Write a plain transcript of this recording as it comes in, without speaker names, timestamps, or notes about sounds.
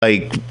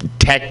like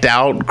teched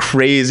out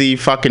crazy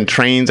fucking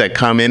trains that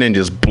come in and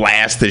just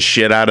blast the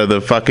shit out of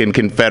the fucking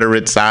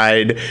Confederate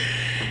side.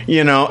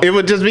 You know, it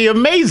would just be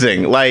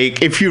amazing.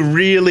 Like, if you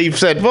really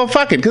said, well,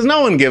 fuck it, because no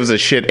one gives a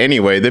shit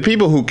anyway. The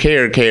people who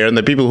care, and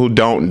the people who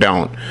don't.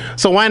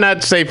 So why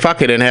not say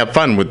fuck it and have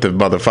fun with the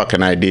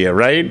motherfucking idea,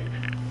 right?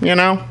 You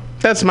know?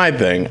 That's my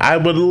thing. I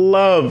would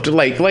love to,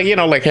 like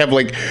have,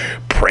 like,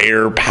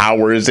 prayer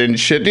powers and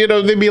shit. You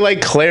know, they'd be,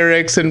 like,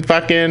 clerics and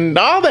fucking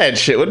all that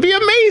shit would be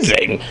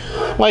amazing.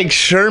 Like,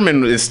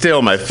 Sherman is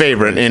still my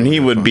favorite, and he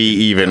would be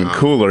even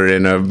cooler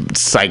in a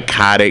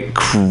psychotic,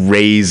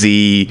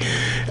 crazy,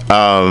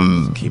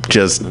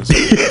 just some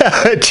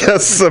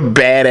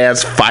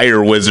badass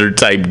fire wizard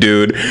type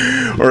dude.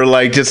 Or,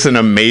 like, just an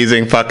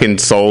amazing fucking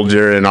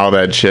soldier and all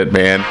that shit,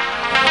 man.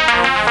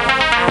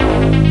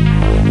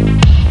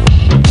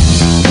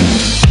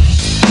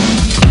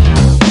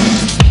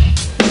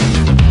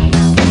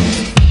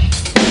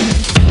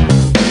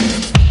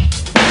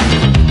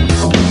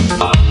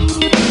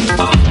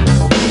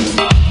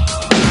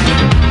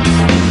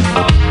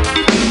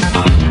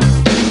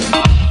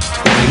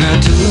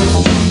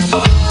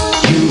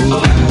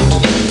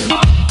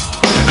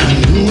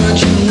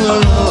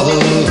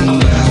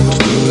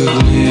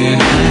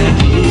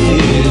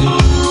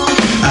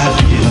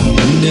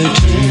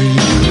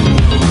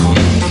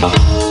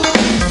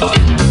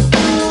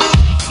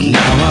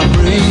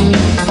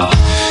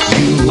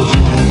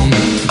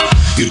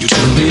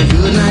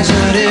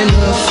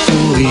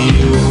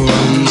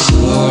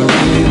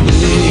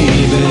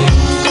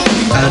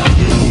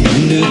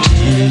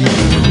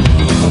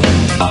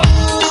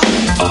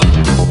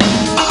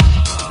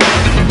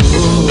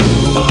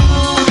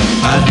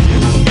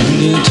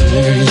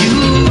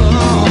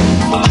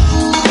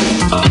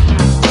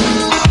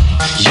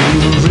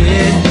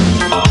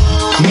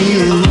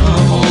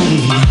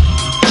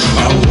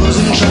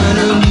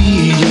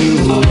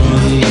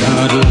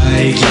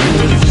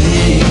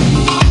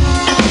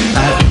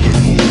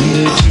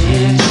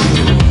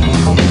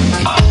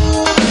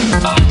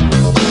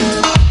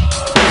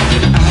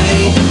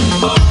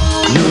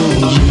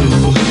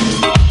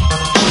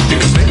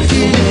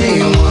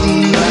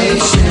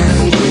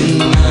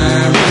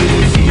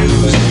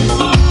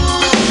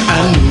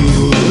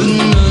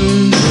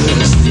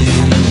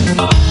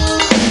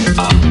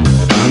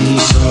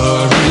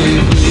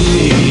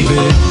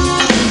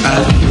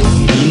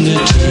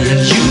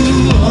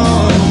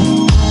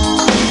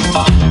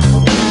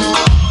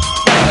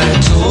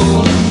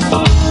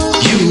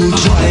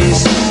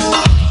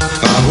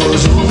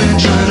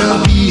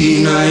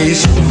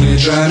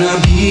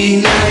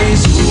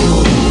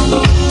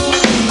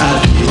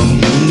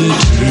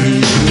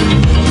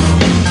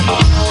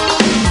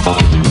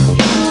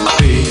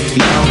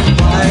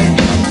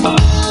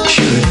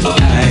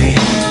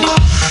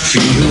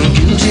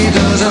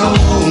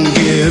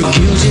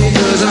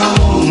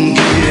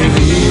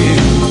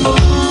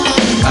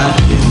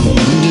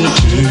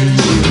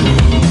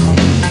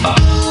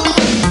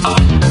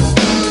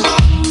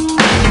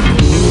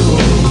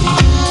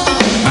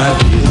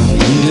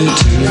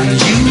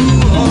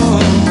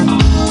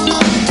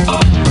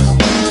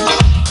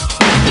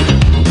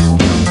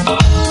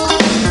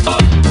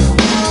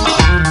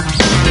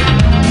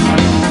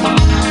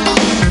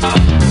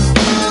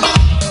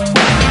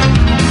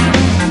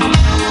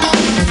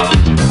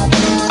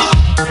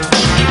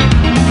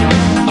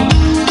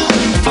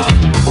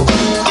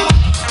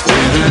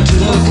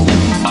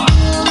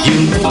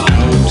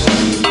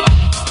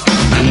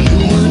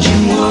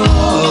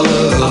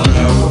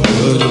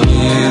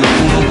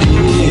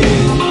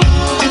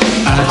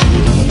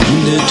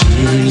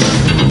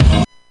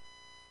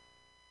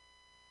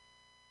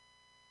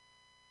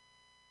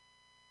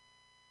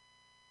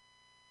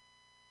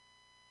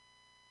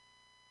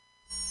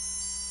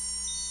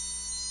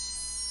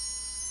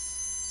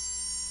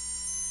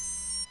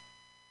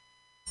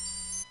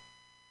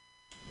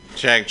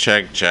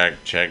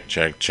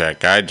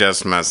 Check. I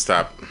just messed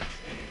up.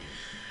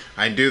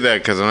 I do that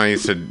because I'm not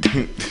used to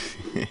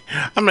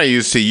I'm not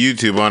used to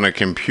YouTube on a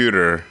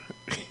computer.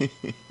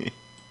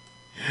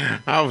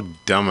 How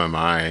dumb am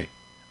I,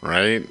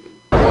 right?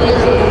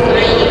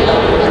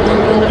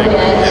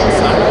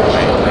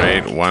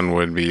 Right? One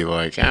would be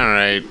like,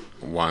 alright,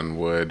 one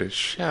would.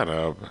 Shut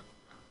up.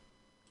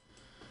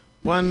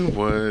 One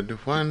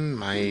would, one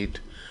might,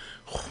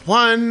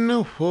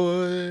 one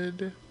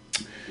would.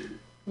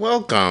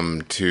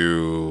 Welcome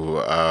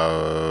to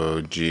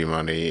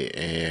G-Money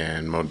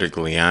and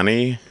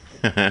Modigliani.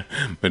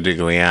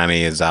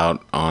 Modigliani is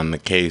out on the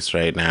case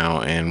right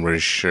now, and we're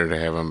sure to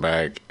have him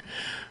back.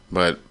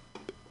 But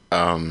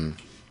I've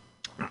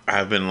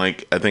been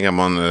like, I think I'm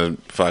on the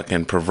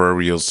fucking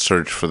proverbial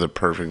search for the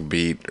perfect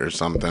beat or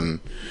something.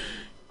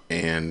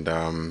 And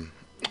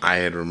I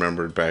had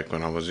remembered back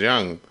when I was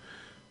young,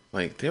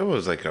 like, there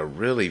was like a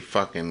really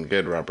fucking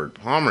good Robert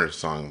Palmer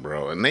song,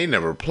 bro, and they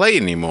never play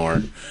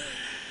anymore.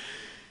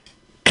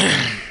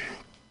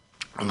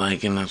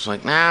 Like, and I was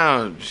like,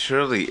 no,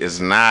 surely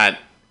it's not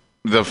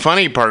the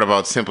funny part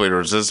about Simply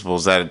Irresistible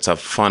is that it's a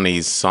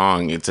funny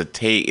song. It's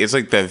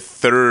like the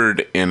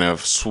third in a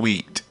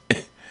suite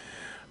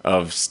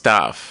of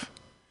stuff,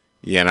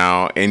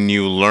 and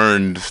you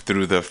learned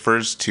through the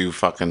first two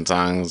fucking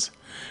songs,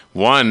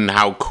 one,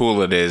 how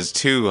cool it is,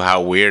 two,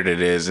 how weird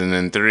it is, and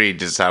then three,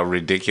 just how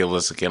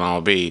ridiculous it can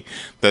all be.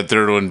 The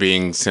third one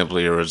being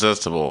Simply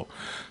Irresistible.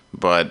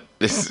 But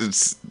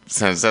since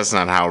that's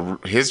not how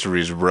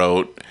history's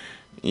wrote,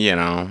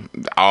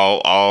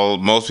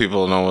 most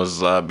people know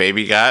is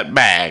Baby Got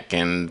Back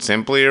and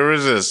Simply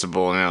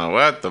Irresistible.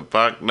 What the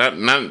fuck?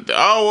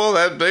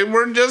 They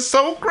were just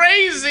so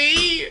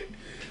crazy.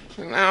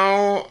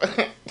 No.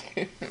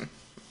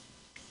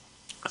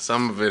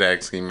 Some of it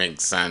actually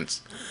makes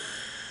sense.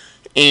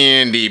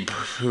 Andy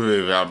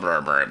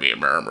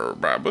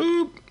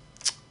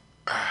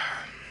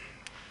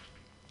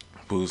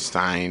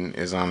Woostein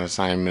is on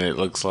assignment, it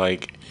looks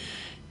like.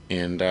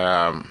 And,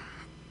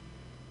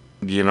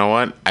 you know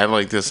what? I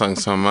like this song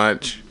so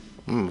much.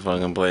 I'm gonna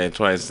fucking play it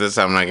twice. This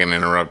time I'm not gonna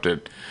interrupt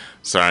it.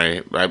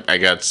 Sorry, I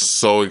got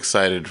so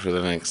excited for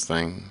the next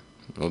thing.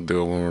 I'll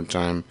do it one more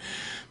time.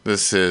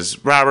 This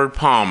is Robert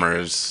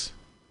Palmer's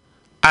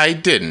I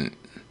Didn't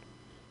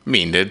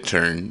Mean to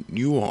Turn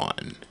You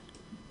On.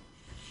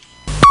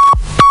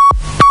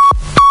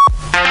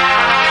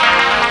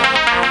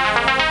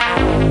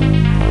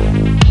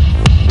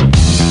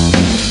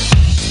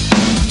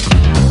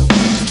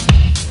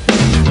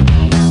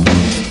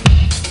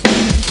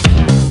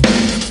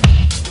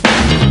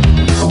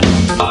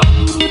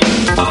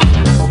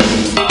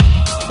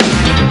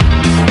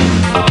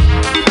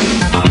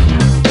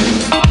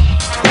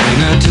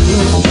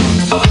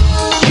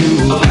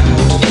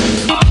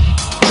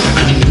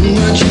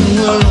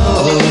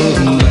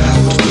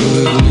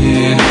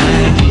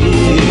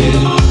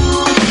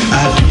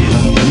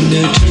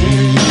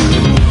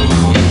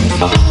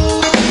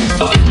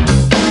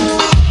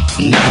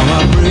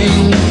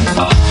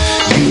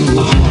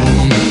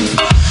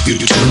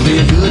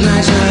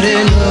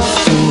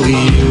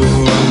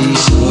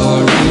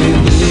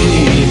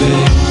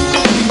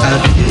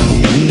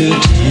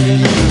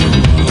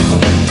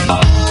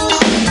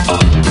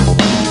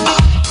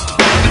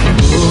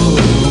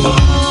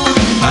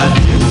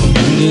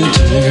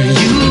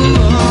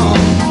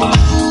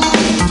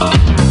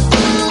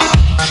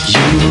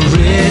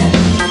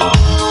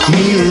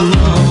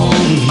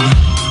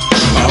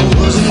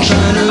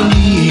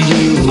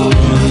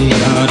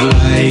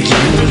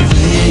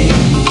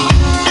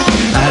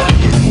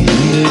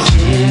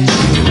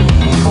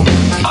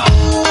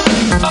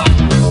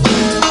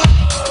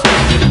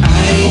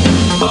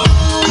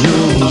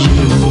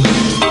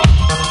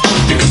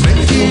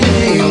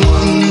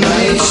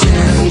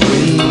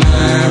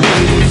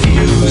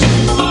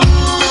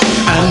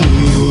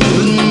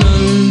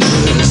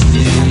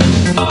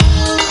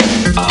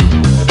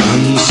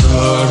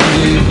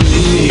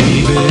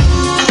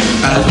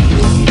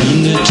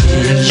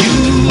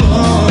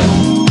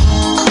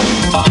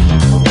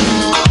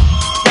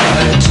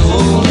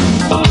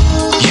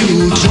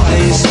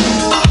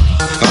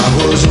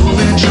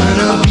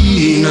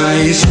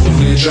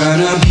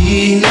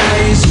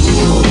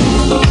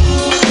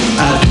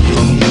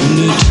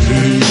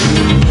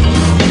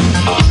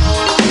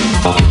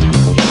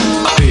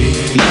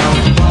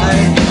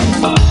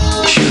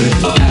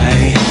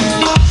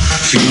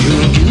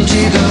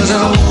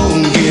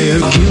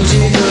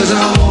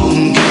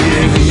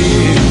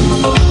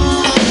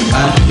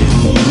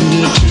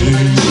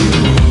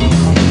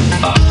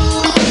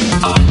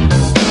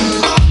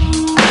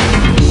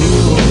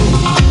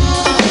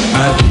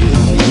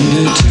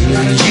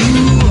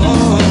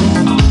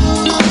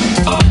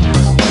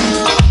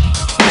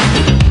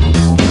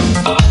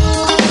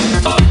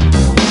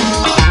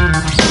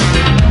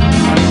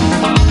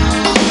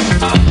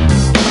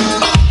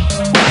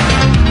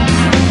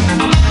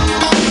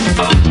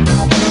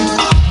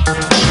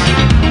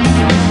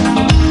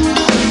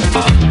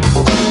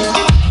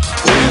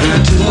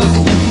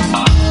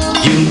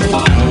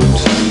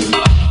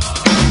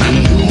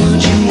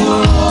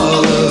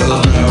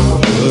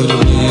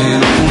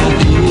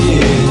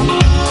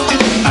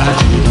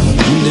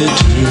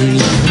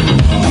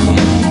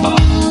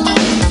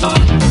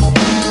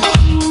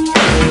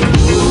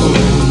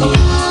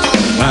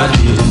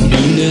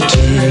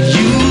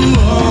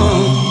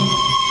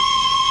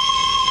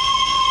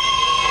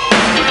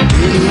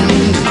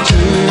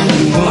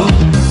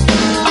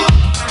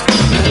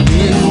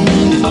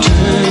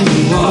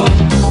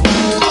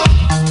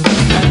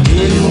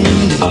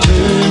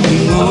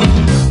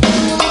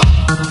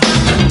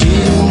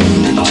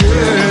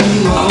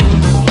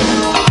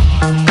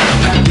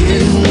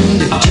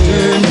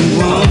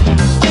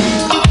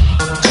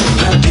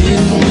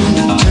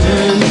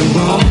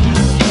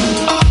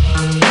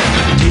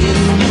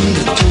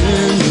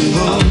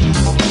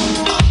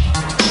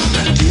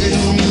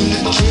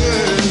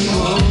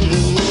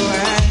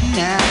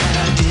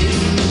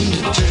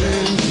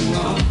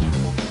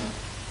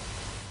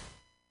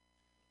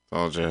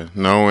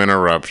 No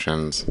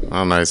interruptions.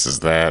 How nice is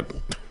that?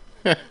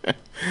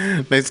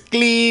 Nice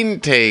clean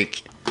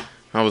take.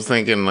 I was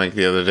thinking like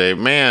the other day,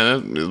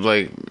 man,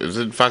 like, is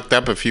it fucked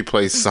up if you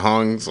play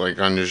songs like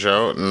on your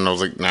show? And I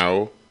was like,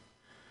 no.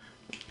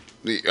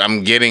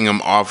 I'm getting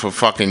them off of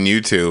fucking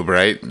YouTube,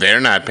 right? They're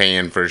not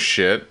paying for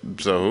shit,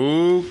 so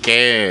who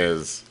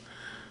cares?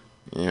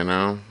 You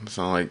know, it's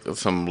not like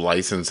some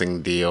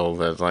licensing deal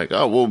that's like,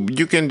 oh, well,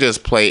 you can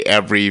just play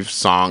every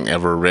song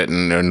ever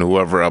written, and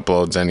whoever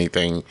uploads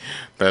anything,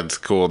 that's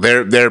cool.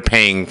 They're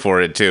paying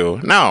for it too.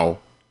 No,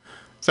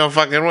 so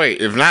fucking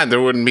wait. If not,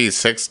 there wouldn't be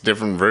 6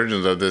 different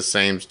versions of this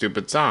same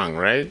stupid song,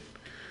 right?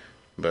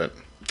 But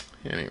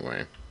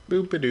anyway,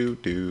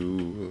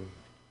 boop-a-doo-doo.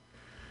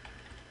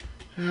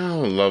 Oh,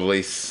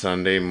 lovely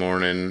Sunday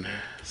morning.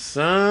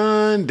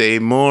 Sunday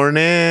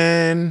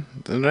morning.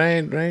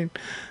 Right.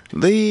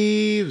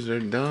 Leaves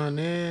are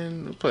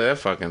dawning. We'll play that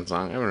fucking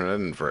song. I haven't heard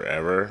that in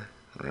forever,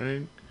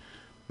 right?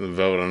 The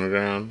Velvet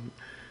Underground.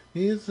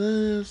 It's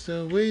just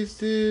a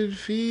wasted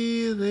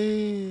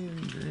feeling,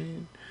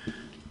 right?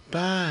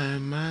 By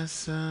my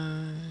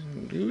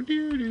side. Do.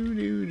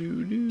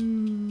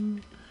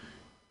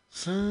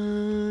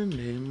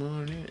 Sunday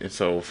morning. It's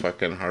so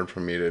fucking hard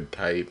for me to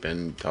type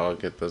and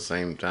talk at the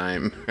same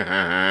time.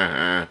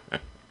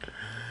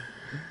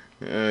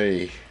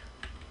 Hey.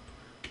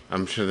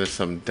 I'm sure there's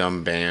some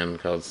dumb band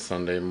called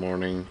Sunday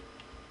Morning.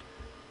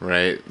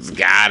 Right? It's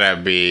gotta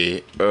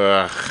be.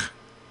 Ugh.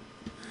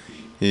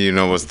 You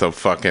know what's the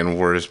fucking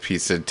worst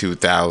piece of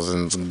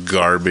 2000s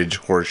garbage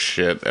horse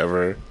shit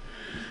ever?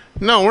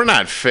 No, we're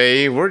not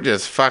Faye. We're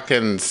just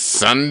fucking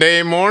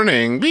Sunday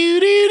Morning.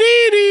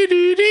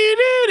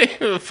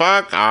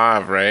 Fuck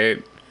off,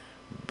 right?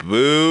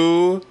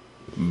 Boo.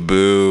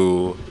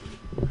 Boo.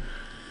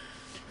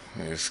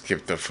 I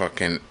skipped the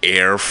fucking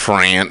Air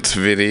France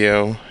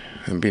video.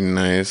 That'd be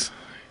nice.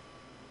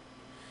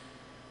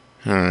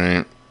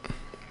 Alright.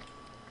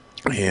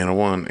 And a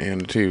 1,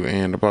 and a 2,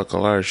 and a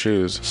buckle our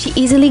shoes. She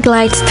easily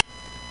glides.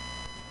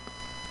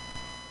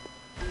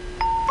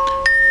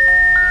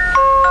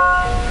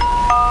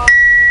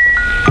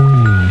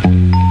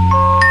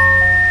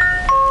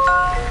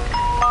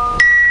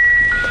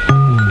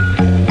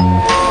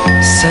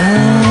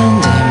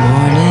 Sunday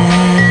morning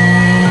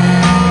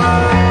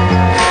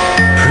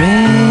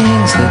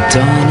brings the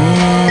dawn in.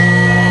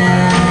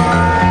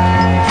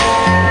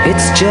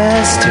 It's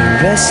just a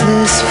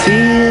restless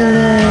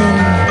feeling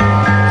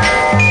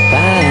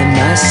by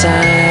my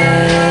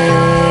side.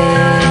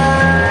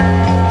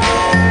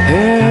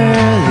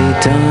 Early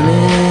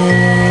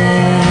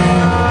dawning,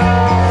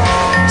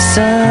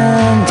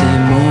 Sunday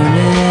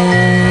morning.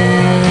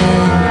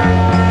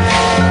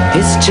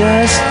 It's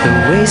just the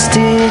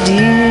wasted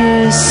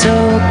years so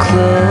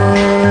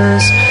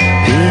close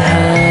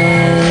behind.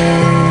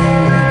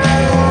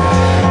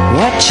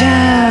 Watch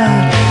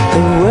out,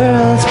 the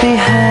world's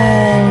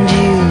behind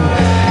you.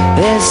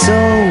 There's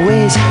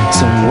always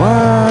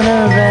someone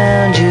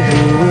around you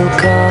who will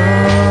call.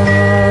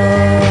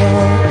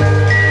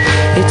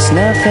 It's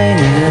nothing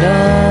at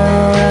all.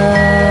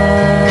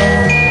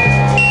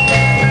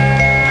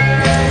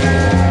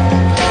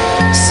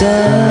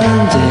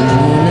 Sunday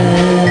morning,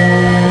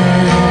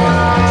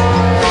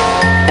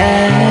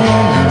 and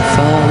I'm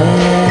falling.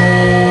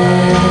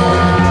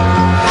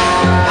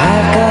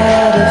 I've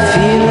got a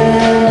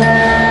feeling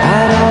I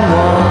don't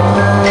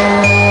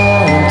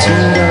want to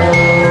know.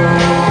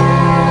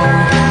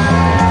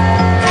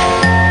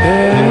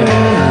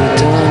 Early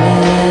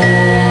dawning,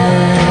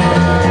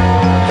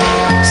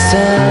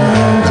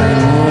 Sunday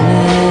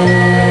morning.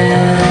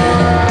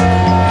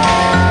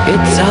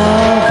 It's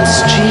all the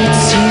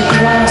streets you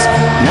crossed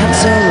not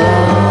so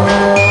long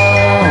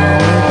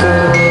ago.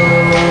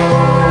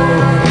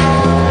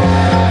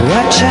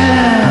 Watch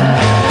out,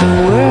 the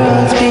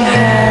world's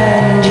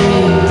behind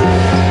you.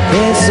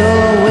 There's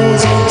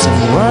always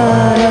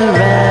someone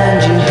around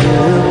you who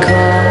will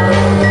call.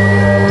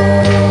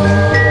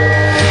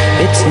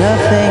 It's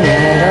nothing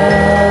at all.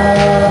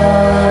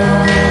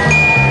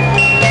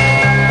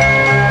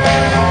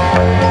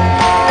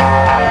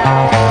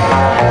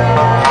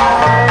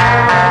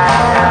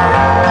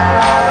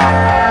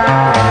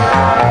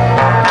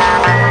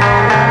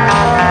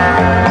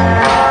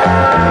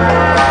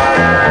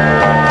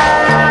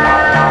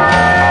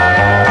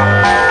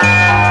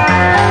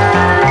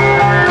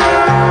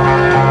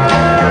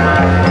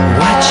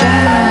 Watch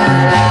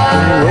out,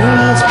 the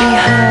world's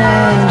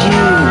behind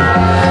you.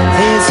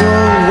 There's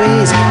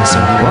always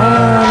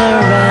someone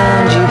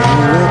around you who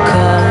will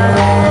call.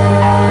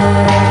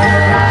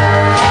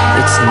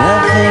 It's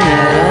nothing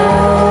at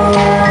all.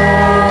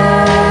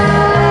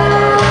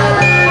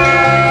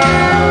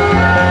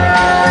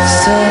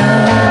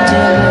 Sunday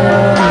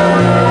morning,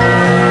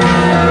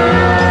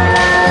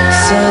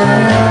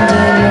 Sunday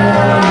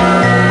morning,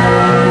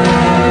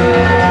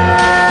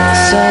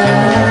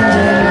 Sunday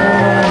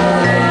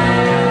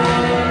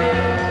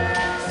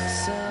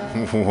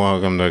morning.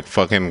 Welcome to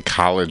fucking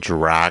college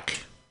rock.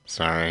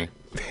 Sorry.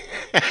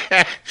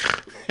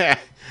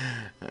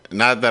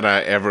 Not that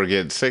I ever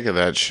get sick of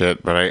that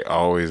shit, but I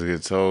always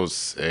get so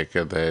sick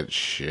of that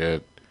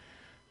shit.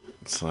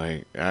 It's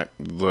like,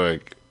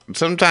 look,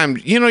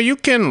 sometimes, you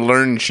can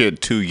learn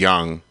shit too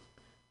young,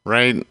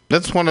 right?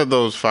 That's one of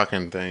those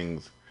fucking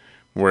things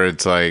where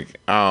it's like,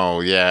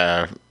 oh,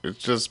 yeah,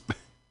 it's just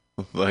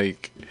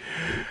like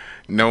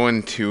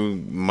knowing too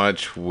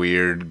much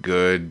weird,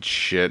 good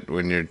shit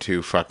when you're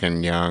too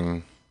fucking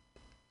young.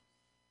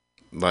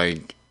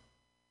 Like,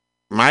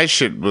 my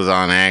shit was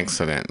on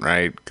accident,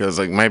 right? Because,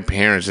 like, my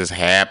parents just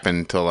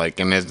happened to, like,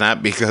 and it's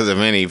not because of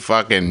any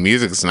fucking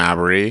music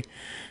snobbery.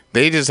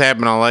 They just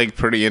happen to like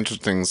pretty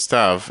interesting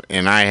stuff,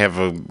 and I have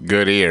a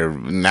good ear.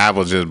 And I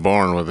was just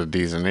born with a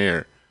decent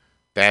ear.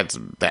 That's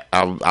that.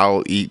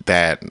 I'll eat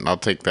that. I'll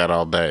take that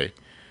all day.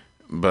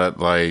 But,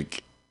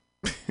 like,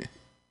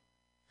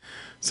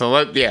 so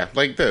like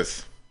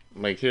this.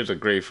 Like, here's a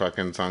great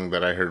fucking song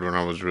that I heard when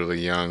I was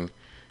really young,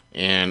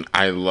 and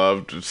I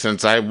loved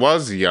since I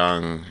was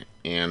young.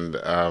 And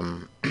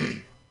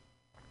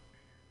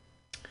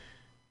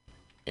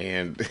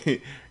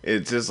and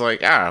it's just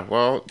like,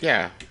 well,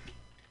 yeah,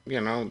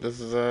 this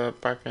is a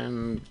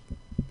fucking,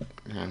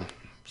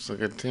 it's a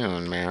good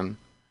tune, man.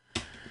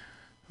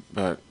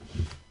 But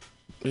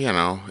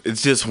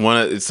it's just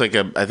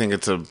I think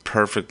it's a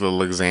perfect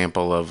little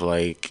example of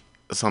like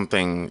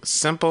something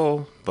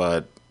simple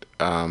but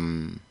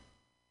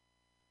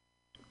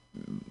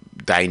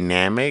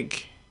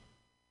dynamic.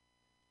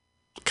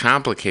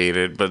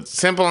 Complicated, but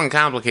simple and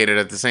complicated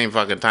at the same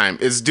fucking time.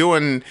 It's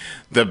doing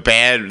the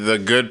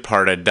good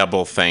part of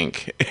double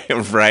think,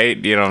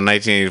 right?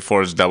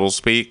 1984's double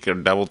speak or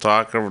double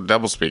talk or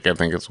double speak, I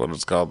think it's what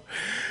it's called.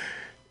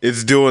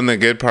 It's doing the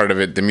good part of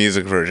it, the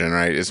music version,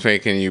 right? It's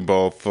making you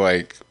both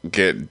like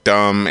get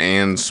dumb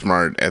and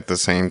smart at the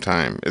same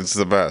time. It's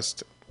the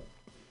best.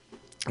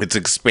 It's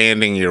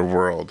expanding your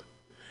world.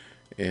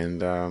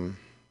 And I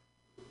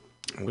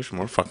wish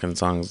more fucking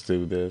songs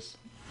do this.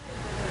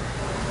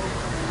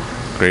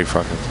 Great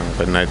fucking song,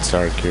 but Night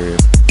Star Curious.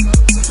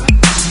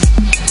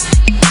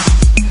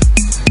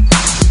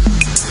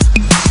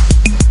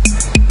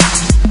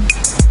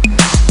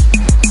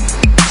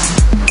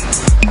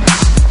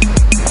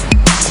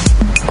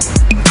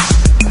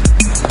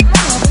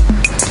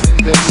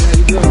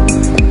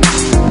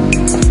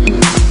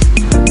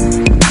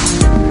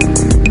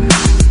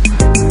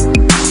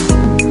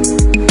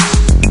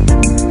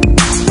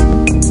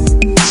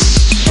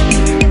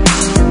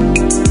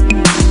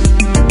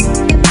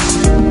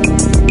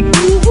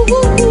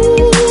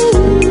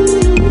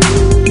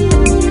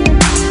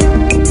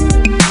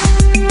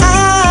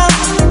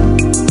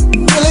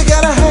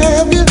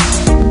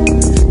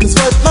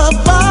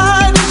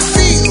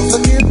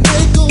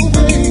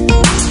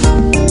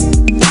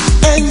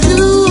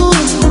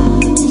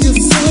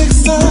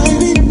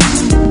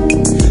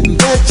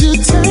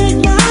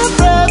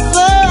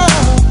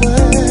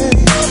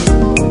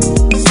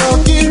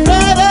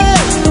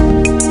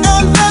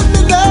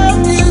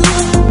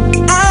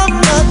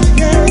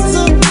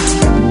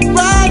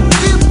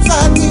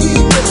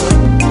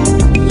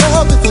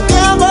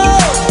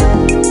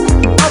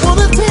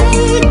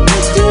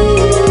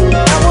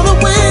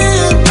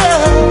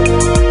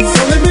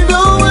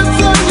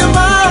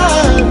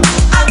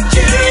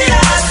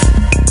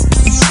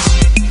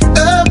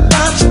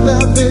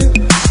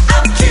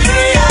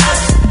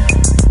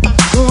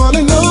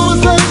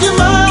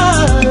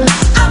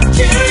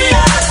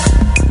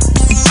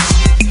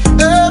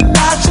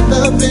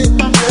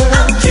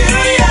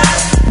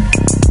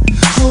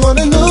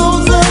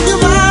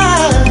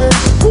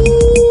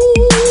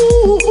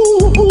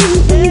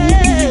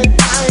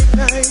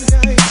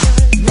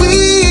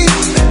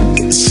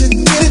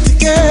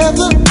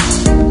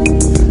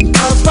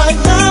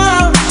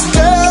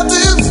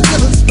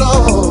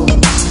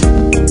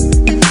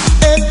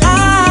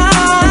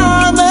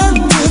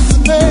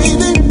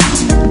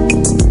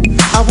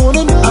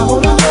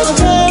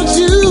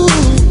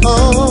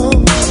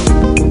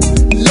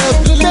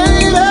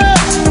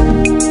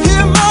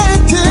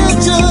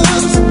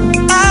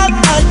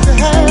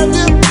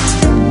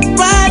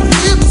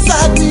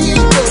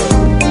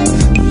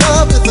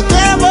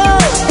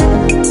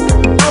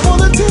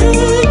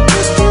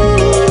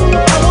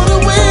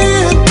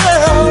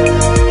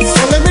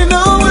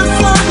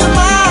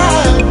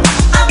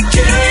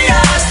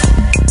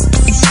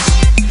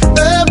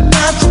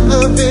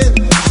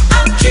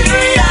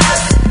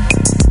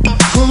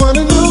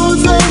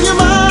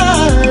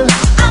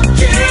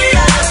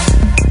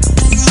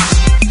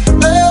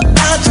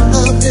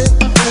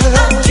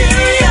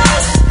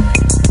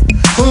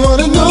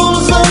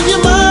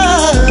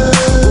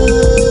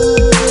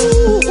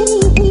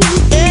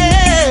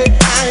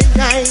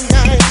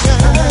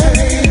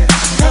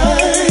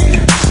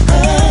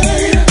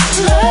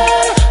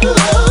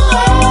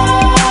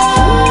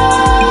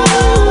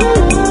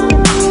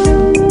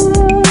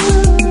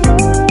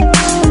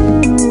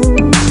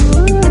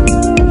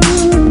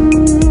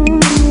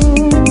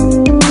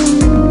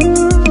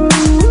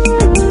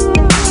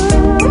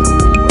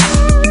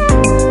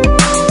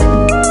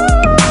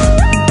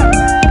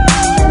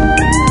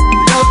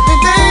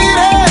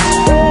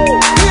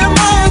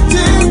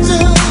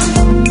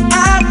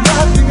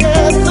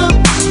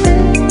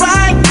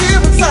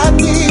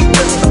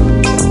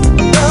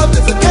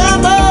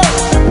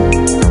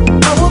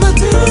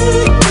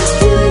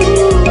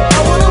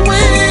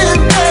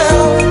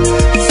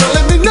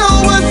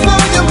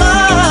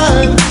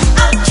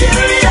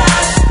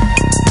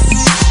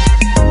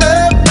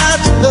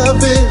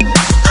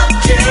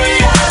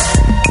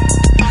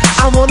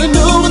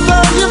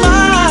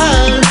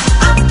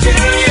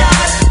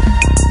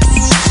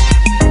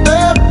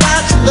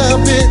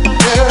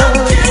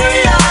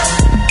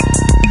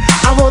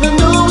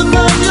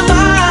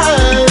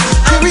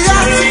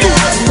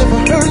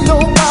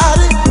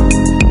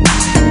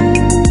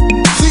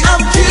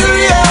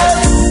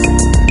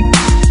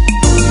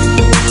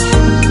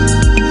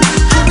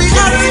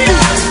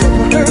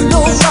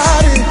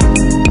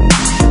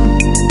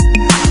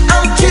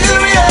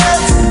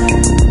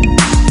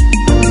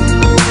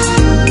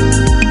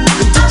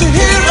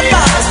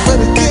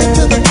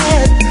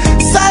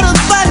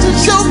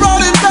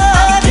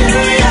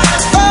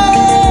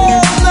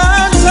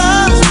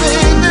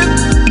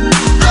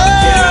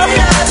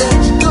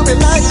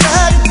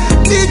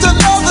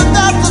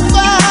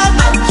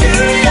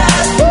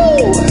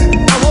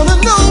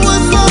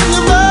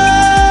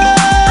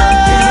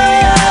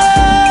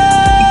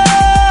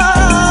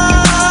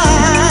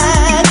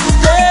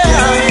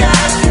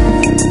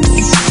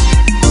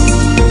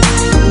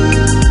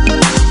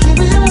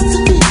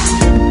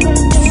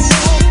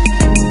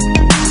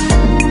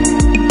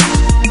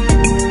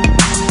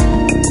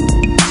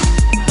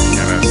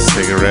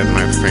 cigarette in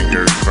my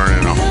fingers,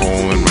 burning a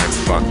hole in my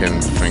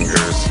fucking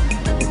fingers.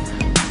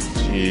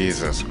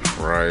 Jesus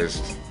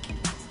Christ.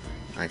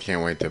 I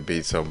can't wait to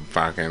beat so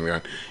fucking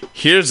good.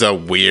 Here's a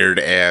weird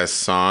ass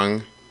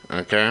song,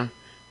 okay?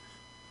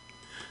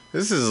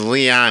 This is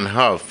Leon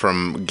Huff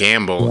from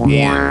Gamble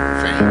Ian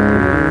fame.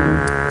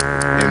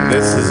 And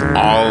this is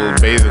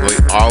basically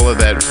all of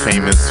that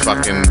famous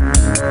fucking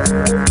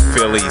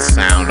Philly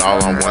sound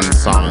all on one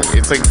song.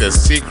 It's like the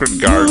Secret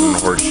Garden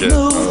horseshit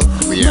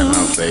of Leon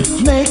Huff's age.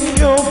 Make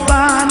your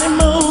body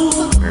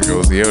move. There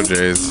goes the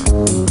OJs.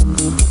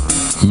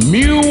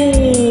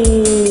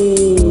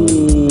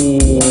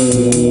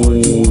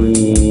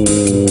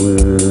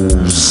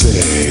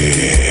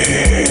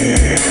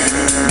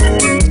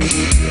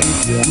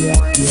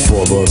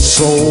 For the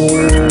soul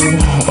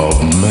of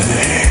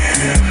man.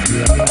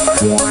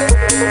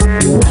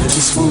 I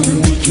just wanna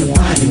make your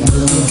body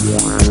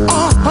move.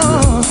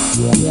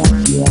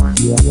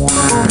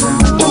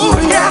 Oh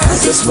yeah. I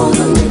just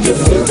wanna make you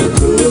feel the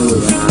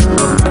groove.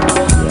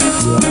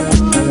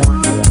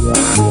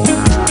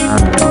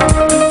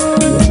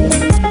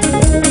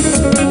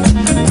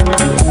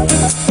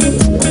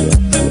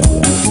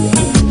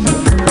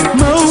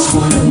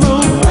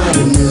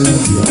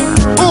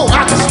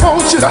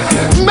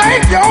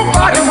 Make your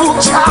body move,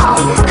 child.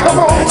 Come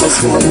on. I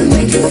just wanna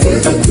make you feel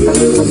the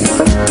groove.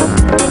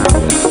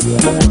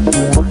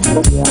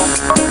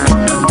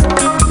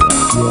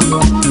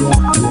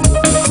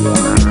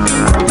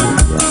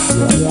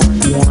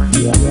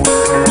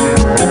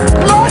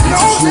 Lord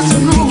knows it's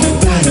groove.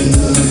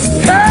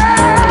 Hey,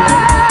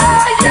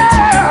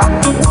 yeah.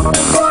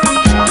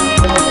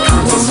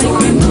 Come on, make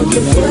me move.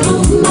 You feel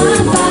my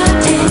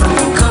body.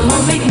 Come on,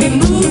 make me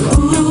move.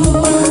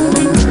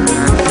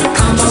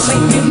 Come on,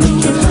 make me move.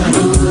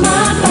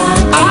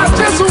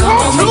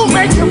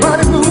 Make your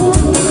body move.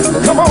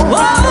 Come on.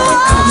 Whoa.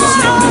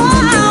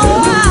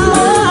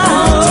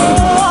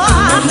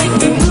 Make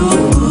me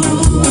move.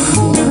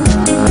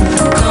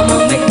 Come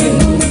on, make me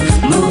move.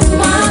 Move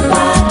my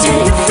body.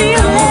 You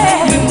feel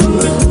it?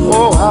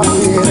 Oh, I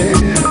feel it.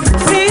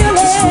 Feel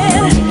it.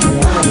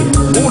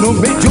 Wanna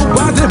make your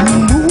body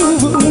move,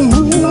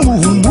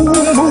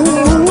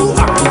 move.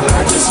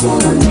 I just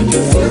wanna make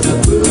you feel the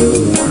groove.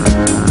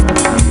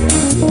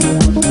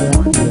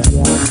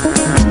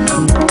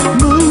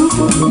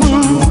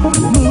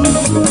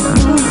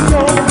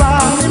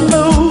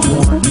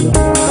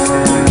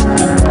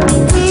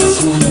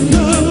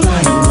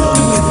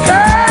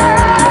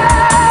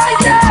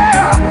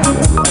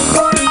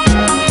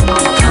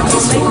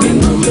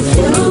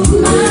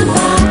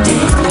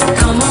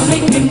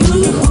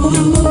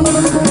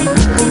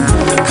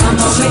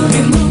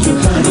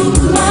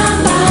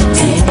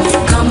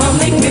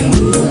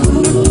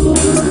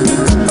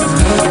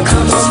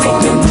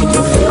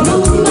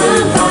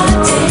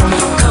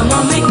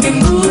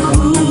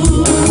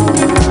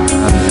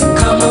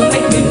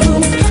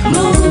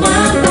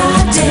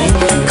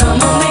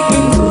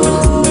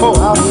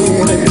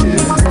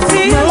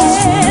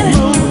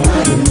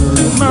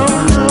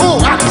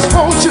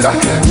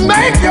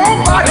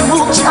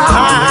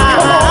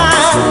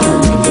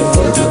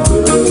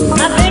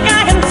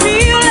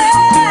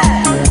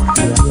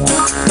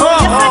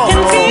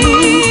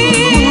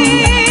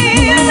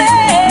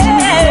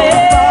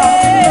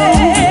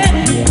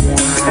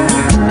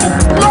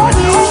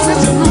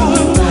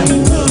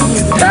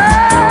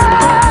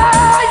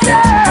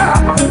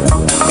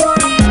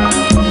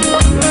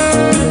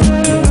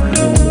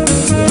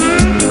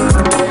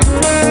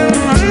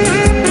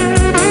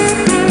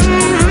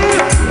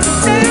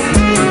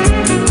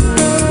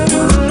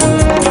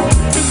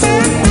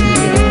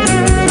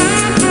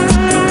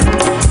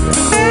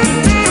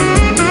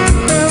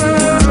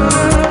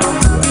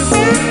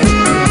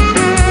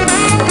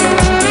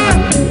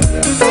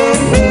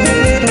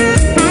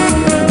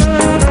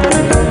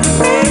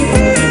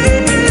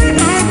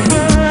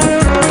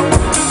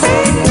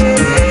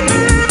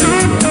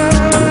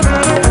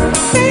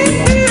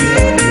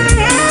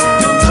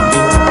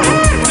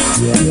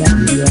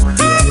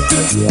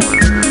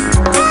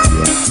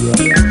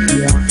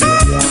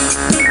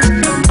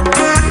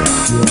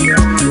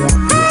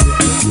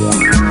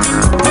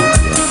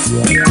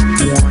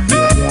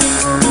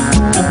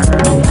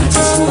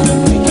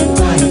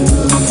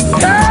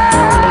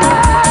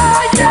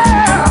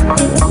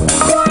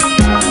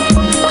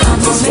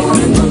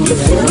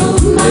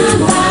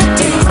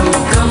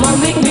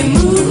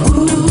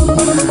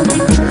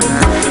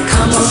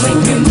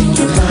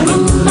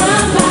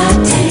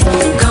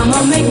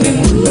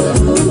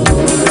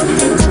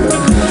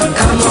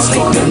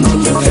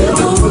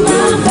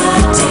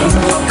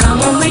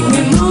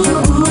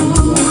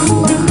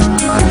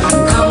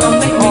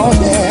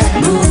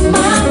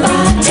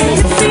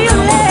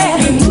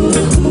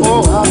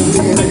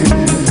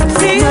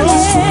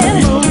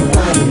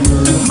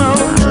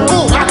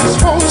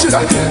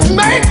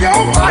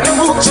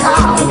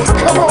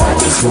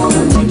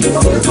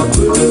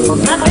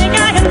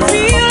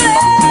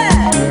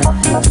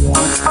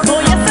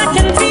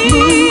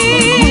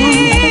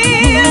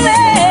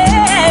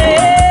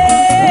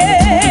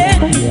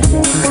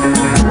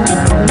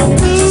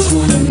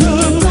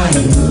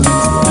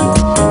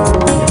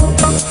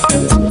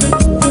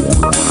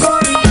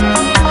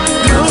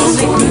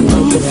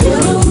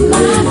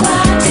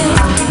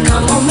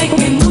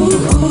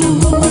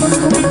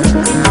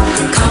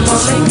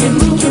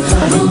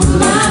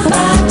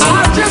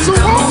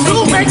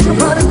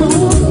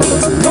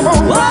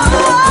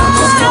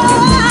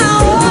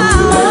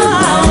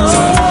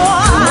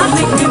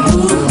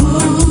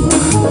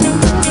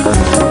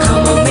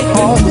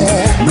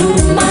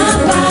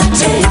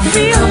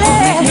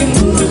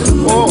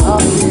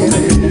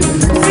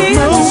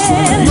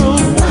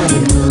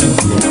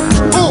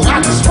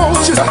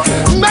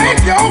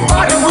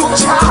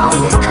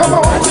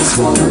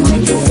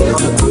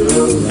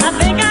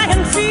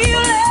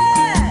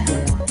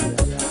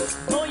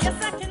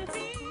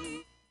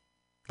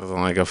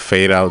 like a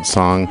fade out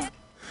song.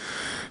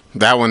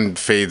 That one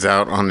fades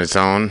out on its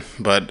own,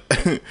 but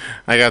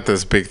I got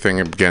this big thing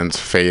against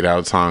fade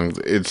out songs.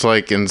 It's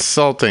like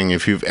insulting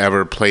if you've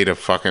ever played a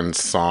fucking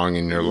song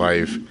in your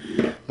life.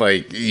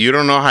 Like, you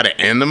don't know how to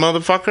end the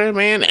motherfucker,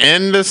 man?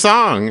 End the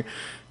song.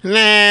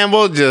 Nah,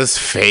 we'll just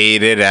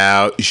fade it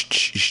out.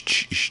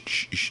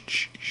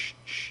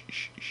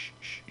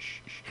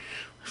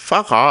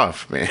 Fuck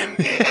off, man.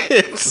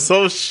 It's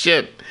so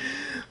shit.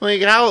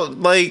 Like, how,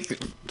 like,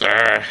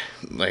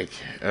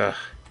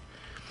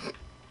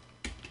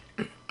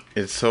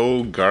 it's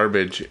so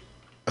garbage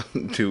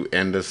to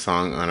end a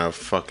song on a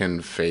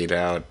fucking fade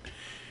out.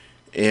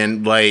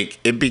 And, like,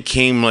 it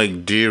became,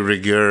 like, de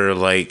rigueur,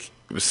 like,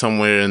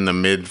 somewhere in the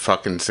mid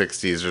fucking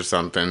 60s or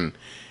something.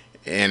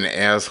 And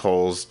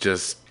assholes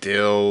just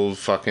still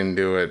fucking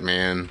do it,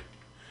 man.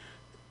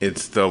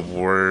 It's the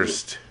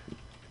worst.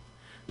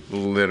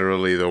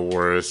 Literally the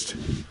worst.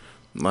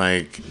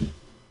 Like,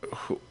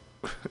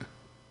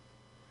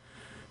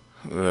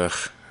 ugh.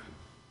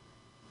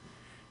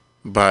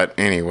 But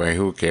anyway,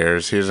 who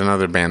cares? Here's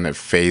another band that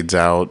fades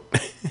out.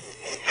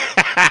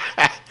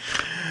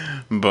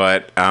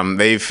 But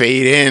they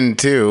fade in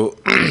too.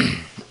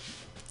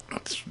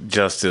 It's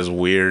just as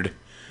weird.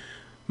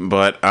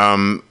 But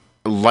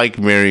like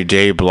Mary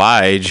J.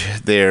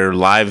 Blige, their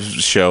live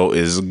show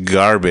is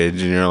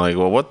garbage, and you're like,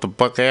 well, what the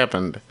fuck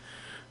happened?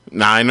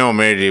 Now I know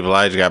Mary J.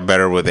 Blige got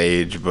better with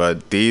age,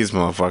 but these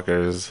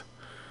motherfuckers,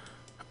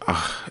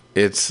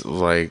 it's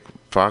like,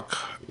 fuck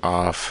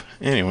off.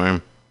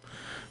 Anyway,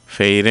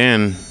 fade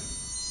in.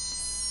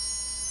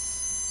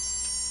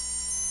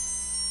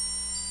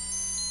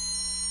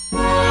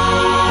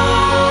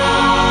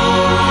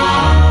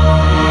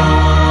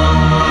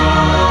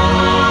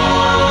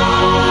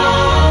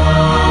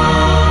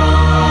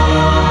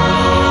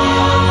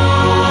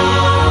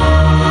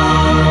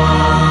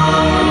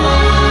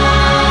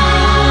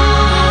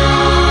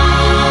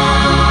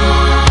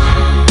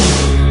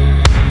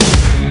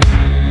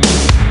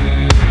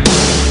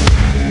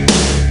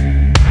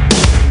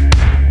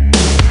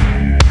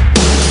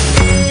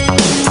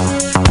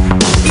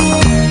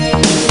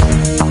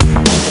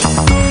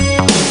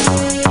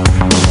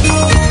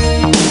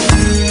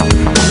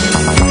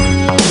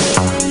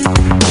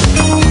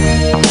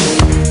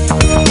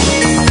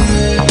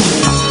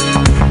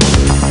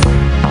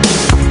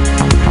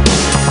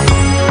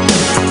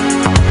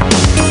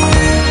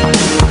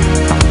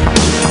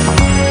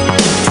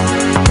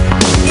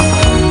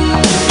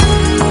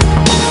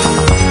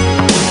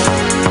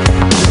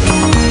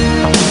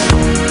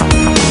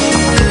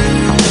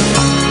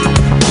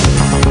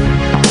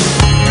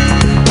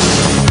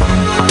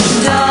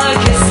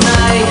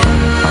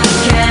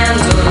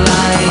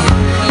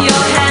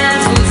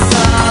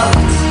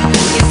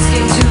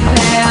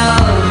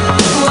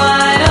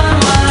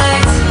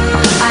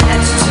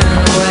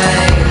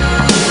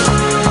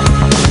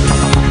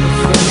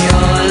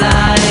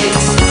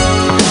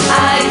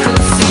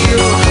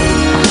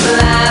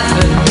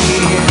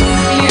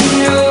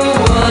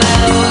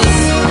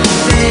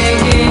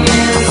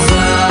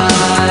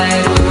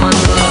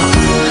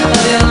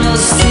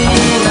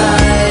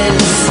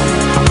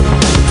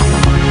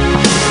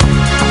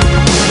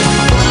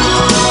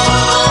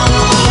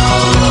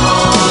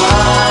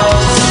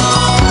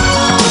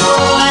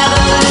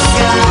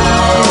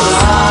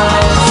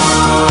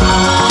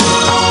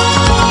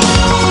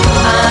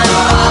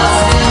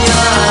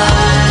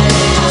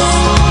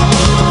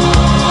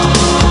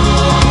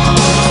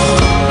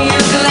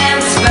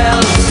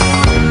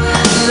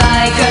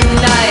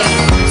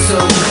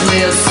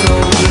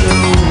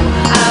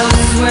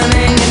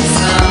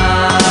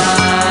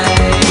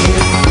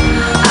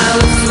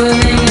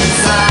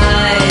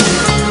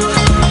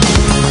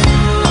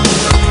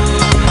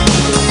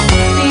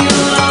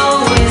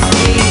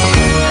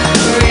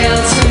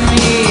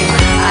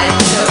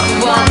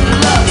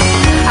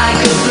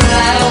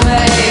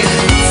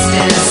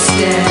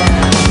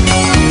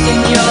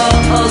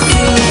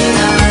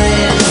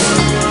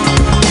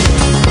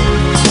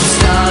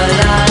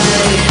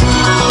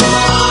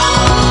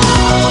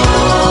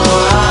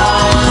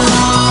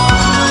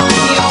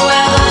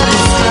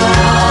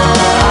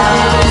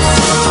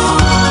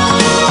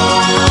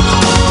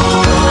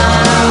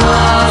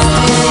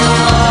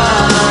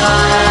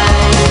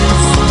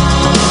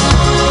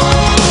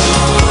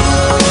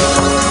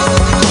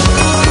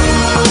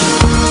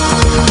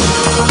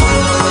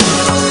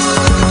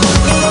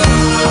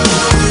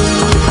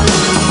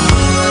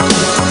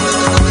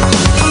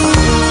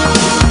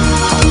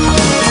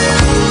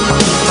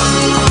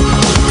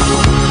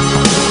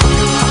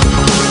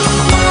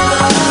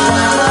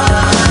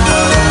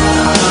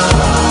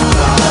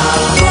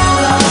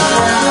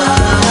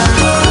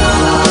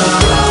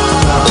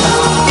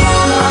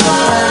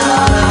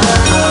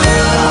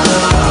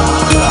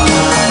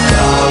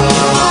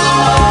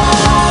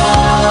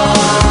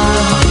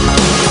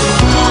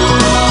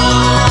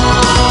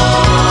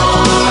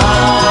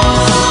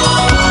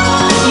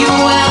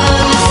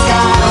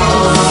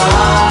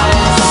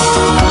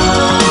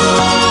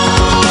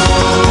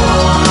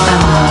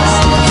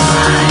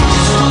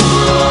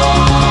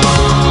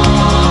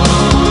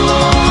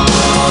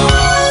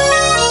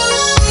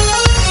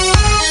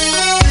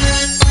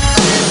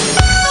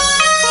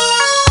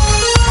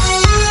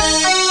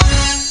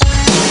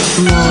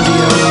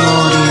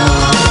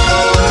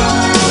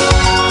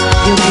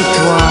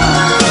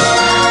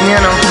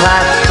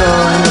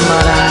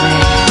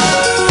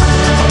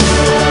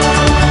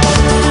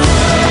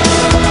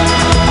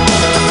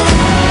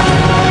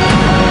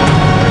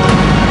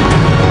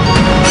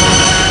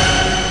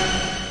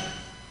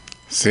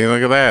 See,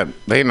 look at that.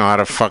 They know how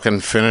to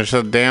fucking finish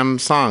a damn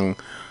song.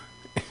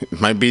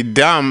 It might be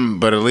dumb,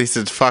 but at least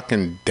it's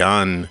fucking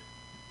done.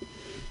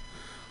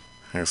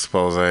 I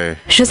suppose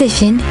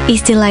Josephine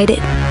is delighted.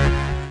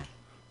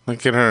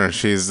 Look at her.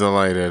 She's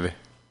delighted.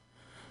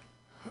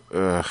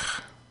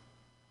 Ugh.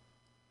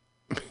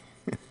 I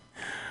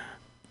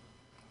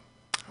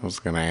was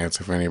going to ask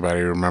if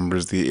anybody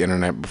remembers the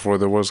internet before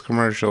there was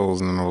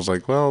commercials, and then I was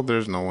like, well,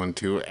 there's no one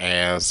to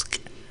ask.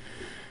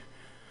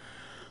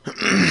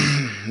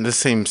 The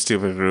same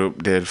stupid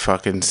group did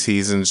fucking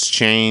Seasons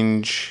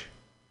Change,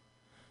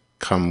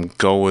 Come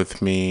Go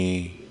With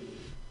Me,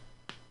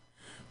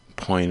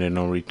 Point of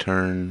No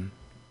Return.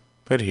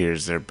 But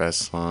here's their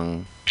best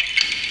song.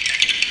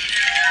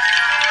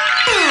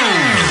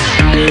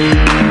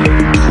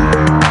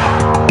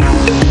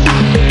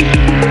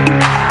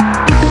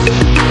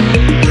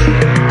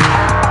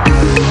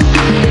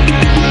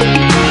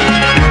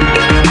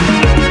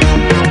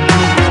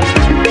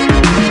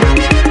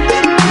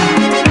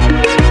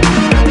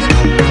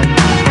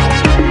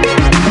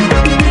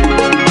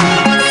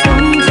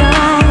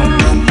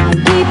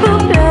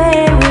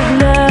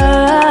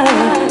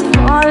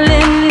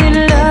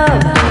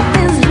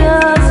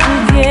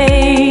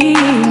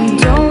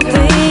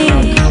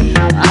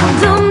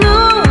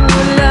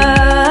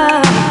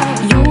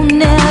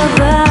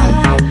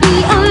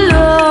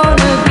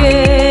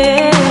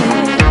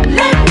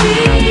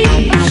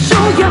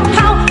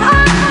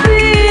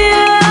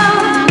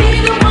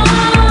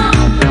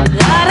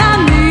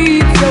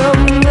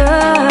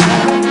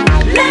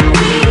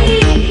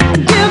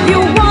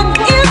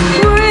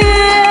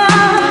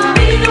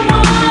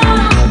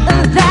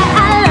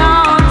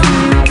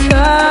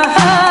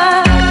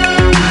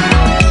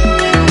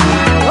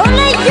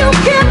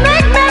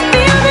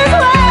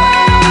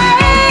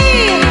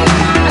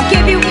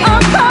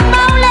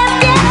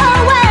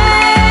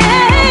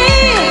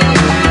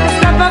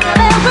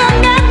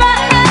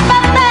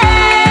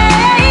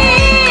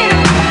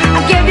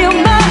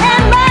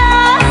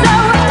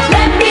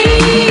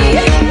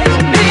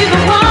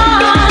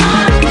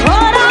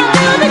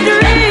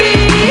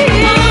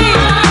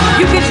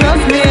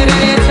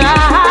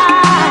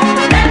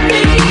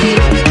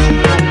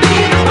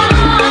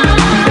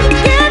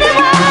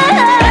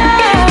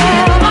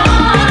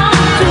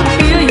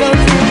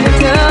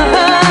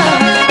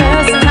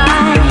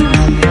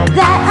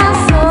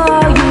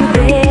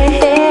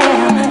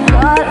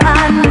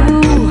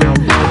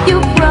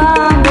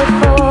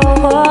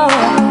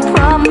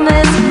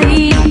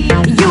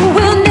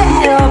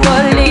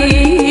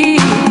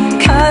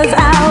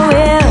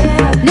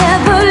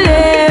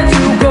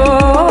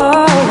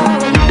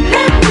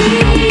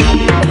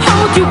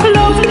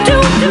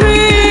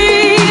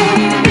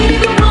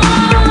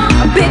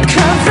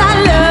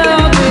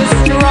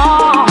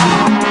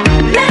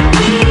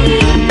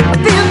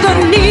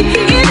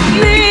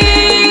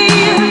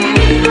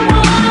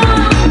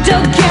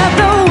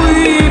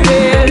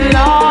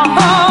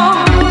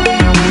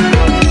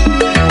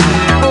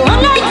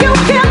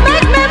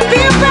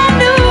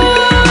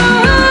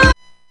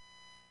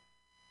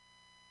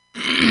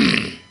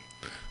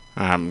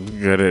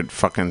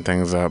 Fucking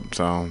things up,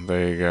 so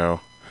there you go.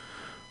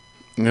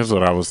 Here's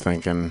what I was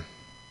thinking.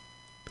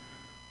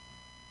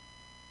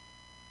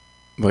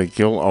 Like,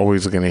 you're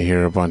always gonna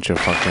hear a bunch of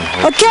fucking...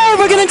 Okay,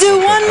 we're gonna do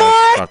one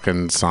more!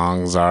 Fucking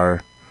songs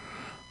are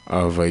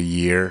of a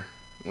year,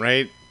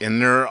 right?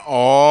 And they're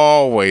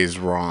always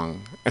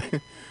wrong.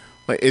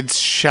 Like, it's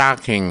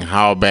shocking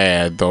how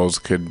bad those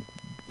could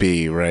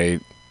be,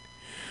 right?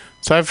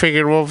 So I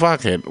figured, well,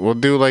 fuck it. We'll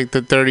do like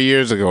the 30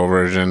 years ago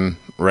version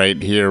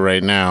right here,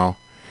 right now.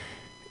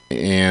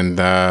 And,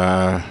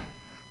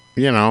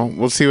 you know,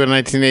 we'll see what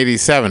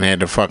 1987 had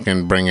to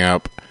fucking bring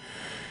up.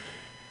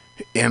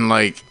 And,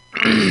 like,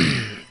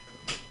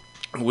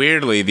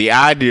 weirdly, the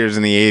odd years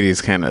in the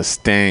 80s kind of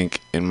stank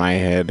in my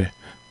head.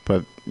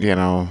 But, you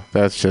know,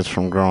 that's just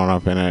from growing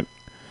up in it.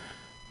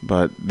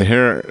 But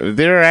there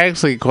are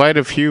actually quite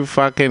a few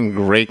fucking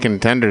great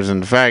contenders.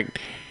 In fact,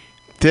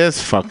 this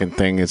fucking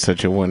thing is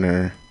such a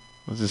winner.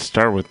 Let's just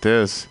start with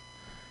this.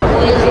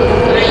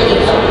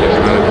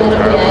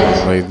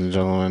 Ladies and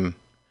gentlemen,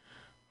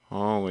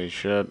 holy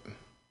shit.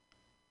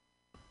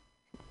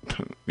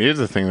 Here's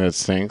the thing that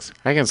stinks.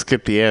 I can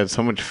skip the ads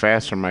so much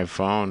faster on my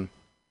phone.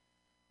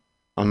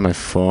 On my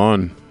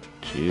phone.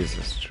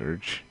 Jesus,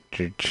 church.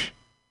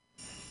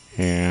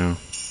 Yeah.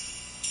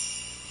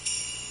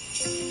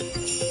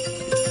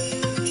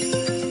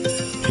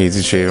 He's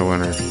a shade of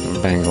winner.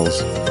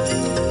 Bengals.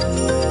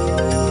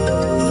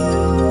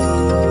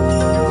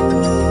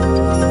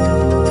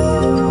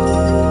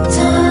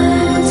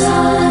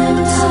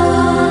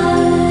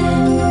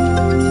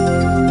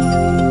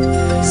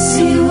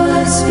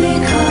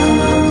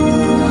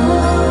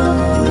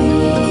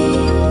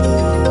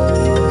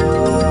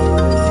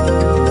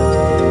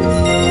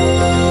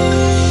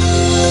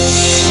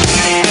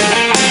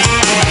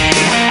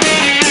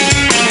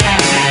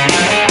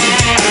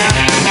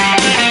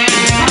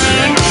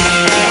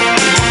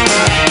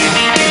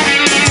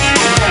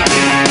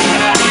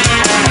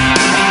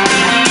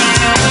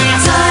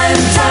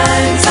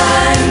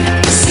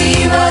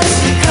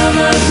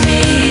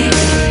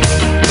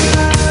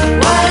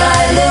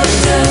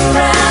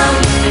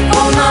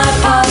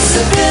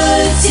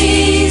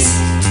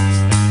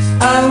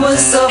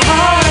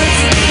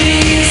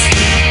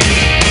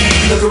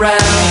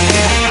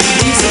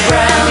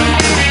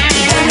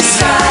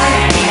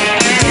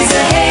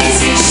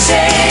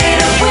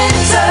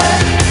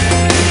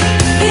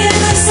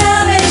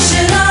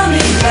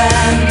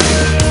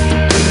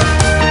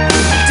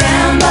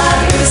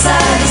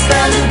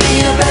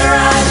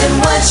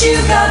 you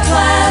got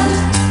planned.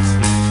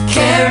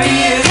 Carry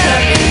your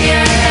cup in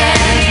your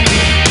hand.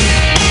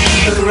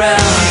 Look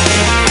around,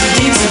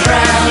 leaves are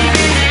brown,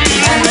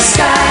 and the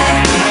sky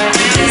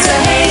is a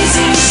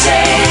hazy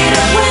shade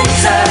of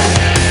winter.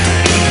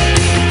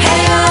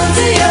 Hang on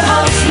to your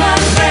hopes, my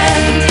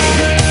friend.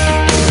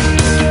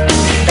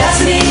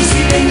 That's an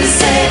easy thing to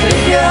say, but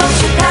if your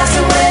hopes should pass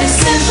away,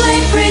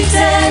 simply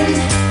pretend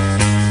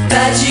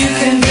that you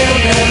can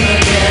build them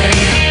again.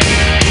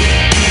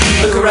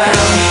 Look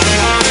around,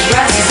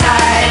 grass is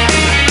high,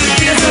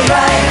 fields are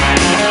ripe,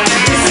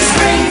 it's the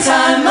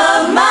springtime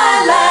of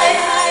my life.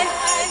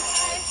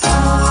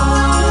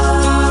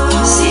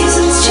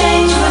 Seasons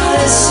change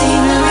with the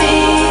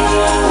scenery,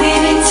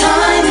 weaving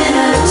time in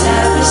a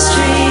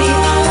tapestry.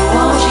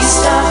 Won't you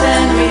stop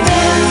and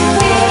remember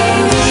me?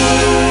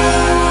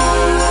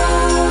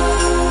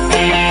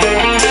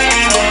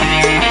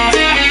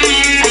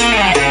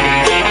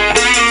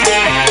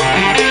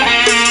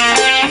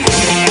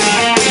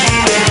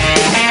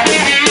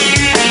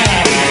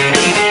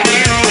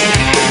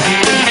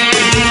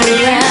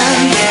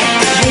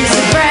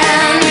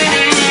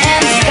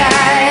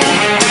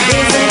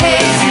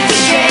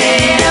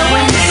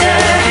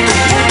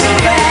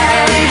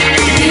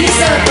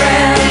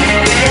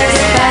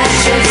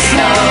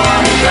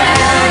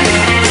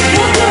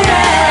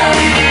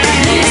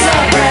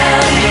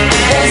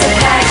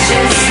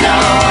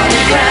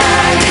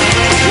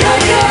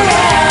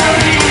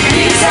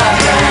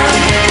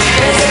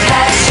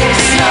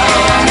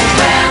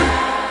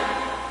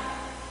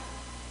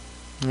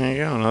 There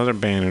you go, another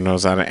band who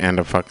knows how to end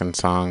a fucking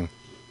song.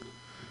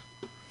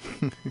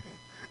 This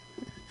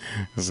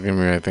is gonna be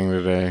my thing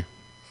today.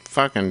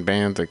 Fucking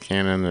bands that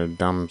can't end their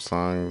dumb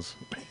songs.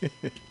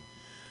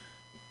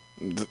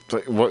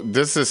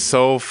 This is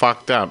so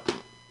fucked up.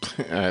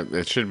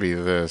 It should be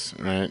this,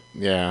 right?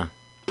 Yeah.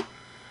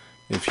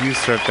 If you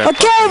start that.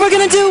 Okay, we're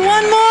gonna do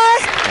one more.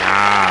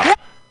 Stop.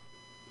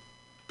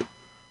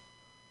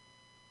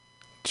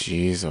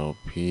 Jeez, oh,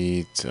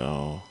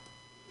 pizza.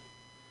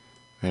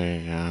 There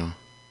you go.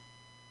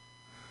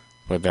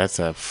 But that's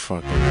a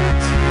fucking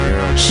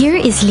terrible. Here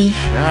is Lee.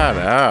 Shut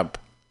up.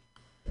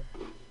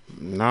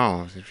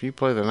 No, if you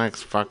play the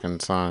next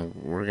fucking song,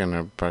 we're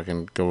gonna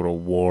fucking go to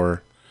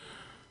war.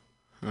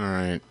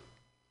 Alright.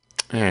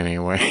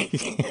 Anyway.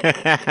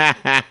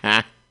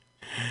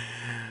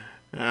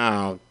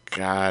 Oh,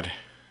 God.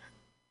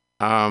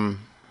 I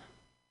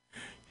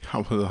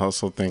was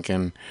also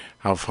thinking,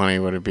 how funny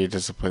would it be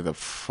just to play the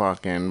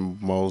fucking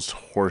most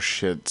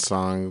horseshit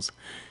songs?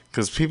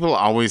 Because people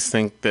always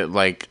think that,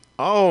 like,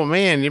 oh,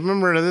 man, you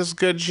remember this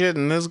good shit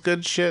and this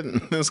good shit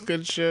and this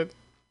good shit?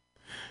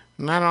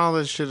 Not all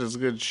this shit is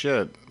good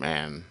shit,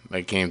 man.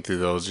 That came through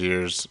those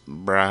years,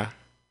 bruh.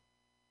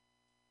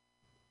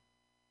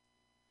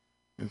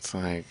 It's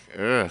like,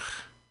 ugh.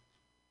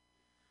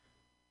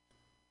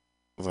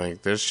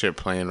 Like, there's shit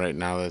playing right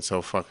now that's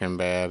so fucking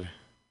bad.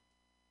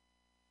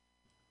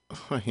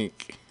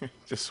 Like,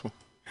 just...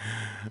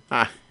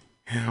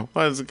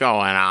 what's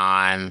going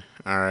on?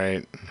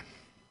 Alright.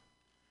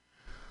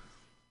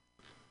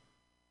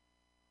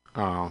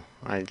 Oh,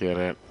 I get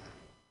it.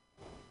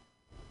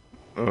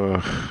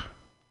 Ugh.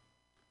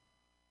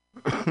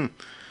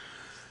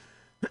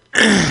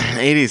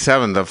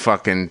 87, the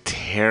fucking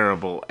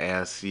terrible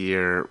ass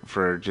year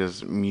for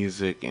just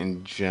music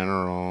in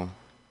general.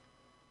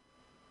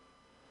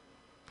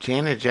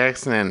 Janet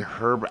Jackson and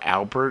Herb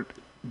Alpert,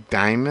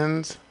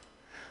 Diamonds.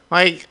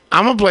 Like,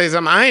 I'm gonna play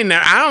some. I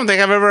don't think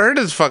I've ever heard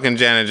this fucking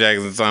Janet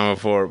Jackson song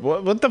before.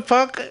 What the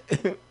fuck?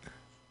 Here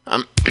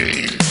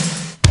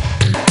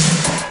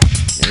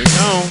we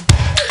go.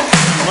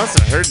 You must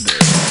have heard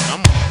this.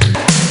 Come on.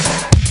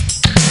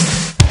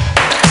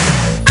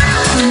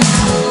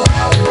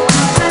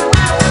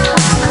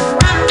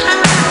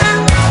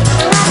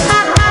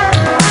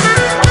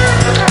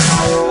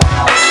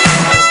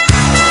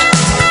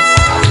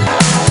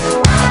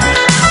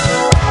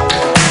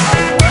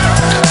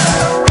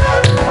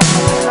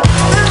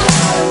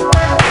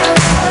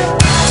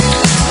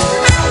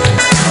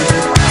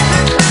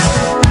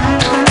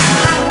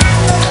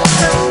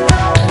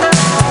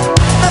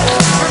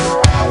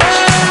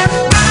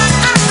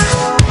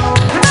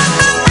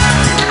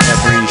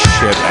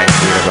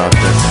 About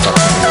this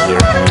fucking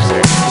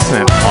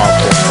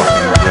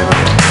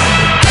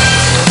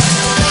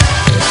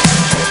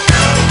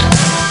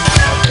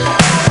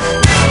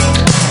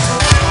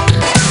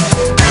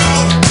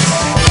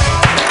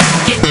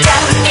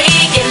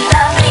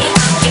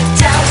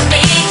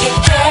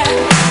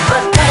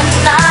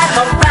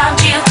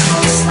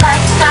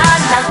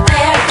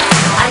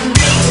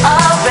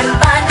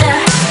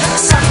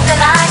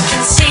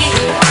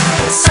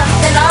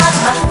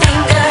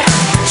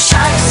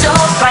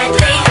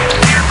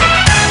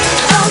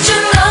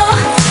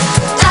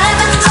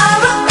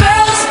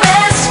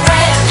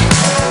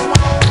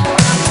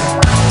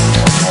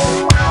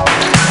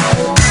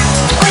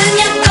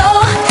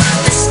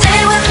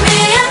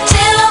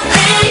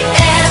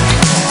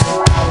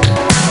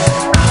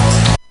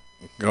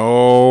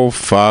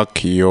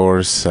fuck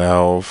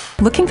yourself.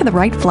 Looking for the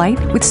right flight?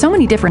 With so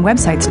many different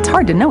websites, it's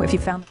hard to know if you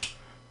found...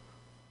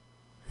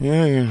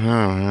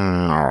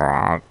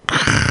 Yeah.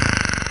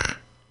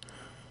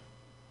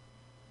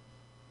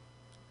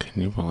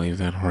 Can you believe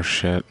that horse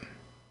shit?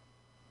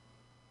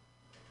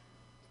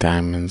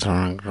 Diamonds are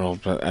on girls,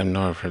 but I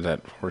know I've heard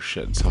that horse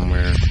shit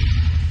somewhere.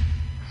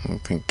 Oh,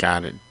 thank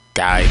God it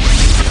died.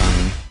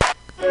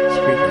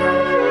 Speaking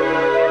of...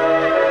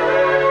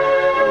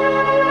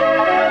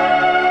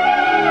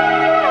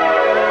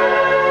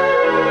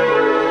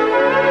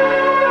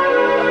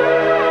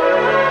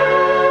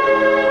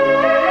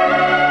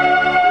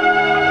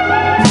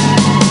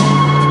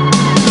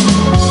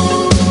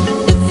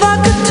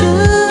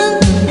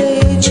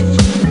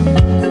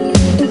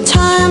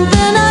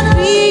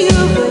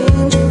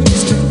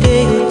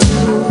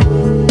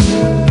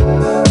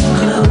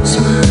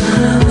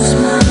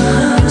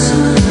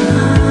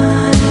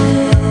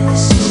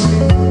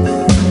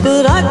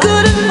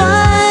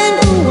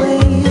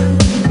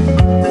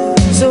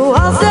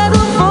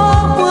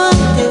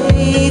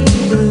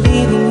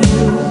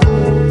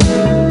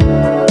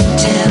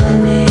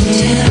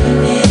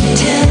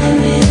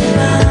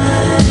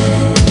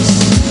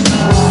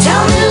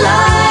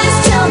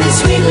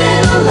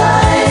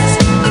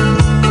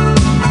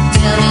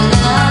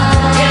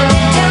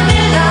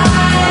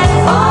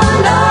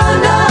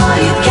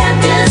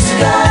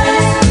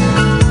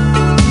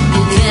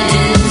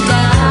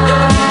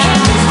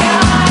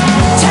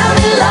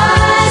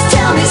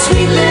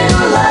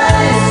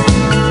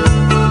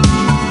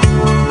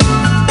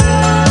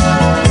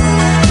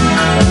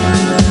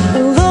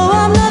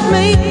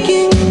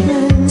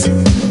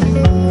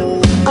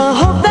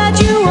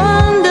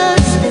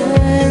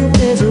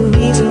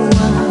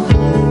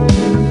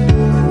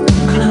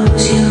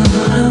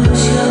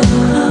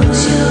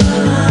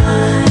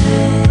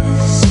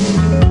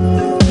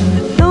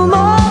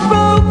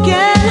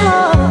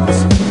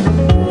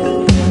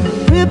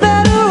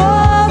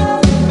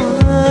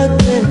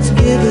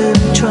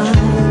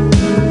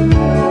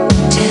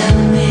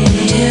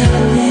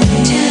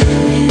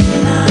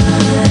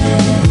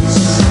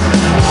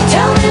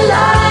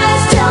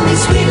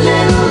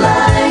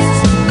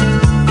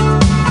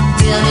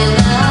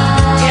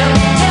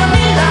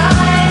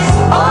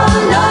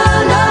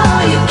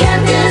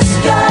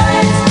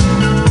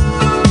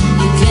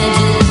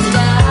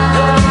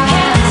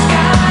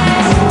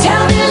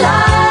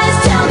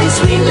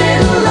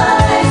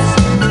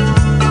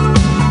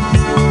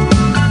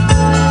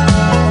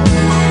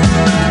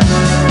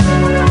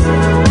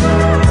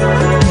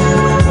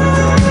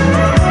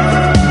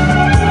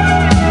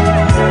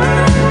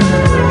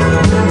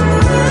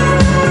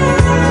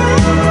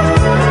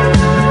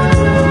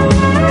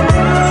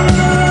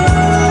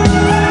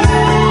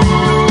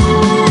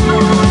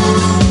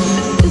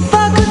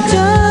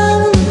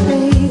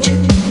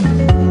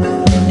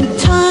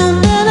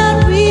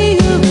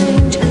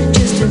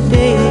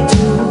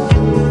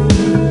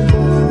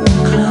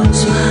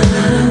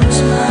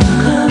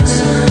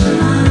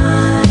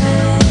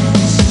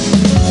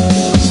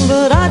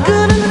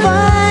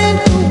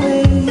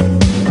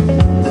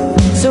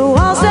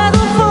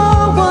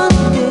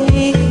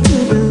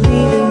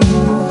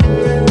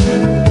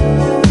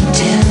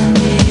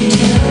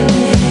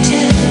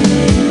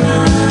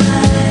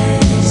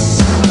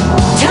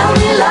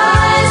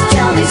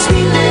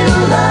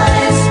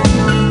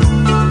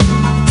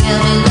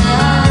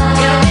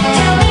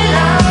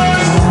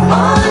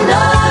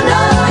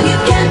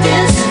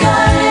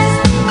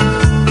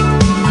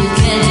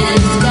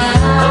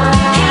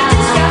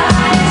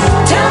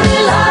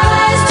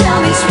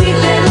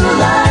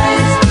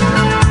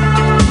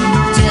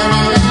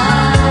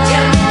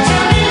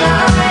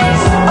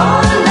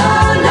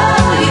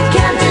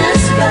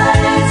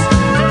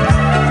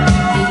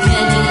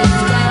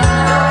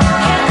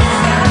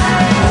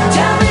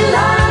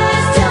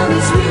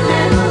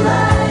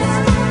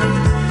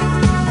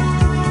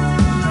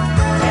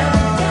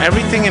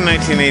 Everything in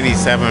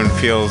 1987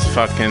 feels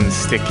fucking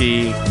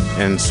sticky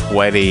and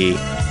sweaty,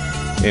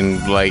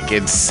 and like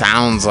it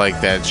sounds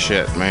like that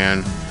shit,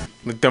 man.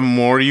 Like the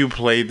more you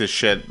play the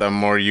shit, the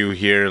more you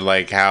hear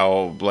like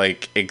how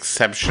like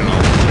exceptional.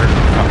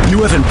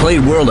 You haven't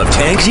played World of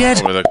Tanks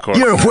yet?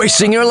 You're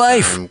wasting your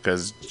life.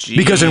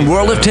 Because in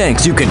World of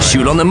Tanks, you can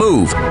shoot on the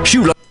move.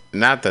 Shoot on...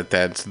 Not that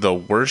that's the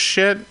worst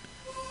shit,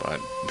 but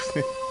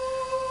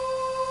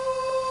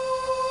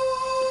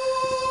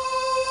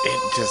it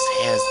just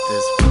has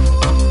this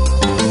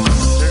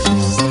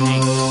certain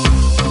sting.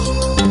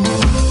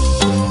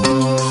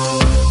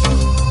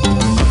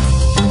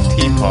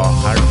 T-Paw,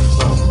 heart and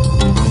soul.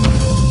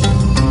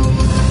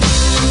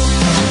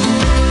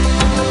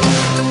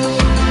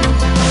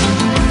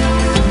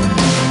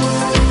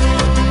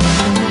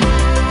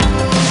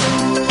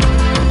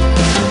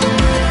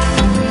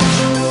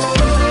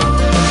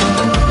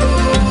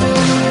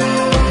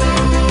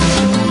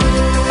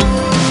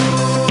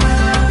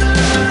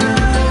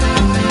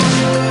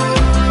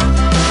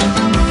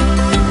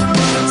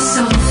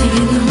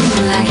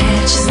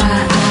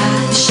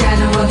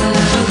 Shadow of a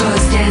lover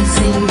goes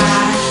dancing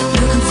by,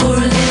 looking for a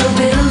little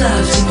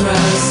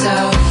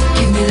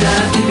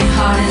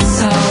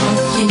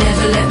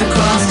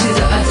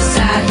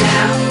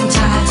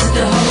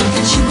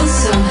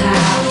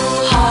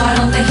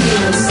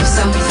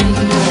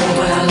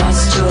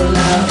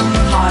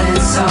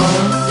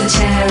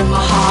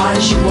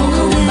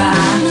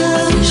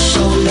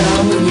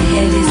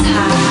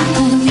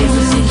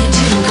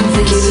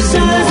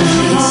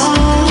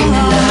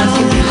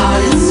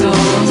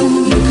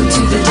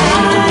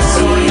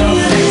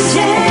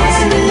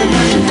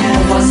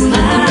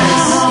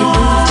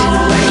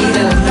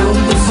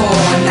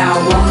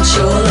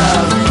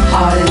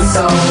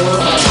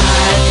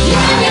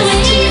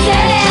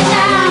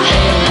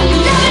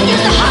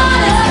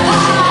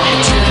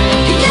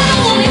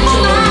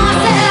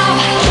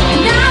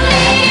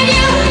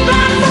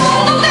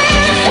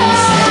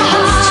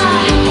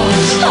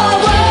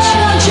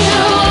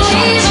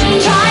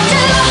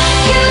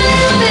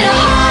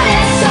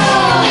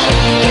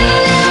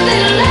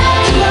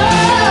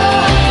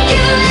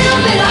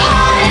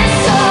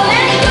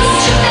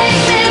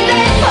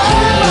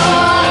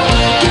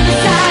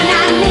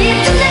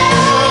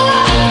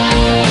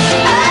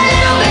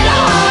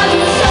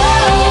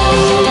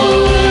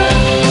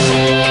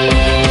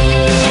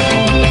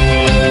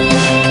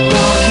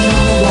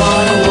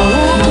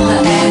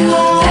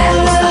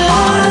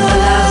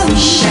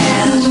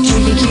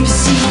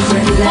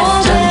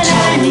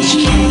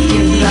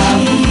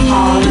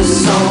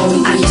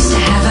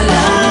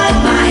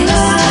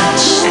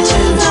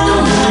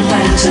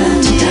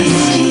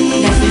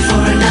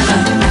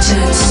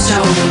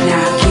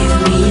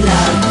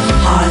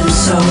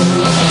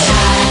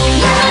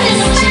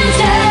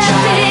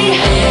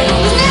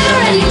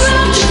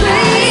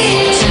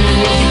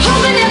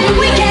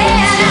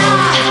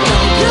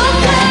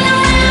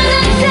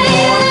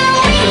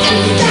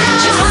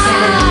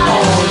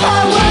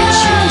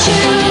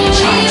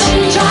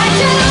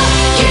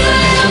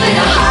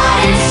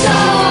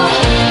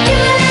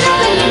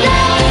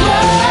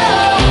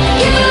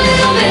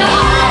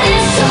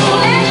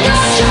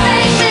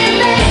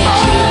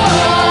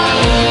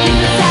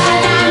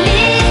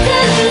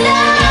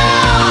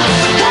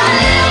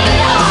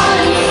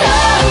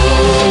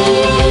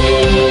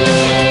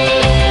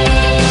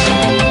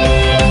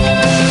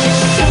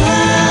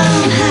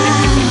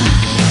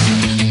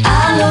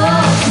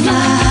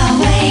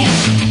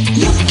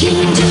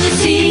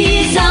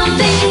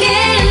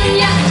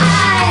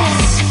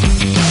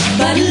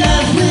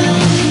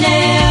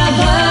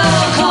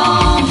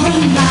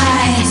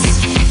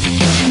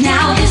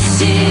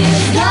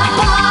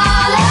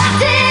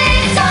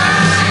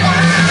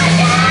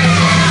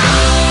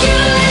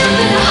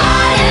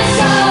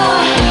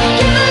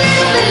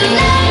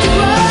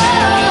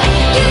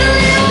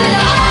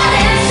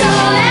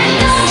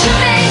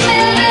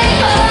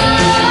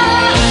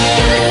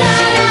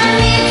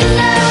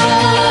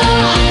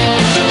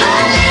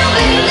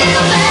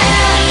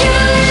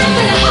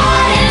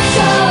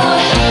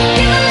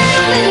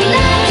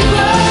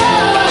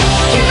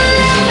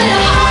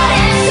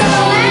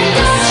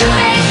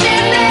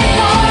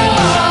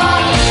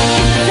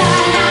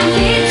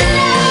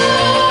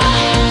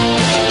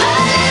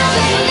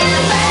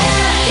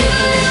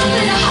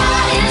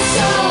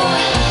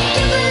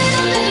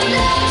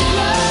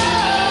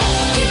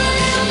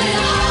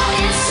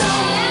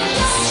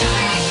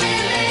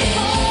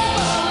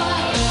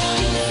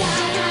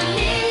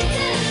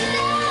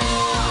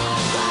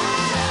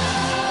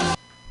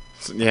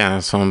Yeah,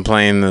 so I'm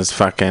playing this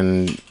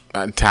fucking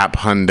top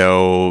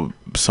hundo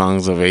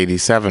songs of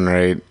 87,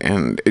 right?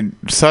 And it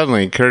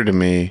suddenly occurred to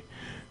me,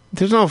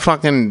 there's no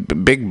fucking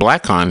Big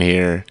Black on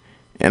here.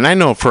 And I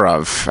know for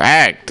a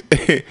fact,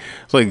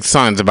 like,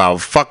 songs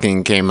about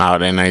fucking came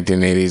out in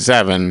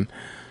 1987.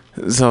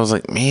 So I was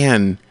like,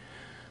 man,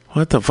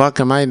 what the fuck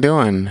am I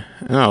doing?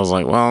 And I was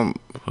like, well,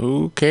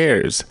 who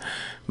cares?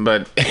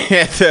 But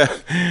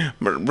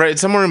right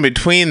somewhere in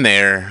between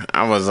there,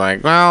 I was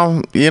like,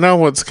 well, you know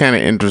what's kind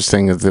of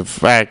interesting is the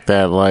fact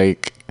that,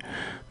 like,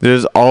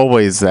 there's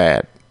always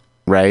that,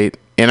 right?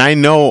 And I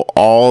know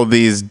all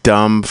these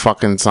dumb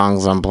fucking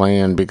songs I'm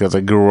playing because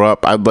I grew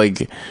up,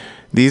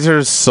 these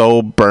are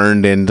so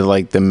burned into,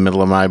 like, the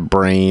middle of my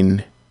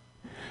brain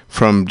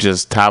from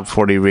just top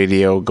 40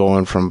 radio,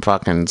 going from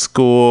fucking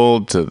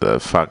school to the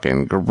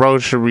fucking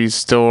grocery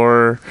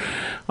store,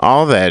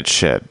 all that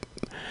shit.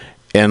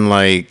 And,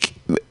 like,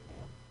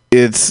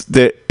 it's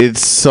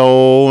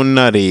so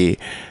nutty,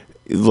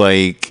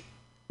 like,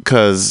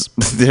 because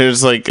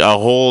there's, like, a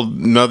whole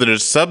nother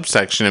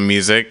subsection of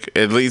music,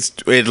 at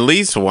least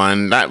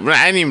one. I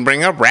didn't even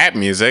bring up rap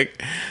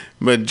music,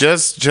 but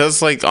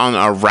just like on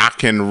a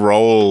rock and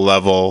roll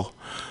level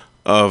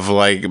of,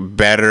 like,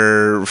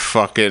 better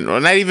fucking, well,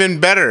 not even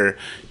better,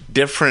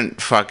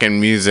 different fucking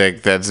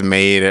music that's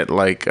made at,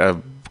 like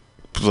a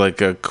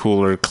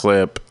cooler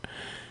clip,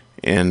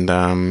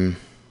 and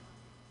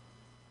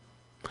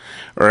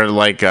or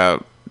like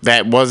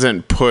that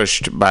wasn't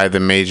pushed by the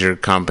major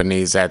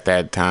companies at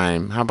that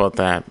time. How about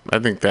that? I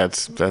think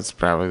that's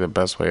probably the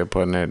best way of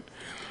putting it,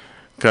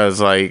 because,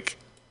 like,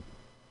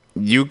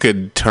 you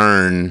could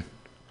turn,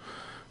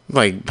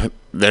 like,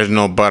 there's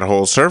no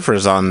Butthole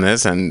Surfers on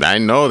this, and I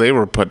know they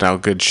were putting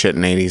out good shit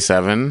in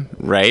 87,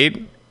 right?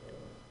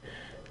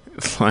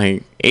 It's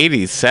like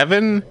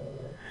 87?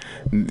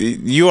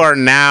 You are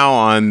now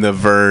on the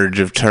verge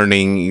of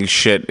turning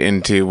shit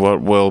into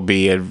what will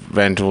be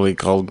eventually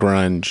called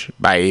grunge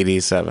by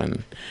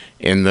 87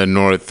 in the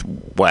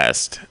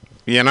Northwest,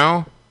 you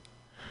know?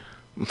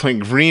 Like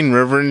Green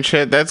River and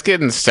shit, that's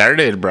getting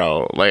started,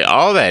 bro. Like,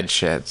 all that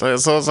shit. So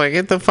it's like,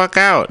 get the fuck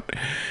out.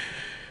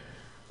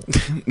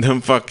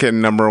 The fucking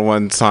number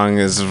one song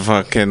is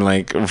fucking,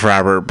 like,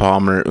 Robert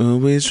Palmer,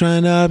 always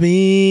trying to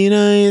be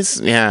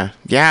nice. Yeah.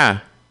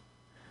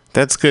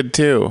 That's good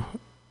too.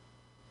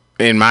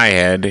 In my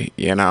head,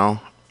 you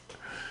know.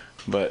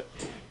 But,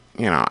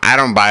 you know, I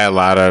don't buy a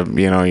lot of,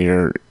 you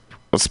know,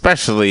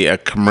 especially a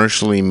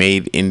commercially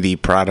made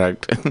indie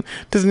product.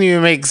 Doesn't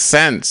even make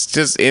sense.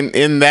 Just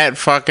in that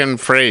fucking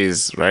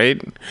phrase,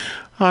 right?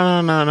 Oh,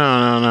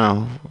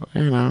 no.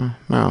 You know,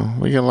 no.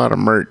 We get a lot of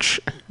merch.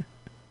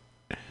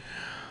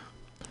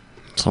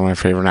 So one of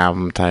my favorite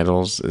album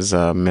titles is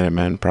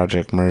Minutemen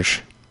Project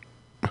merch.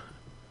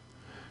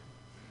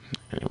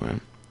 Anyway,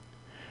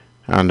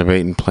 I'm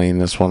debating playing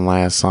this one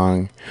last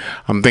song.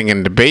 I'm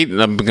going to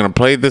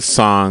play this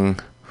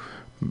song,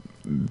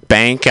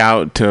 bank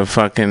out to a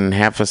fucking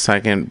half a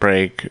second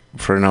break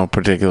for no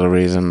particular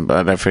reason,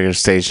 but I figure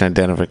station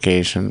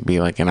identification would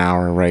be like an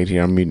hour right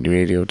here on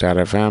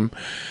MutinyRadio.fm,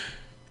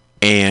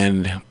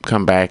 and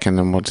come back, and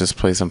then we'll just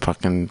play some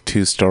fucking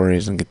 2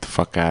 stories and get the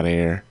fuck out of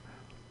here.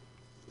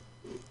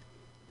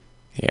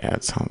 Yeah,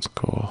 it sounds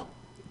cool.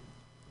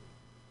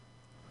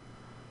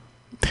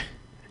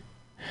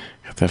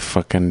 Got that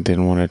fucking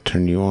Didn't Want to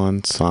Turn You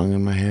On song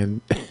in my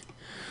head.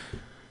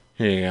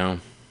 Here you go.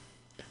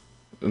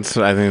 I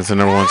think it's the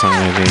number one song in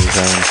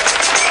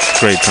 1987.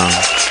 Great song.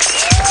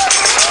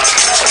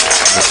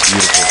 That's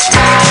beautiful.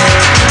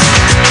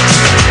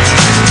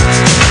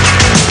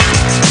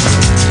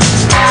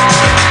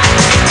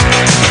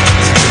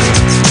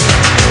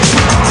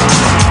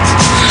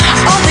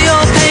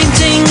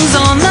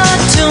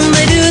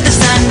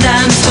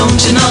 Don't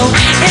you know,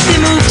 if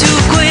you move too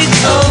quick,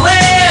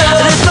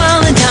 they're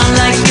falling down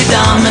like a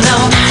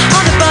domino.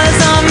 All the buzz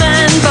are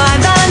men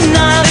by the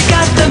Nile. We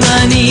got the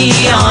money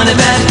on a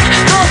bet.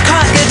 Gold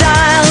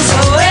crocodiles,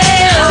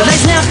 they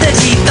snap their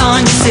teeth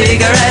on your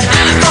cigarette.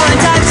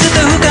 Foreign types with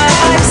the hookah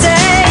pipe say,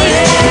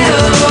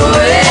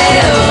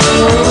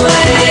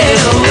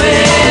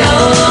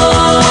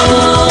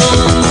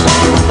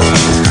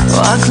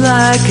 walk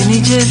like an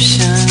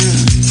Egyptian.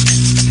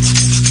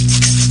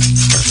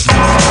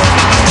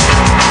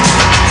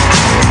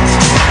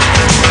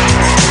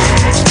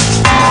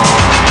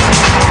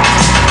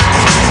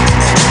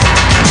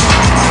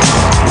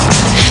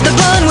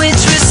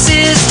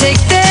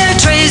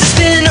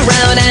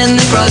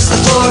 Across the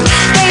floor,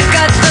 they've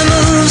got the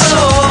moves.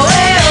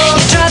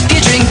 You drop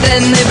your drink,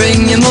 then they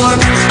bring you more.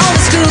 All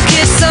the school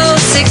kids so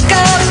sick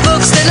of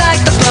books, they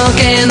like the punk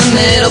in the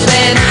middle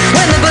band.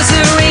 When the buzzer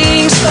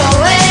rings,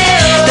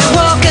 they're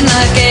walking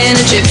like an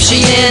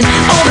Egyptian.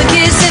 All the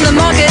kids in the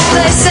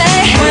marketplace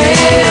say,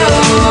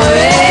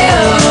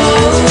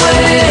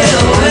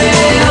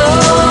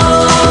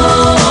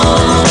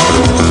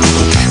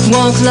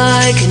 walk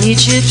like an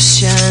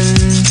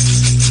Egyptian.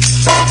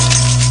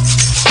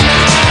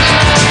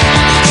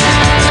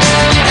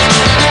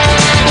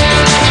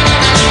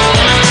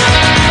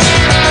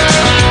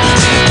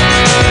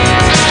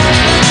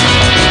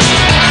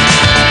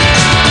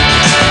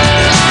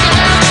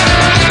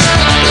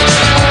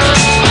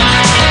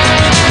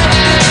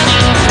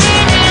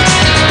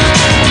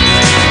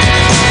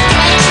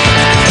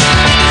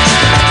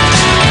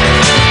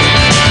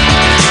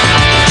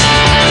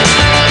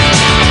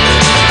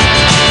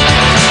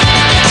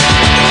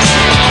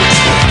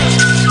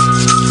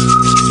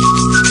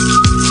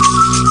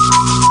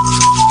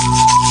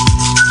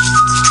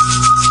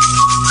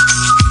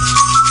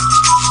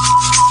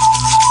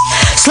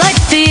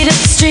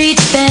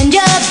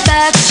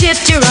 back,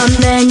 shift your arm,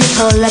 then you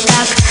pull it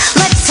back.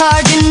 Like it's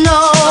hard, you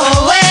know.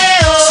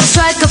 So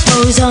strike a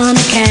pose on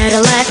a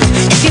Cadillac.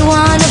 If you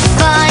wanna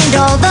find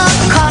all the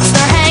cops,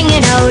 they're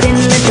hanging out in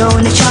the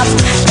donut shop.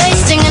 They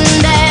sing and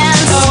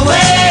dance.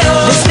 They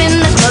spin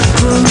the club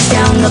grooves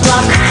down the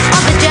block.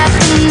 All the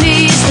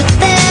Japanese that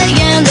they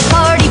and the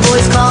party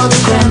boys call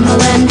the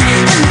Kremlin.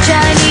 And the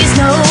Chinese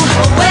know.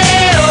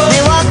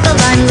 They walk the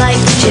line like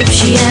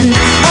Egyptian.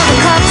 All the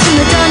cops in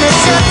the donut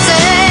shop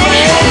say.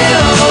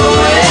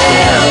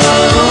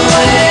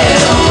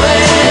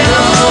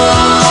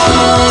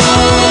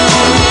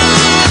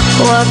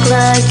 Walk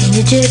like an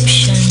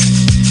Egyptian.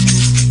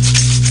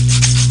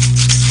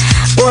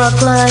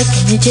 Walk like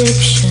an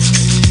Egyptian.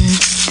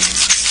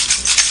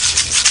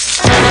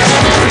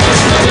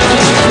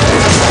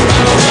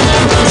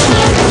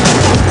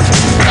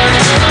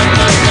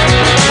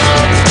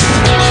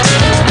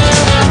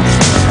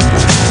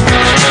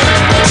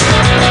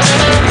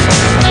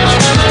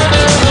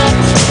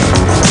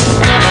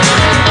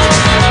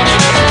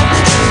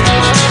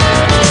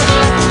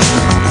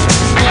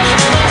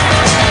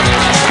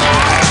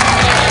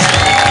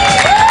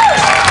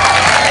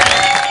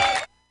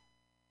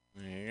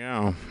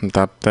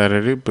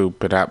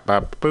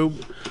 Boop.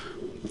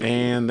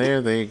 And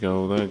there they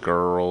go, the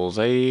girls.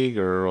 Hey,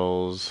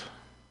 girls.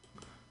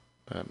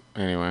 But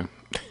anyway.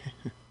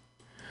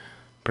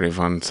 Pretty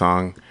fun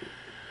song.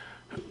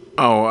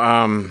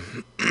 Oh,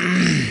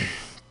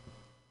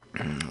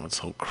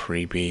 what's so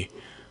creepy?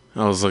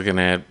 I was looking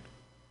at,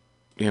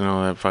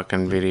 that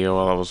fucking video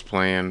while I was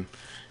playing.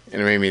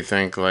 And it made me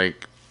think,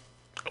 like,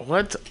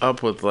 what's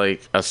up with,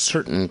 like, a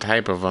certain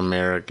type of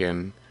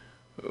American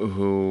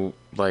who,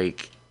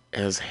 like,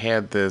 has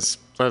had this,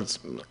 let's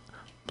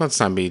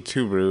not be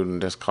too rude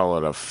and just call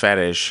it a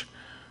fetish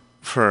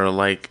for,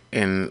 like,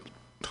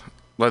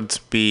 let's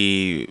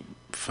be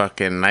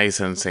fucking nice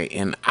and say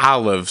an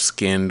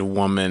olive-skinned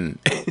woman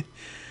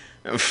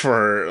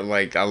for,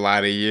 like, a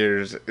lot of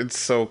years. It's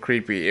so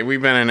creepy.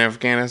 We've been in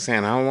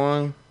Afghanistan how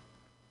long?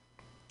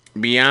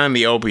 Beyond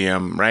the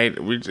opium, right?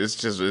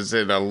 Is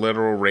it a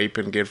literal rape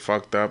and get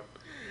fucked up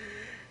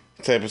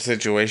type of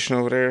situation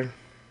over there?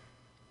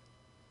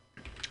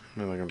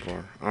 What am I looking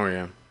for? Oh,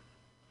 yeah.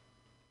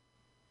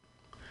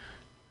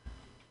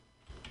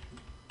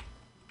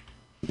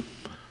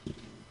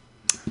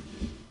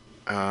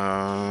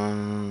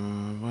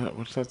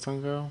 What's that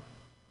song go?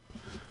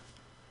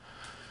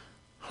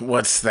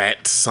 What's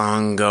that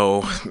song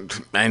go?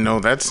 I know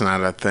that's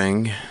not a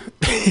thing.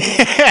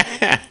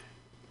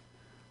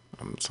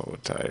 I'm so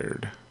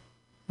tired.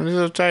 What are you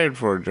so tired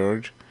for,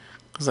 George?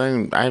 Because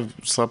I've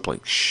slept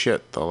like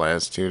shit the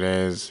last 2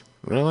 days.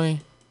 Really?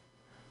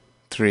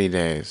 3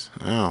 days.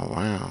 Oh,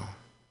 wow.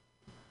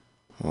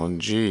 Well,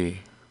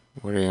 gee.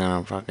 What are you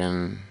gonna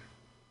fucking...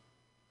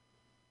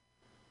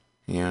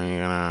 What are you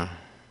gonna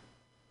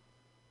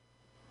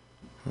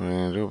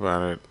do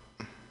about it?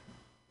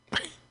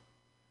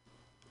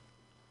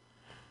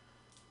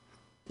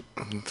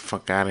 Get the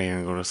fuck out of here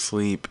and go to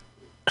sleep.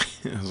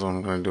 That's what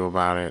I'm gonna do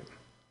about it.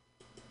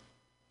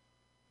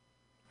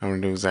 I'm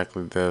gonna do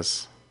exactly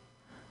this.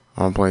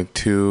 I'm gonna play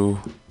 2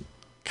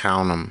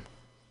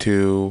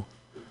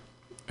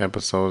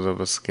 episodes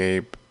of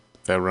Escape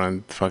that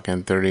run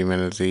fucking 30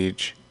 minutes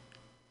each.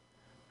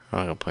 I'm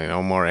not gonna play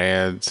no more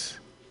ads.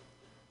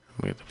 I'm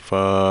gonna get the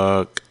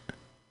fuck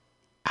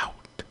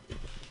out.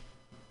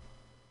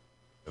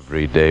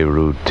 Everyday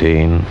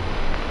routine.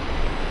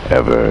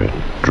 Ever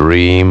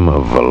dream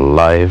of a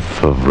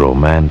life of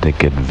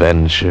romantic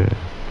adventure?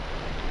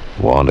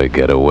 Want to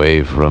get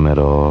away from it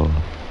all?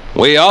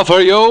 We offer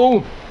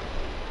you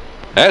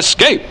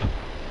Escape.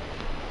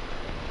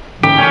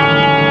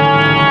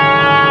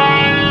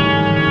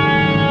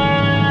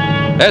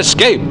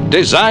 Escape,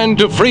 designed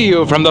to free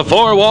you from the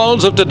 4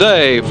 walls of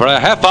today for a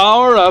half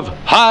hour of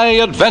high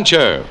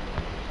adventure.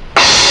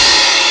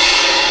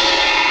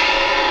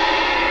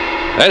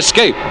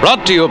 Escape,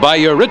 brought to you by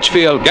your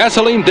Richfield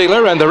gasoline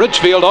dealer and the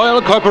Richfield Oil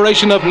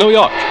Corporation of New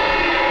York.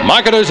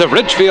 Marketers of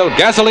Richfield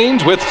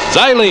gasolines with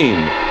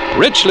Xylene,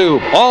 Rich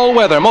Lube,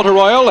 all-weather motor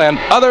oil, and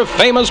other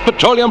famous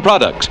petroleum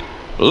products.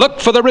 Look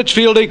for the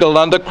Richfield Eagle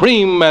on the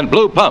cream and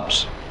blue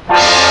pumps.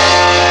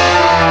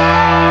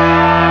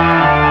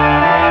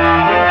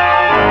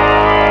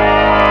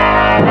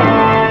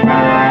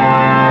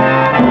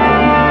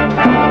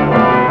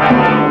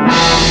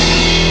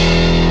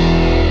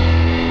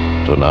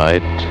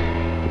 Tonight,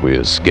 we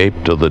escape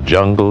to the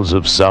jungles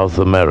of South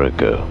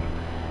America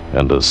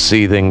and a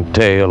seething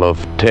tale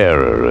of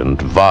terror and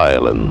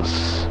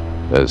violence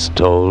as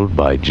told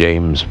by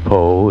James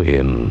Poe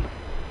in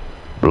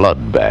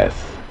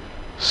Bloodbath,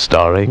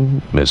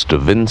 starring Mr.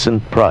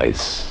 Vincent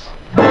Price.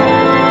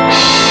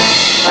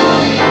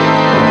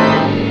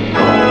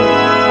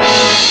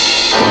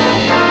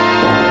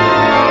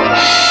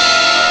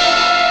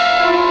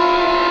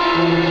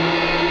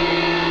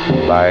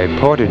 By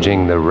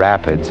portaging the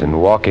rapids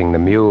and walking the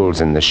mules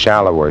in the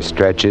shallower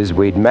stretches,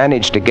 we'd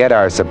managed to get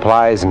our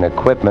supplies and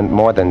equipment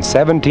more than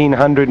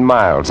 1,700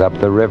 miles up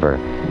the river.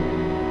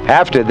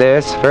 After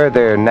this,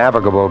 further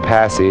navigable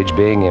passage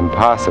being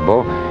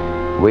impossible,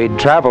 we'd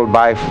traveled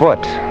by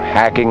foot,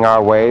 hacking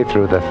our way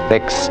through the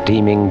thick,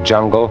 steaming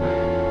jungle,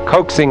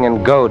 coaxing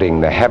and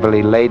goading the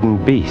heavily laden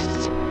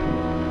beasts.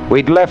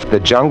 We'd left the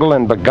jungle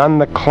and begun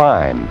the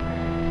climb.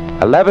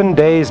 11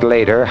 days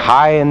later,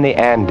 high in the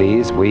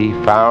Andes, we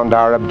found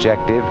our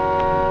objective,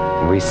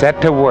 and we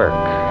set to work,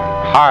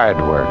 hard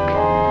work.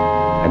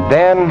 And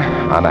then,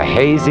 on a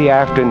hazy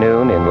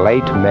afternoon in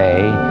late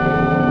May,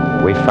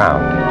 we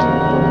found it.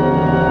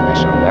 I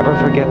shall never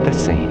forget the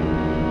scene.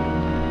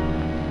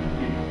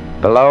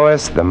 Below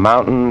us, the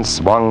mountains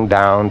swung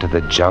down to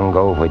the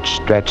jungle which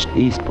stretched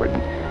eastward,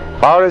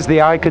 far as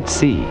the eye could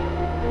see.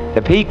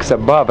 The peaks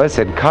above us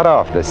had cut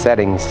off the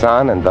setting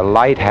sun, and the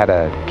light had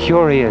a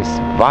curious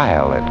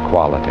violet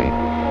quality.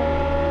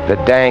 The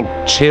dank,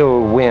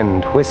 chill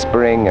wind,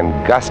 whispering and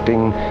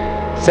gusting,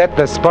 set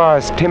the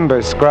sparse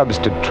timber scrubs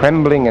to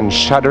trembling and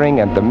shuddering,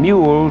 and the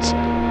mules,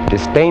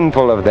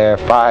 disdainful of their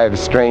 5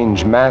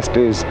 strange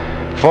masters,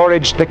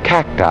 foraged the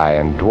cacti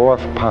and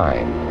dwarf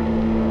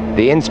pine.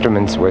 The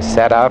instruments were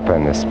set up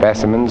and the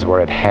specimens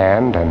were at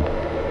hand, and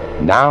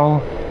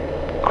now,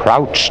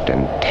 crouched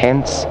and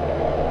tense,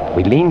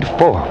 we leaned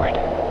forward.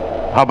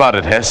 How about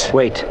it, Hess?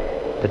 Wait.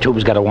 The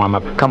tube's got to warm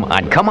up. Come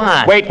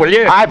on. Wait, will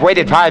you? I've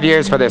waited 5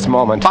 years for this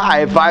moment.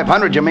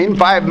 500, you mean?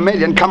 5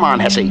 million. Come on,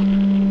 Hesse.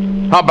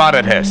 How about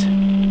it, Hess?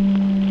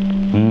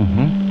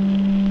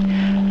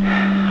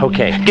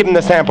 Okay. Give him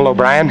the sample,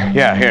 O'Brien.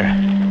 Yeah, here.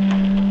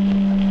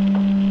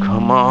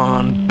 Come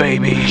on,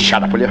 baby.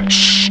 Shut up, will you?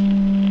 Shh.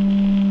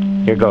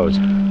 Here goes.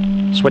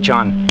 Switch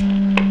on.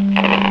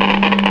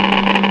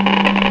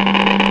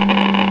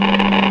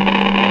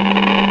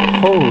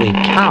 Holy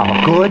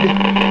cow. Good.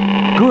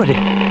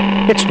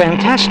 It's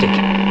fantastic.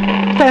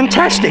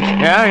 Fantastic.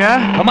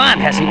 Yeah? Come on,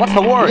 Hesse. What's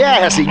the word? Yeah,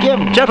 Hesse, give.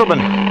 Gentlemen.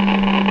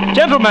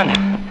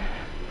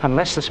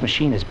 Unless this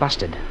machine is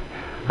busted,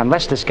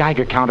 unless this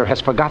Geiger counter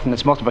has forgotten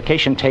its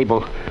multiplication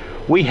table,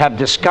 we have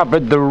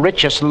discovered the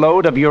richest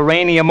lode of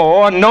uranium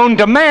ore known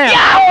to man.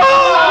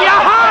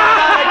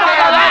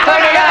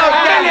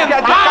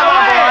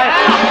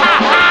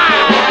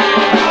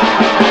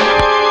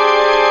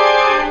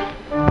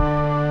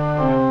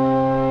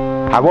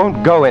 I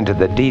won't go into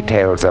the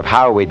details of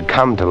how we'd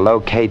come to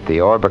locate the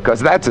ore,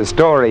 because that's a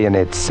story in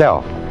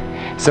itself.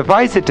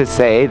 Suffice it to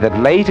say that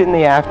late in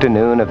the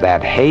afternoon of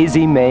that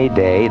hazy May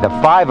day, the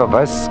 5 of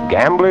us,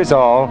 gamblers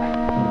all,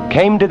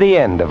 came to the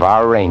end of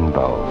our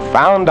rainbow,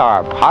 found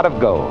our pot of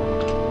gold.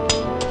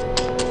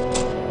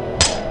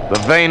 The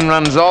vein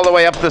runs all the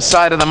way up the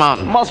side of the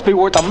mountain. Must be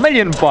worth $1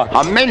 million.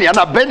 $1 million,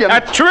 $1 billion.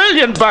 $1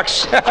 trillion.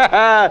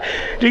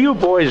 Do you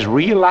boys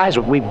realize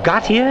what we've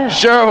got here?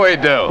 Sure we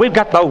do. We've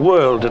got the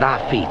world at our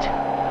feet.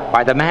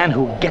 Why, the man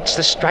who gets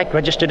the strike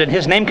registered in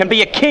his name can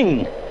be a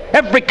king.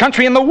 Every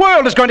country in the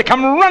world is going to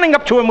come running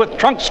up to him with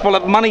trunks full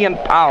of money and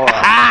power.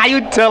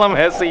 You tell him,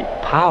 Hesse.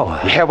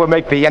 Power? Yeah, we'll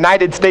make the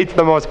United States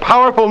the most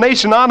powerful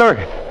nation on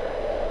earth.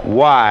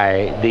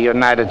 Why the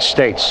United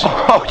States?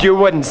 Oh, you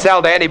wouldn't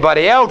sell to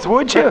anybody else,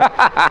 would you?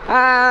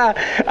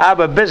 I'm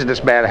a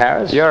businessman,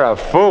 Harris. You're a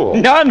fool.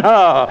 No,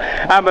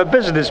 I'm a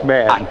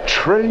businessman. $1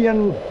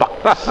 trillion.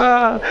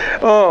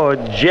 Oh,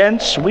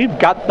 gents, we've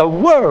got the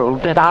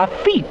world at our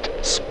feet,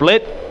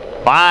 split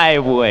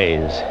 5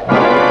 ways.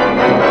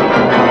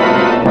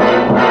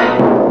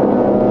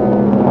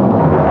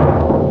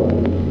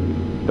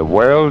 The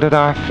world at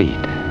our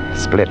feet,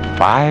 split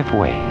 5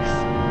 ways.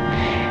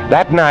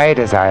 That night,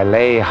 as I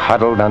lay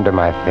huddled under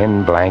my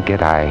thin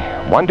blanket,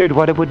 I wondered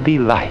what it would be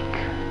like,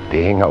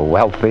 being a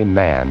wealthy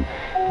man.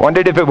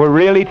 Wondered if it were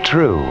really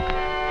true.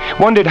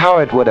 Wondered how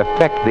it would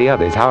affect the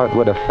others, how it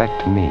would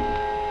affect me.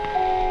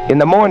 In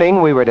the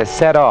morning, we were to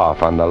set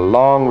off on the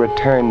long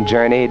return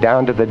journey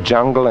down to the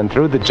jungle and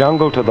through the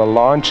jungle to the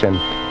launch and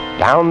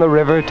down the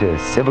river to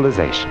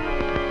civilization.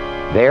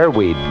 There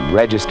we'd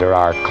register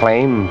our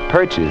claim,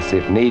 purchase,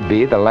 if need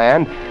be, the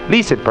land,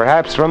 lease it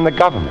perhaps from the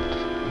government.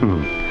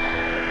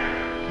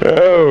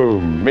 Oh,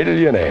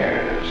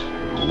 millionaires,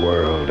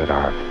 world at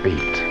our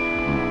feet.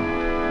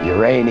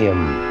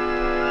 Uranium,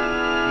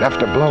 enough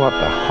to blow up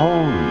the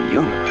whole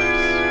universe.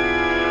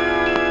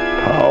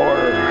 Power.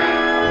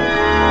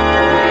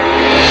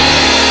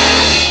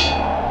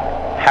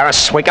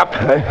 Harris, wake up.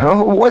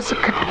 What's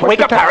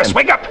wake up, Harris,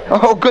 wake up.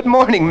 Oh, good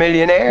morning,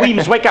 millionaire.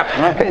 Weems, wake up.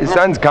 The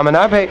sun's coming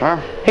up.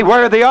 Hey,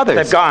 where are the others?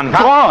 They've gone.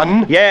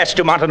 Gone? Yes,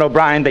 Dumont and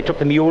O'Brien. They took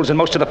the mules and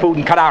most of the food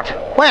and cut out.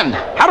 When?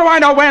 How do I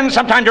know when?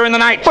 Sometime during the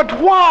night. But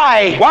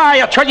why? Why?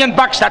 $1 trillion,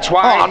 that's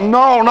why. Oh,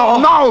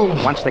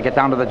 no. Once they get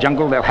down to the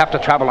jungle, they'll have to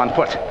travel on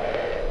foot.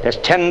 There's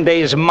 10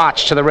 days'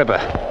 march to the river.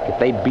 If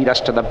they beat us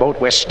to the boat,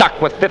 we're stuck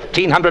with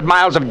 1,500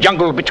 miles of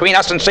jungle between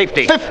us and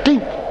safety. 50?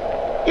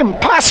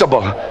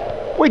 Impossible.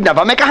 We'd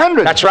never make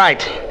 100. That's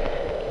right.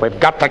 We've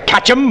got to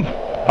catch 'em,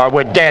 or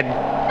we're dead.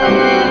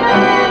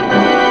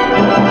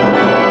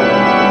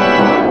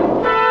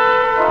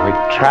 We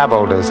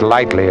traveled as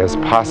lightly as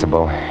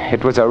possible.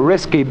 It was a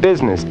risky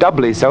business,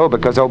 doubly so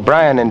because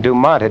O'Brien and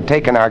Dumont had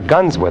taken our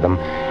guns with them.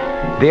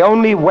 The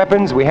only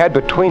weapons we had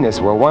between us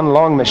were one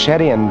long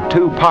machete and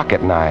 2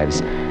 pocket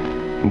knives.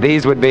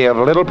 These would be of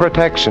little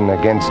protection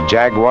against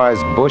jaguars,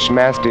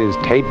 bushmasters,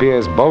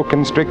 tapirs, boa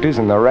constrictors,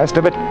 and the rest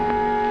of it.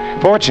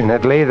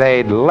 Fortunately,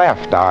 they'd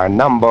left our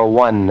number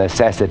one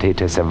necessity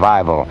to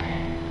survival.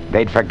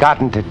 They'd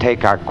forgotten to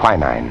take our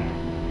quinine.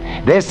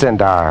 This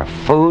and our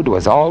food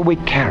was all we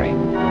carried.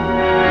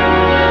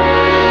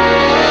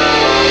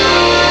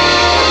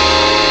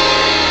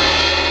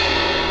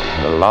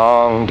 The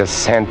long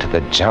descent to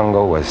the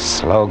jungle was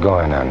slow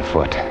going on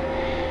foot.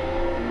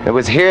 It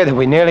was here that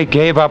we nearly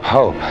gave up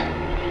hope.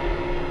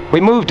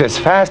 We moved as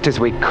fast as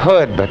we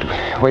could, but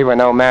we were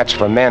no match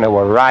for men who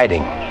were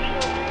riding.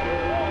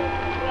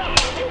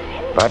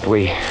 But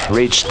we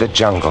reached the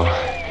jungle.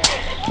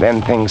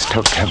 Then things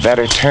took a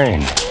better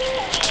turn.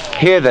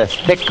 Here the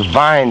thick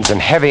vines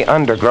and heavy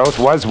undergrowth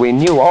was, we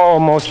knew,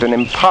 almost an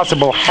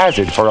impossible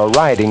hazard for a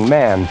riding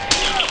man.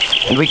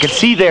 And we could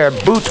see their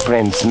boot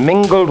prints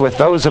mingled with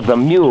those of the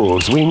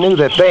mules. We knew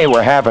that they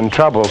were having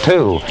trouble,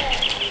 too.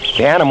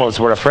 The animals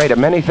were afraid of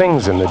many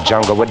things in the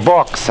jungle, would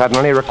balk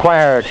suddenly,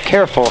 require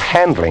careful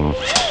handling.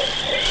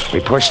 We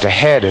pushed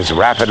ahead as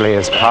rapidly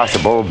as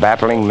possible,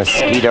 battling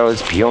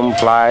mosquitoes, pume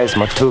flies,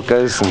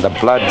 matukas, and the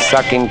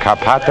blood-sucking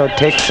carpato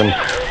ticks, and,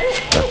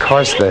 of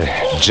course, the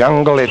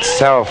jungle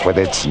itself with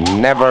its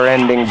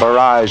never-ending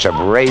barrage of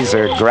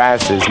razor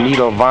grasses,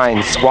 needle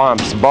vines,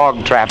 swamps,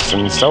 bog traps,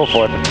 and so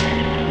forth.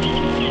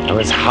 It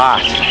was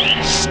hot,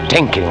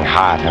 stinking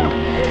hot, and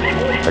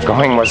the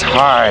going was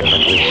hard, but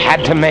we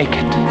had to make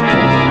it.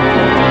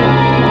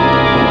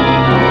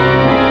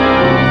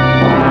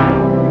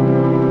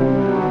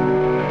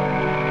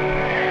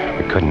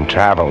 We couldn't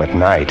travel at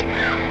night.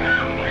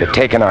 They'd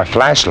taken our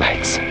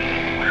flashlights.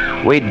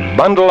 We'd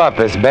bundle up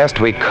as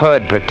best we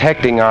could,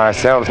 protecting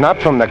ourselves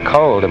not from the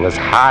cold, it was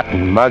hot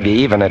and muggy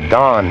even at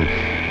dawn,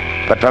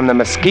 but from the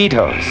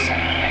mosquitoes,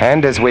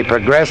 and as we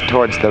progressed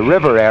towards the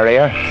river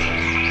area,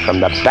 from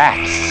the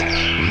bats,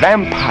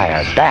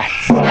 vampire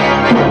bats.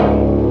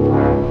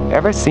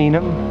 Ever seen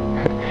them?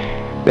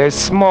 They're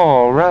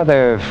small,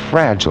 rather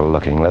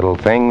fragile-looking little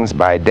things.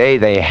 By day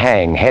they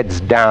hang, heads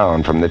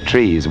down from the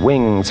trees,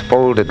 wings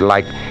folded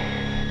like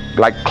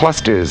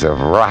clusters of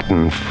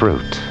rotten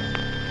fruit.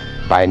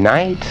 By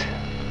night,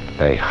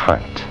 they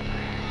hunt.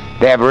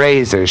 They have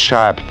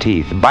razor-sharp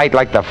teeth, bite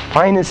like the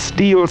finest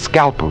steel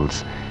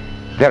scalpels.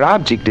 Their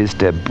object is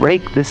to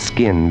break the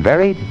skin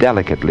very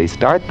delicately,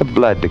 start the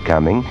blood to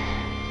coming,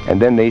 and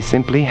then they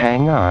simply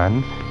hang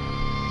on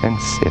and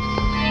sip.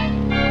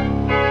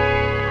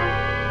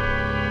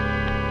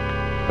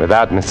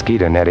 Without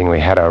mosquito netting, we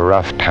had a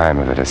rough time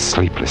of it, a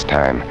sleepless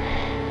time.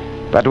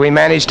 But we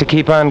managed to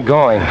keep on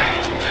going.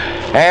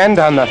 And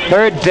on the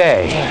 3rd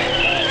day...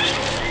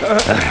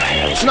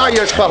 It's no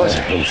use, fellas.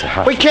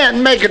 We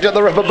can't make it to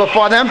the river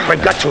before them.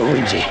 We've got to,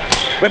 Weemsy.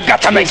 We've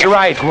got to make it. He's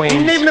right, Weems.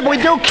 And even if we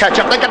do catch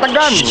up, they got the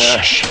guns.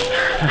 Shh.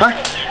 Huh?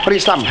 What are you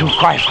stopping? Oh,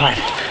 quiet.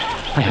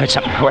 I heard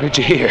something. What did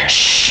you hear?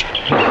 Shh.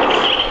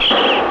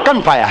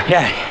 Gunfire.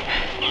 Yeah.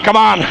 Come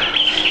on.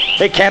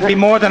 They can't be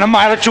more than a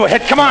mile or two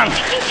ahead. Come on.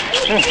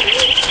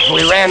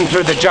 We ran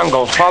through the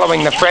jungle,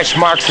 following the fresh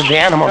marks of the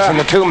animals and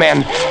the 2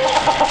 men.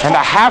 And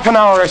a half an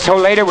hour or so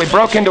later, we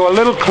broke into a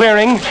little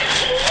clearing,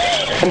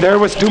 and there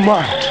was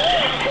Dumont.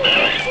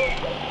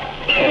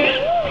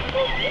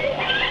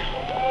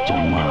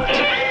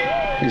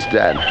 He's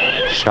dead.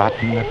 Shot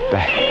in the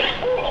back.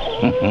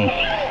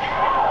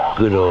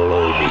 Good old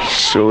Obie.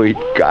 Sweet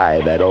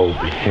guy, that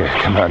Obie. Here,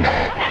 come on.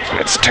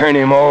 Let's turn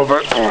him over.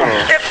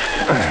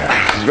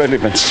 He's really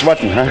been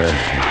sweating, huh?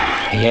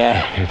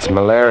 Yeah. It's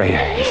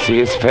malaria. You see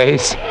his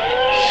face?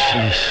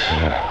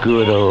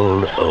 Good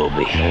old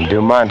Obie. And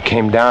Dumont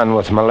came down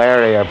with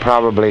malaria,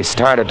 probably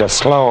started to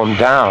slow him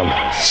down.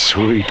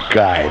 Sweet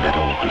guy, that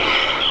Obie.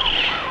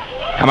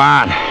 Come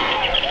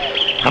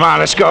on,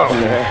 let's go.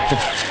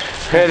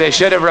 They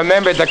should have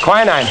remembered the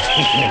quinine.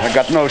 I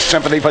got no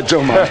sympathy for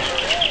Dumont.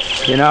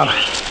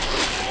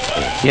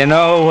 You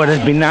know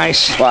what'd be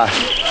nice? What?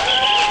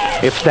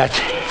 If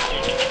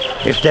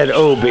that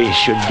Obie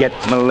should get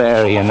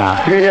malaria now.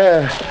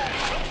 Yeah.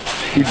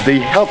 He'd be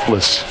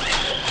helpless.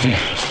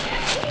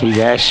 He'd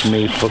ask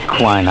me for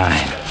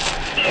quinine.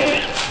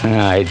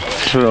 I'd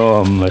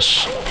throw him a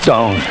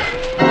stone.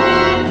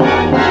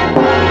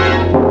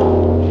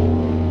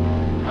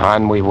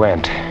 On we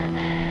went.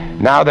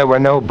 Now there were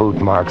no boot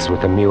marks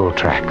with the mule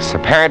tracks.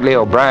 Apparently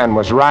O'Brien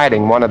was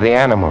riding one of the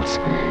animals.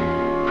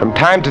 From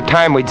time to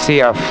time we'd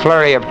see a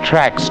flurry of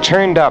tracks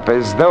turned up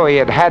as though he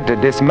had to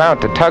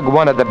dismount to tug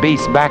one of the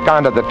beasts back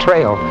onto the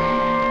trail.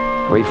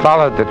 We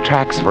followed the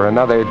tracks for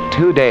another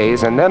 2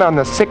 days, and then on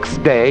the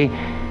 6th day,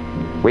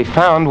 we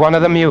found one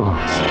of the mules.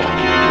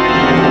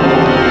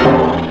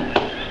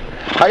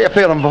 How you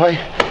feeling, boy?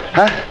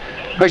 Huh?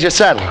 Where's your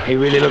saddle? He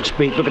really looks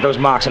beat. Look at those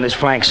marks on his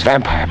flanks.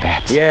 Vampire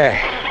bats. Yeah.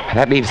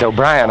 That leaves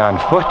O'Brien on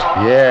foot.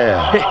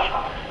 Yeah.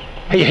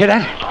 Hey, you hear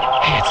that?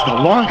 Hey, it's the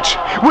launch.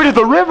 We're to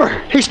the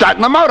river. He's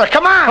starting the motor.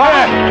 Come on.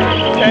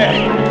 Yeah.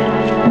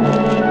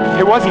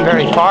 It wasn't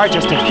very far,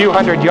 just a few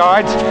hundred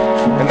yards,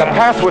 and the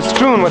path was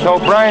strewn with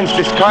O'Brien's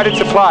discarded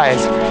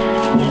supplies.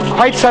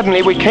 Quite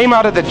suddenly, we came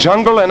out of the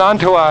jungle and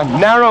onto a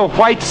narrow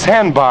white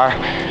sandbar,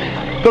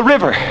 the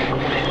river.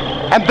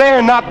 And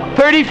there, not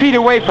 30 feet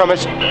away from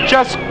us,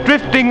 just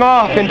drifting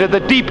off into the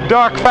deep,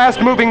 dark,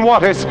 fast-moving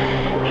waters,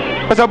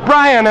 was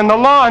O'Brien and the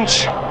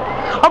launch.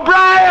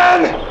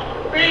 O'Brien!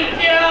 Beat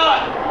you!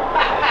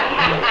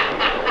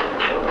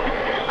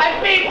 I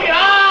beat you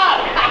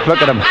all!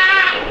 Look at him.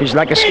 He's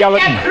like a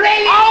skeleton.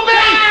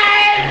 Obi!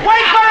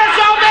 Wait for us,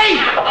 Obi!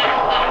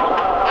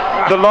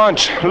 The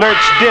launch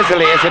lurched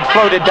dizzily as it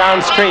floated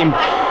downstream.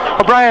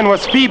 O'Brien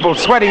was feeble,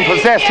 sweating,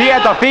 possessed. He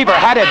had the fever,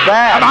 had it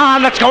bad. Come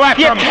on, let's go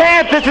after him. You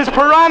can't. This is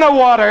piranha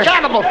water.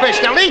 Cannibal fish,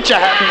 they'll eat you,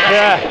 haven't you?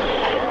 Yeah.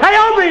 Hey,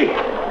 Obi!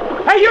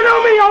 Hey, you know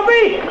me,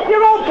 Obi!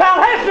 Your old pal,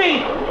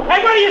 Hesse! Hey,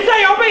 what do you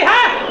say, Obi,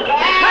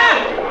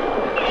 huh?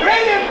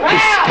 He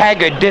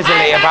staggered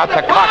dizzily about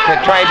the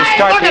cockpit, trying to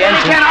start the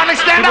engine. He can't hardly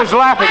stand He was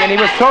laughing, and he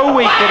was so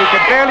weak that he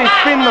could barely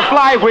spin the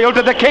flywheel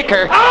to the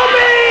kicker.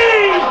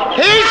 Obi!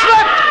 He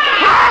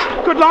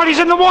slipped! Good Lord, he's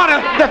in the water!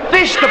 The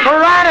fish, the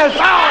piranhas!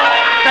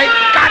 They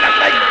got him!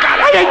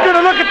 I ain't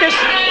gonna look at this!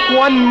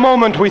 One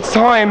moment we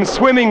saw him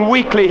swimming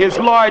weakly, his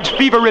large,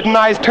 fever-ridden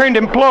eyes turned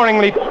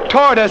imploringly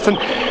toward us, and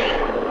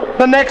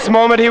the next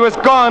moment he was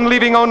gone,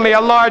 leaving only a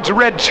large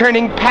red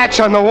churning patch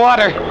on the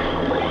water.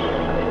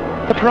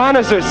 The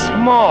piranhas are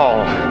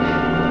small,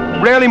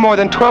 rarely more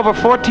than 12 or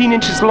 14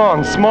 inches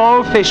long,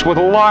 small fish with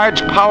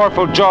large,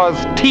 powerful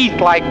jaws, teeth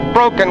like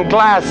broken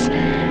glass,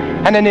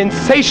 and an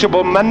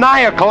insatiable,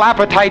 maniacal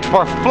appetite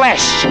for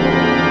flesh.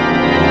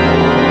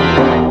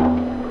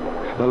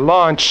 The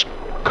launch,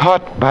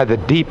 caught by the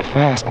deep,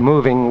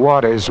 fast-moving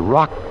waters,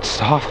 rocked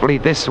softly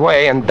this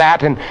way and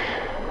that and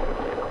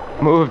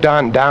moved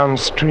on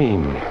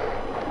downstream.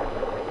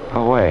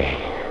 Away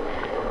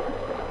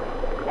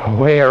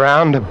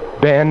around a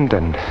bend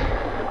and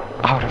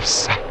out of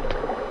sight.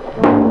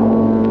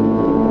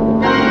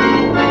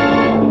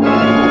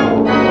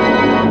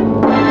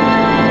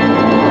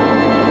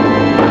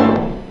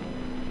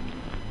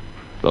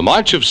 The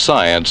march of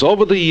science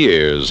over the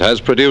years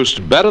has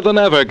produced better than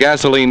ever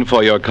gasoline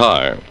for your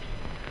car.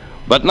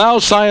 But now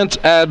science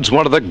adds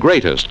one of the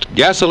greatest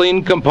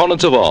gasoline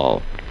components of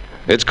all.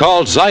 It's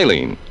called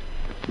xylene.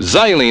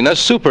 Xylene, a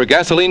super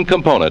gasoline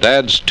component,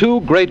 adds two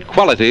great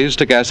qualities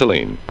to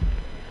gasoline.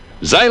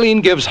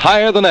 Xylene gives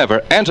higher than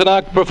ever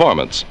anti-knock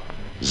performance.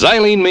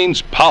 Xylene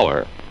means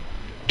power.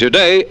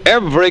 Today,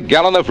 every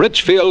gallon of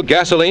Richfield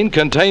gasoline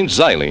contains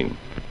xylene.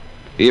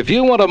 If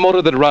you want a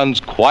motor that runs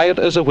quiet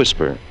as a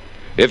whisper,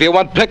 if you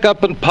want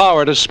pickup and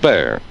power to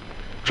spare,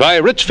 try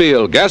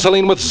Richfield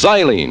gasoline with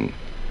xylene.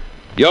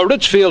 Your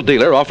Richfield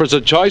dealer offers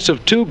a choice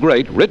of two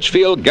great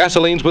Richfield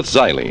gasolines with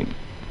xylene.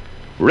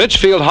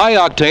 Richfield High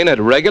Octane at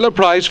regular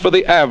price for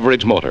the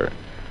average motor,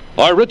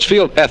 or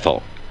Richfield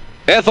Ethyl.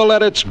 Ethyl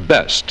at its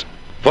best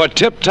for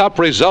tip-top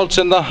results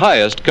in the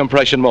highest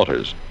compression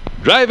motors.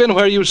 Drive in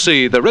where you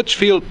see the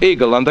Richfield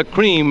Eagle on the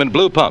cream and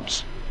blue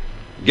pumps.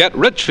 Get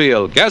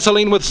Richfield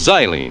gasoline with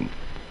xylene.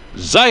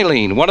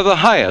 Xylene, one of the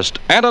highest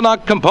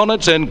anti-knock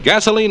components in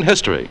gasoline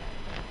history.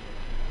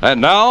 And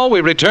now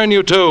we return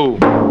you to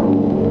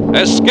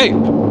Escape,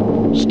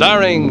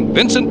 starring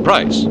Vincent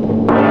Price.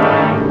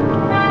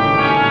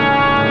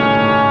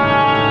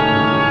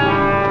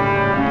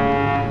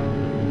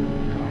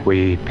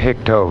 We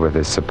picked over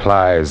the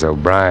supplies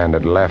O'Brien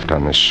had left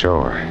on the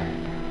shore.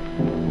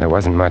 There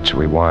wasn't much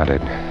we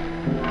wanted.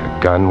 A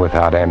gun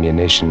without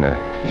ammunition, a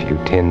few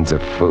tins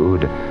of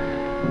food,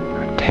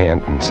 a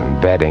tent and some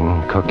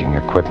bedding, cooking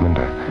equipment,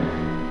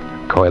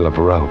 a coil of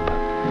rope.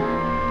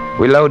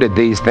 We loaded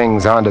these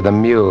things onto the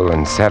mule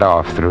and set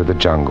off through the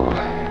jungle,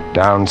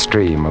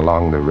 downstream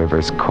along the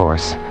river's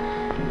course.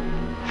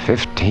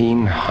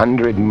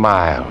 1,500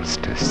 miles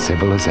to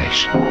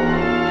civilization.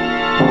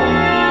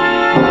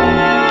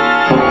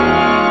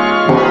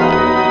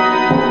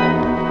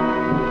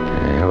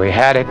 We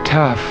had it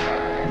tough.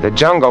 The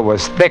jungle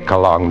was thick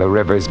along the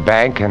river's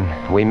bank, and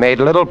we made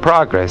little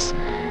progress.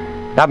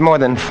 Not more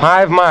than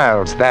 5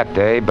 miles that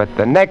day, but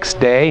the next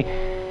day,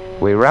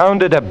 we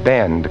rounded a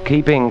bend,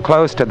 keeping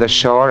close to the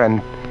shore,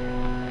 and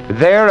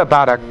there,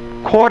 about a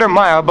quarter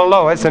mile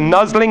below us and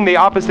nuzzling the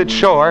opposite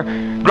shore,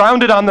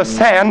 grounded on the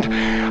sand,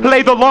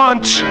 lay the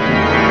launch.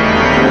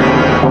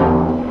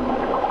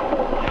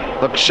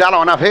 Looks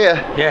shallow enough here.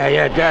 Yeah,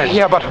 it does.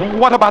 Yeah, but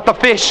what about the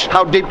fish?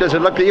 How deep does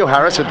it look to you,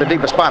 Harris, at the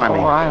deepest spot, I mean?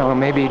 Oh, I don't know,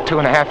 maybe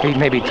 2.5 feet,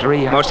 maybe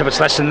 3. Most of it's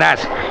less than that.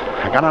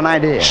 I got an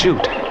idea.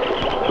 Shoot.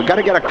 We got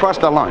to get across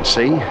the launch,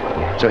 see?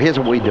 So here's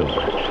what we do.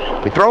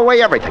 We throw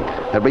away everything.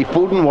 There'll be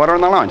food and water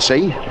on the launch,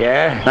 see?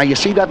 Yeah? Now, you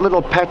see that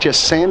little patch of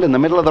sand in the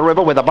middle of the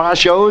river where the bar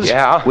shows?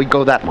 Yeah. We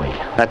go that way.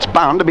 That's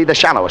bound to be the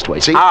shallowest way,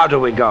 see? How do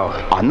we go?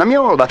 On the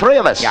mule, the three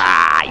of us.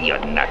 Ah,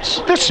 you're nuts.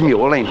 This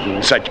mule ain't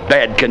in such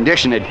bad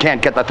condition it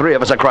can't get the three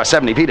of us across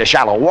 70 feet of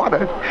shallow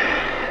water.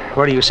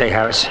 What do you say,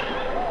 Harris?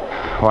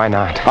 Why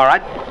not? All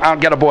right, I'll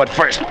get aboard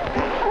first.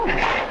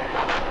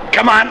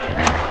 Come on.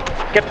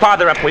 Get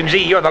farther up,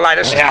 Weemsy. You're the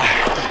lightest. Yeah.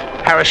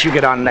 Harris, you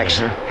get on next.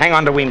 Hang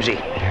on to Weemsy.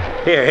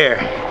 Here.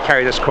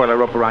 Carry this coil of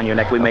rope around your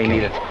neck. We may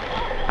need it.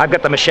 I've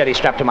got the machete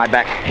strapped to my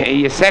back.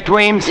 You set,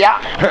 Weems? Yeah.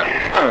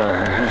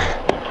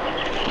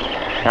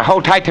 Now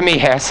hold tight to me,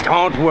 Hess.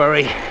 Don't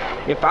worry.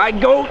 If I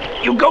go,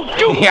 you go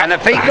too. Yeah, and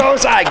if he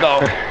goes, I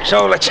go.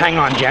 So let's hang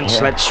on, gents.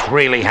 Yeah. Let's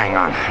really hang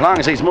on. As long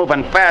as he's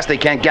moving fast, he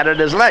can't get at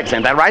his legs.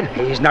 Ain't that right?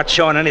 He's not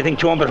showing anything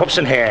to him but hoofs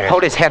and hair.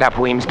 Hold his head up,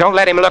 Weems. Don't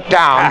let him look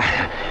down.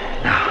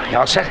 Now, you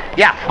all set?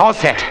 Yeah, all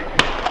set.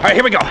 All right,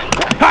 here we go. All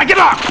right, get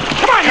along.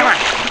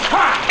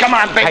 Come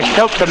on, baby. I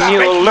felt the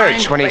mule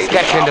lurch when he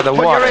stepped into the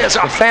water.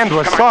 The sand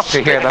was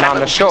softer here than on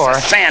the shore.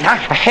 Sand, huh?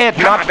 Ahead,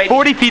 not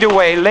 40 feet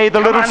away, lay the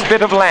little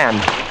spit of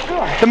land.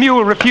 The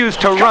mule refused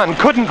to run,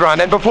 couldn't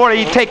run, and before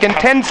he'd taken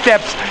 10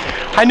 steps,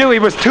 I knew he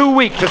was too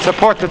weak to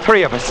support the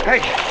three of us.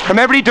 From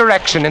every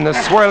direction in the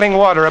swirling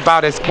water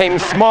about us came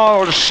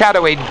small,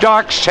 shadowy,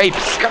 dark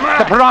shapes. Come on.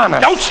 The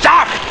piranhas. Don't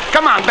stop.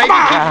 Come on, baby.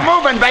 Keep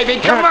moving, baby.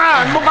 Come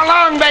on. Move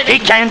along, baby. He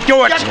can't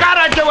do it. You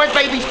gotta do it,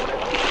 baby.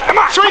 Come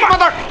on. Sweet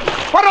mother.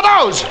 What are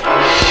those?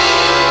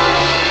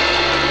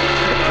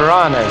 The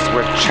piranhas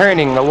were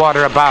churning the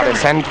water about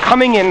us, and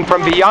coming in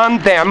from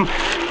beyond them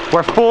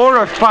were 4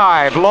 or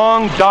 5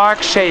 long,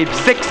 dark shapes,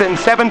 6 and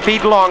 7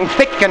 feet long,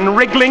 thick and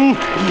wriggling.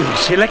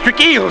 Eels, electric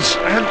eels.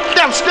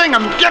 They'll sting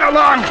him. Get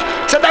along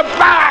to the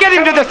bar. Get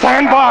him to the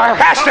sandbar.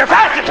 Faster,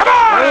 come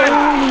on!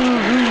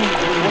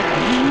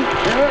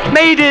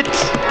 Made it.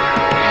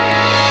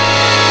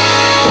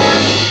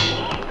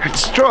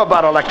 It's true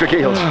about electric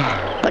eels.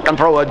 They can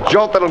throw a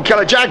jolt that'll kill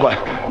a jaguar.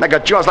 They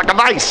got jaws like a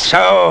vice.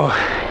 So,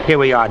 here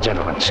we are,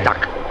 gentlemen,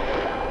 stuck.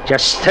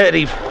 Just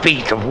 30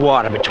 feet of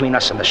water between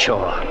us and the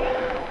shore.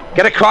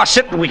 Get across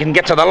it, and we can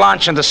get to the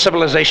launch and the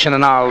civilization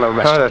and all the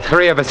rest of it. The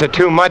three of us are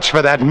too much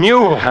for that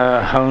mule.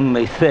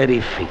 Only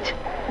 30 feet.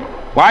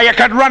 Why, you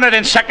could run it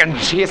in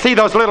seconds. You see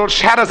those little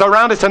shadows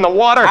around us in the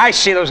water? I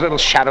see those little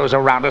shadows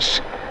around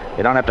us.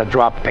 You don't have to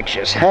draw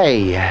pictures.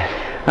 Hey.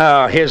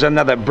 Oh, here's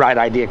another bright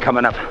idea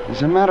coming up.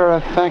 As a matter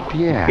of fact,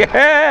 yeah.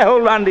 Yeah,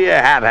 hold on to your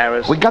hat,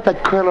 Harris. We got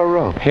that coil of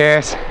rope.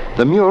 Yes.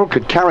 The mule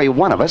could carry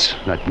one of us.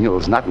 That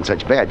mule's not in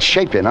such bad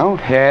shape, you know.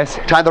 Yes.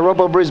 Tie the rope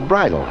over his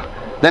bridle.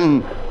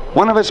 Then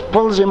one of us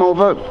pulls him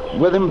over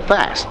with him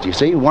fast, you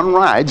see. One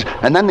rides,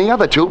 and then the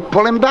other two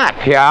pull him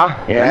back.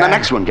 Yeah? And the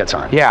next one gets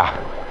on. Yeah.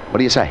 What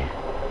do you say?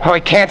 Oh,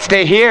 he can't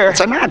stay here. It's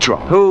a natural.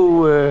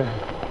 Who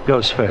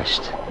goes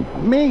first?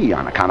 Me,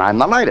 on account I'm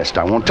the lightest.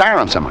 I won't tire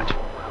him so much.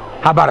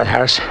 How about it,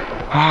 Harris?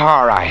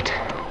 All right.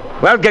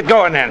 Well, get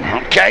going then.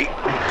 Okay.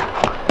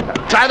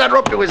 Tie that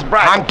rope to his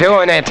bridle. I'm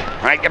doing it.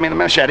 All right, give me the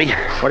machete.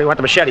 What do you want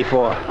the machete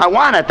for? I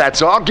want it,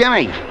 that's all. Give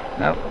me.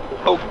 No.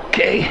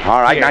 Okay.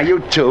 All right, Here. now you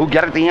two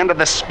get at the end of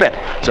the spit.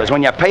 So as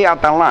when you pay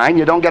out the line,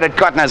 you don't get it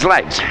caught in his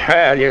legs.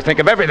 Well, you think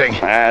of everything.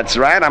 That's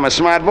right. I'm a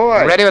smart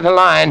boy. Ready with the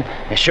line.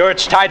 You sure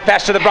it's tied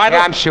fast to the bridle?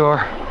 Yeah, I'm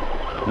sure.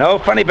 No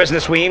funny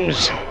business,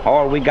 Weems.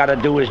 All we gotta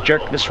do is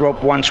jerk this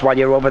rope once while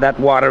you're over that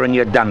water and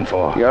you're done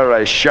for. You're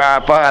a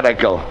sharp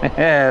article.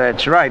 Yeah,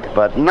 that's right.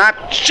 But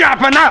not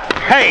sharp enough.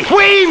 Hey,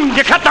 Weems,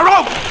 you cut the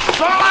rope!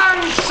 So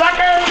long,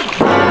 sucker!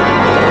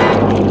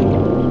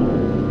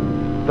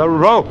 The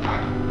rope.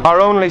 Our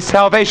only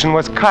salvation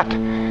was cut.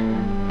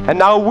 And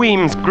now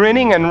Weems,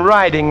 grinning and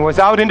riding, was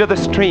out into the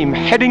stream,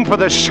 heading for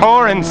the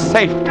shore and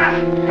safe.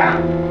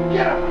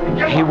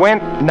 He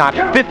went not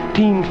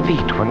 15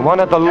 feet when one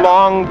of the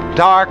long,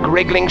 dark,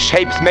 wriggling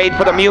shapes made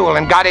for the mule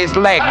and got his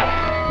leg.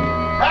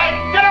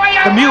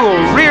 The mule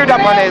reared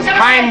up on his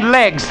hind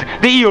legs,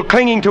 the eel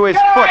clinging to his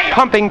foot,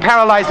 pumping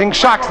paralyzing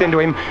shocks into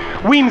him.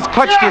 Weems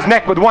clutched his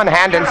neck with one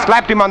hand and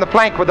slapped him on the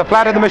flank with the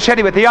flat of the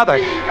machete with the other.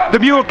 The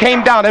mule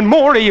came down and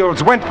more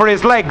eels went for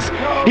his legs.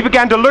 He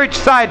began to lurch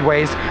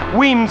sideways.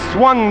 Weems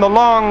swung the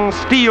long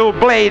steel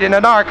blade in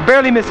an arc,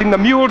 barely missing the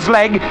mule's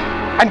leg,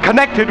 and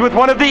connected with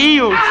one of the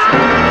eels.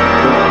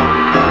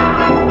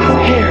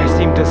 His hair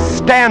seemed to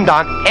stand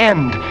on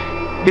end.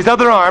 His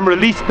other arm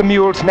released the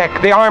mule's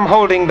neck. The arm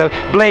holding the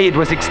blade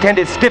was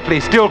extended stiffly,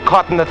 still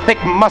caught in the thick,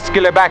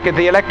 muscular back of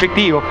the electric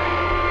eel.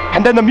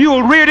 And then the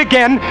mule reared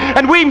again,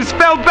 and Weems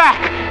fell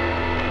back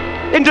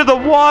into the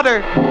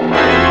water.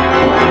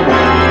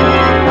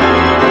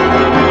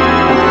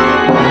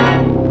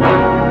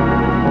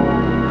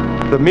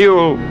 The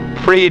mule,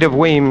 freed of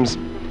Weems,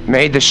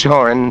 made the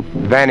shore and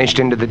vanished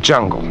into the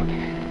jungle.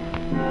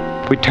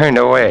 We turned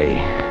away.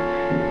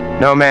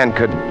 No man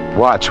could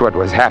watch what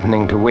was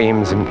happening to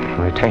Weems and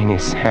retain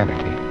his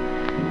sanity.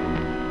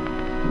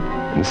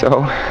 And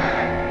so,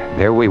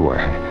 there we were,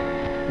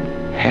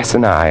 Hess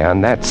and I,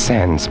 on that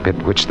sand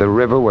spit which the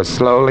river was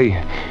slowly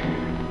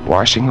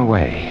washing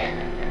away.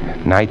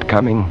 Night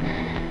coming,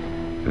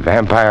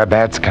 vampire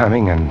bats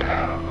coming, and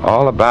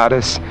all about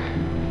us,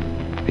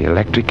 the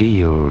electric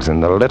eels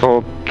and the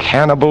little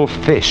cannibal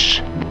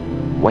fish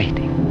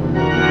waiting.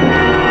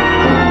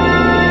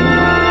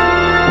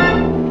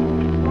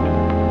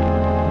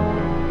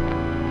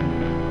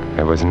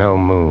 There was no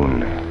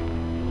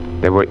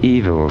moon. There were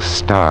evil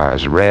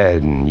stars,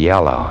 red and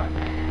yellow.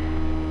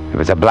 There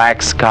was a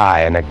black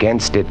sky, and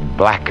against it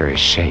blacker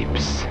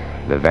shapes,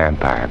 the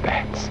vampire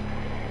bats.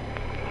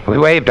 We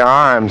waved our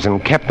arms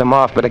and kept them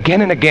off, but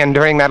again and again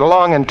during that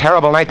long and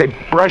terrible night, they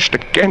brushed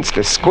against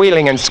us,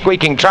 squealing and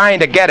squeaking, trying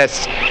to get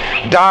us.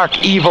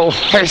 Dark, evil,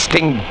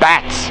 thirsting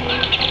bats.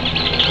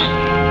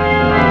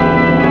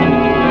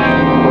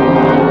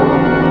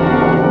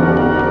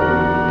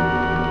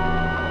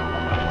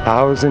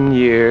 1,000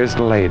 years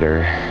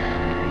later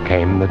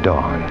came the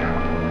dawn.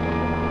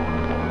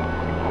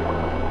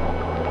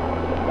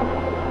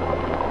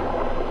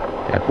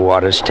 That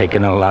water's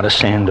taken a lot of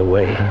sand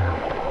away.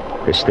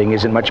 This thing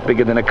isn't much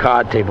bigger than a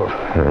card table. Look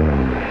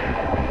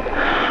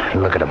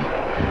at them.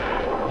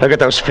 Look at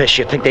those fish.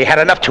 You'd think they had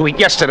enough to eat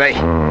yesterday.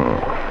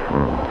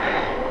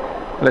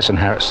 Listen,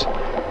 Harris.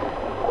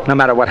 No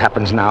matter what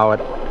happens now, at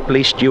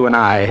least you and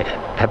I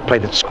have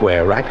played it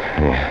square, right?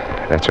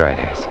 Yeah, that's right,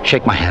 Harris.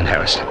 Shake my hand,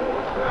 Harris.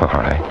 All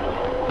right.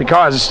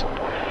 Because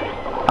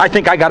I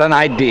think I got an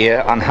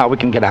idea on how we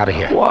can get out of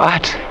here.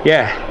 What?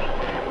 Yeah.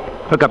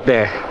 Look up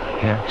there.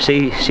 Yeah.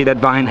 See that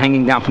vine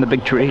hanging down from the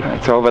big tree?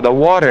 It's over the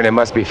water and it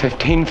must be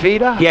 15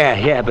 feet up.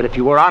 Yeah, but if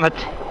you were on it,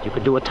 you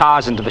could do a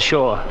Tarzan to the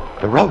shore.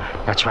 The rope?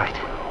 That's right.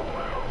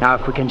 Now,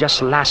 if we can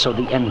just lasso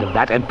the end of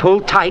that and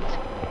pull tight,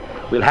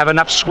 we'll have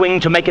enough swing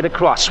to make it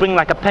across. Swing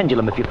like a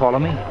pendulum, if you follow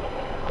me.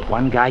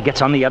 One guy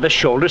gets on the other's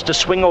shoulders to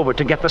swing over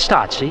to get the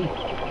start, see?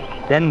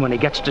 Then when he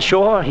gets to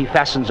shore, he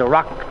fastens a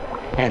rock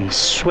and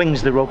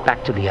swings the rope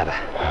back to the other.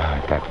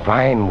 That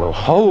vine will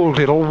hold.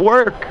 It'll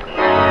work.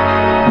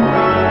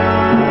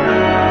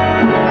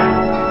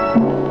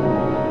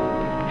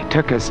 It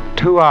took us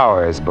 2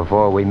 hours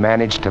before we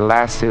managed to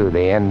lasso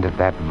the end of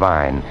that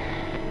vine.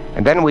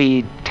 And then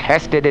we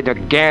tested it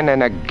again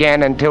and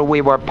again until we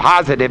were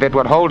positive it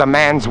would hold a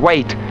man's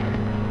weight.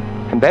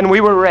 And then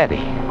we were ready.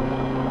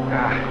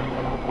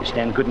 You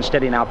stand good and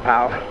steady now,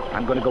 pal.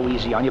 I'm going to go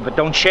easy on you, but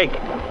don't shake.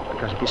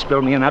 Because if you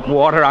spill me in that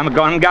water, I'm a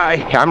gone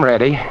guy. I'm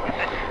ready.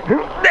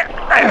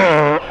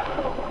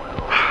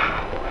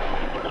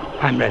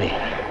 I'm ready.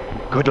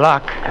 Good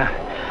luck.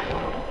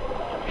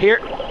 Here.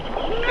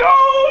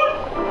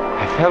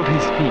 I felt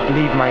his feet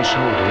leave my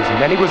shoulders,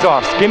 and then he was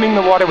off, skimming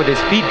the water with his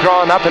feet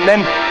drawn up, and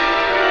then,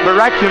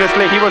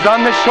 miraculously, he was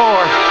on the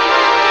shore.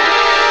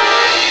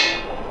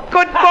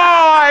 Good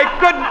boy!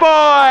 Good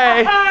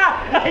boy!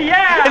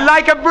 Yeah!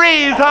 Like a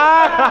breeze,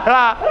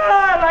 huh?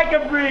 Like a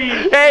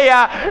breeze. Hey,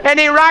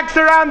 any rocks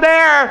around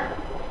there?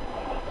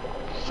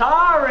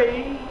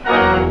 Sorry.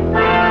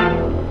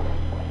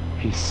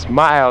 He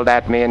smiled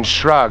at me and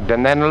shrugged,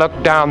 and then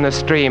looked down the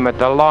stream at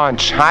the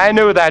launch. I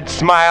knew that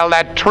smile,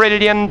 that $1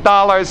 trillion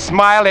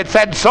smile. It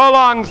said, "So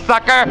long,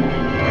 sucker."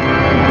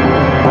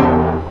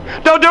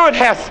 Don't do it,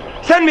 Hess.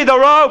 Send me the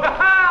rope.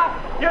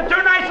 You're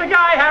too nice a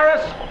guy,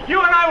 Harris.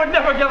 You and I would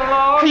never get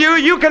along.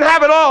 You can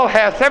have it all,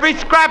 Hess. Every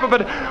scrap of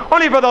it.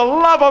 Only for the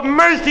love of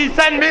mercy,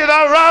 send me the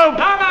rope.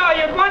 No,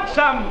 you'd want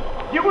some.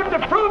 You wouldn't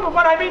approve of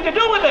what I mean to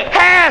do with it.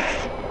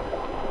 Hess!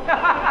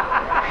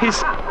 He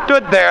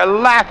stood there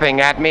laughing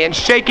at me and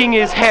shaking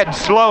his head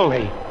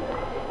slowly.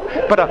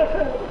 But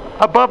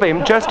above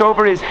him, just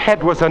over his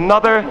head, was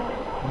another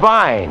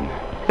vine,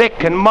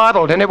 thick and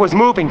mottled, and it was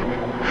moving.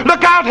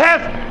 Look out,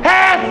 Hess!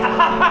 Hess!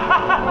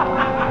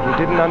 He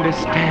didn't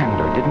understand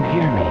or didn't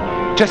hear me.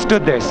 Just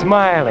stood there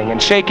smiling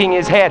and shaking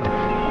his head.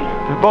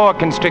 The boa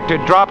constrictor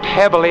dropped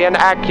heavily and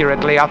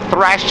accurately, a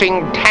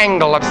thrashing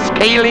tangle of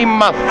scaly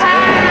musk.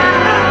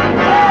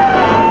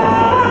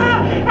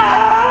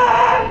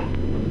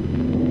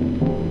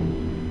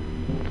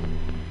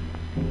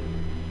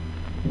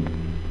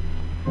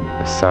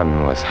 The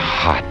sun was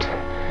hot,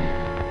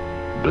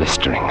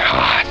 blistering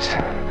hot.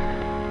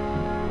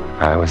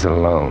 I was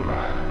alone,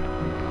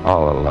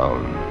 all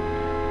alone,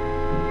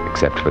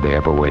 except for the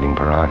ever-waiting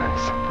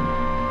piranhas.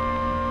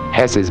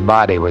 Hess's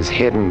body was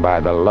hidden by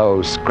the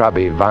low,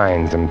 scrubby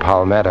vines and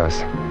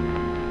palmettos.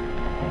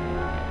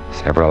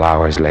 Several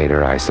hours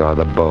later, I saw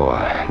the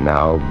boa,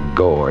 now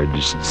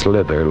gorged,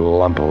 slither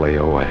lumpily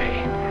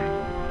away.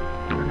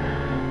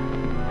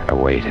 I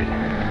waited,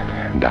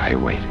 and I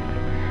waited.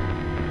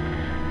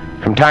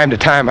 From time to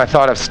time, I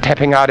thought of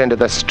stepping out into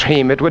the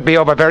stream. It would be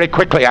over very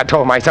quickly, I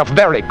told myself,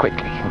 very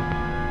quickly.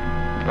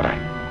 But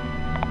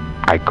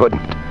I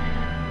couldn't.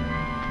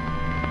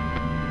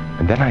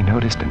 And then I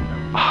noticed an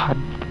odd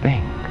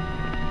thing.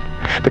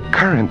 The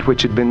current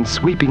which had been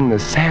sweeping the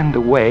sand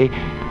away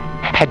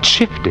had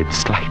shifted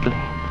slightly.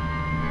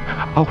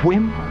 A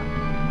whim,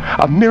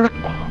 a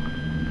miracle.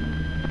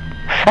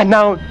 And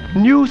now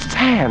new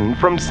sand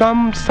from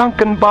some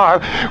sunken bar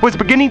was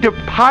beginning to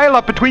pile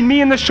up between me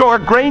and the shore,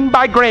 grain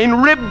by grain,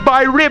 rib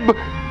by rib.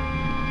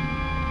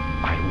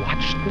 I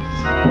watched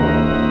this.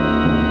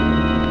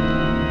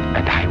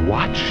 And I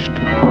watched.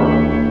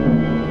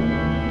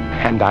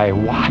 And I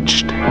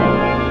watched.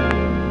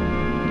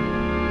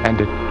 And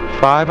at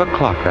 5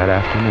 o'clock that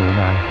afternoon,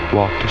 I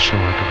walked ashore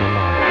to the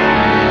lawn.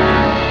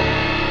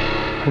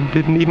 And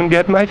didn't even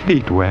get my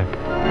feet wet.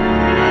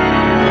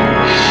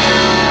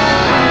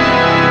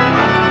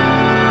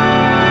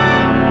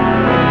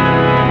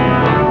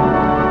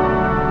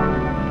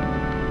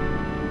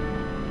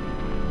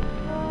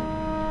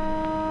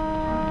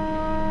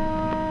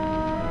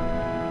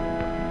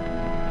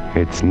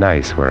 It's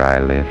nice where I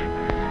live.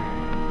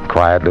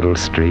 Quiet little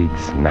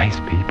streets, nice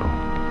people,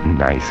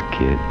 nice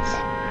kids,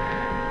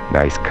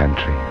 nice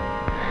country.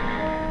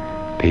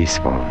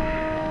 Peaceful.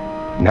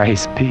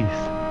 Nice peace.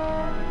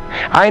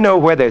 I know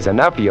where there's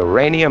enough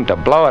uranium to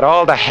blow it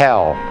all to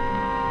hell.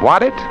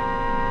 Want it?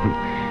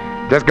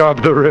 Just go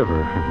up the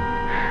river.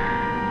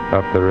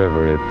 Up the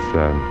river,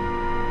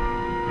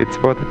 it's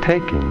for the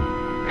taking.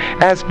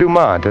 Ask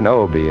Dumont and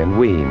Obie and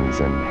Weems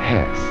and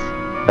Hess.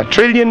 $1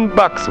 trillion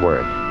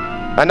worth.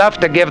 Enough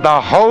to give the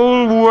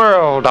whole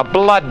world a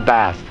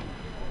bloodbath.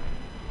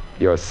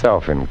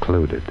 Yourself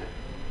included.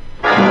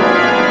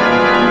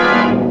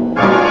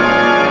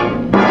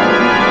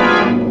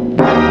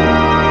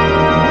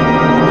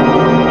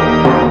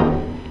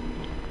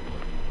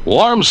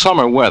 Warm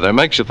summer weather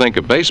makes you think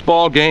of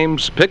baseball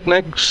games,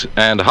 picnics,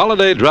 and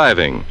holiday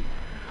driving.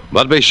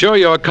 But be sure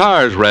your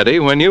car's ready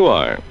when you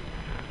are.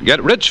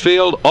 Get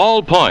Richfield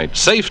All-Point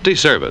Safety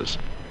Service,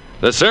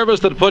 the service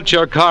that puts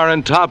your car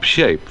in top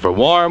shape for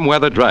warm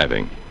weather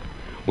driving.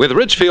 With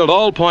Richfield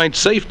All-Point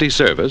Safety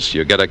Service,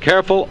 you get a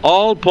careful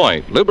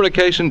all-point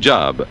lubrication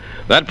job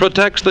that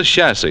protects the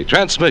chassis,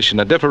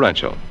 transmission, and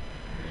differential.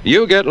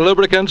 You get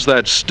lubricants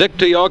that stick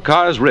to your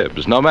car's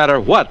ribs no matter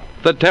what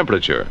the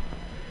temperature.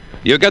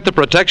 You get the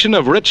protection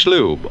of Rich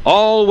Lube,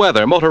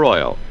 all-weather motor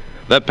oil,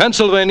 the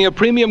Pennsylvania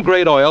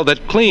premium-grade oil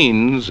that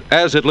cleans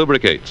as it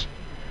lubricates.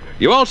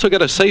 You also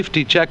get a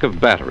safety check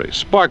of batteries,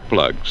 spark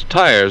plugs,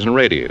 tires, and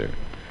radiator,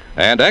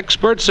 and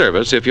expert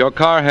service if your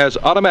car has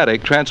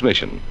automatic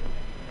transmission.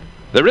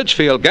 The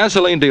Richfield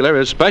gasoline dealer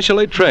is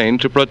specially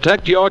trained to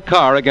protect your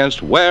car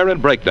against wear and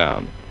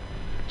breakdown.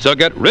 So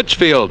get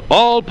Richfield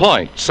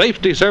All-Point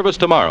Safety Service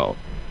tomorrow.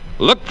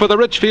 Look for the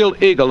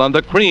Richfield Eagle on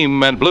the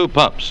cream and blue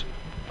pumps.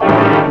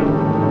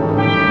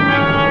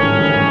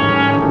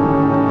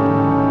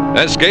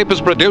 Escape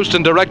is produced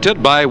and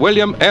directed by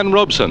William N.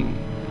 Robeson,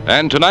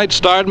 and tonight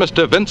starred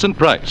Mr. Vincent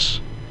Price.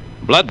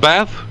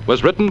 Bloodbath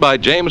was written by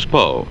James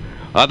Poe.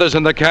 Others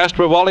in the cast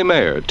were Wally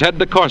Mayer, Ted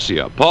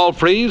DeCorsia, Paul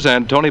Frees,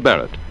 and Tony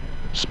Barrett.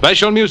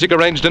 Special music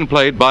arranged and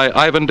played by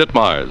Ivan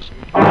Ditmars.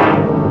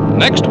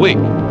 Next week.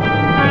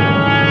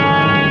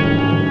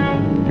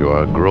 You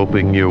are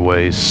groping your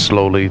way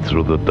slowly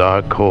through the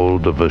dark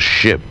hold of a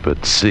ship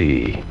at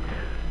sea,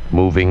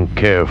 moving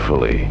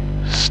carefully,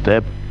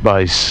 step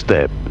by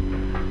step,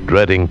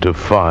 dreading to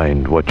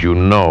find what you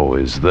know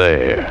is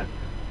there.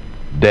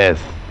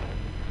 Death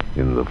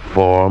in the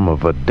form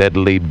of a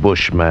deadly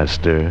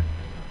bushmaster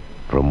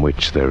from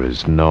which there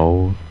is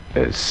no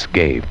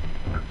escape.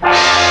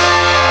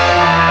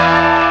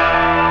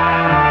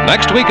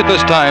 Next week at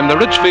this time, the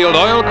Richfield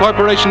Oil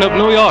Corporation of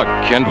New York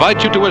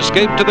invites you to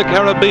escape to the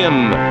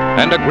Caribbean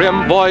and a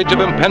grim voyage of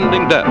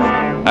impending death,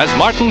 as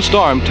Martin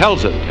Storm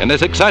tells it in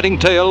his exciting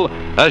tale,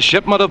 A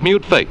Shipment of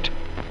Mute Fate.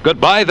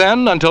 Goodbye,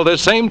 then, until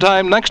this same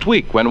time next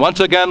week, when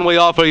once again we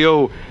offer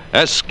you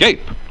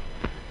Escape.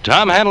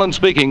 Tom Hanlon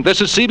speaking.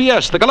 This is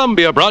CBS, the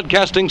Columbia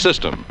Broadcasting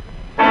System.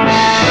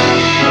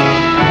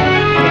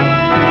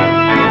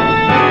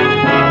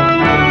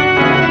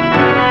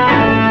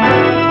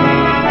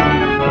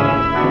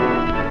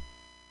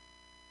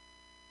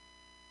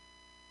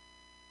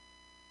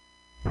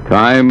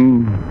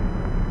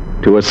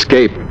 Time to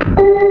escape.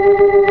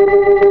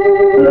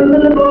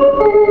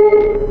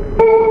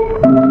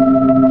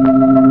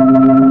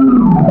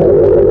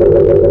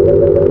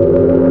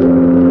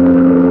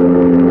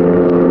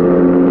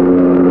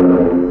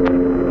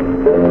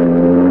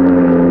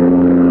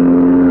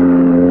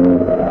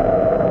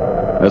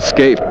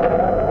 Escape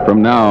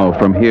from now,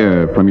 from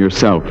here, from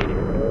yourself.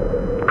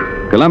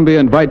 Columbia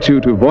invites you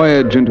to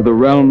voyage into the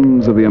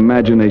realms of the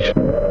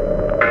imagination.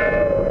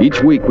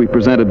 Each week we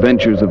present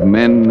adventures of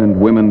men and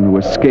women who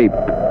escape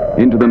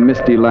into the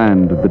misty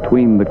land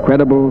between the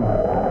credible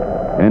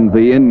and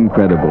the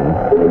incredible.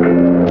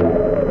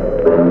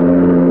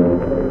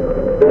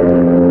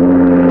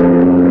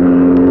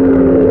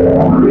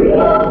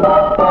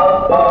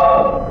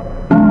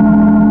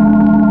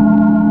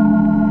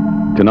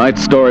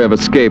 Tonight's story of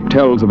escape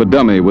tells of a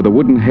dummy with a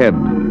wooden head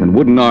and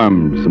wooden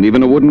arms and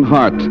even a wooden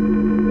heart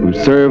who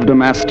served a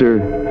master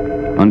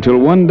until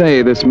one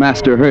day this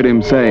master heard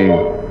him say,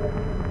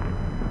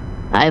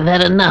 "I've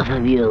had enough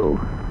of you.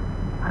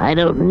 I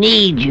don't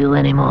need you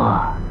anymore."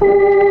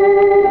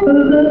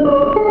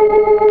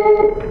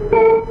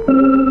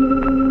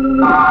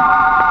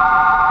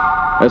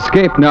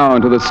 Escape now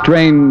into the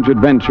strange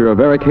adventure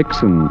of Eric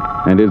Hickson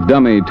and his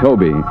dummy,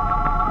 Toby.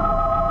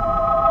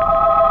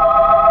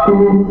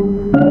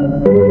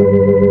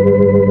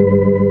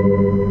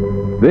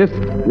 This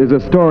is a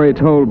story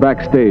told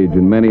backstage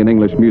in many an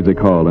English music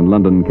hall and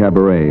London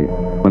cabaret,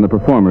 when the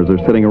performers are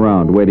sitting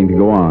around waiting to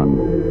go on,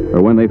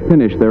 or when they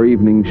finish their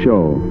evening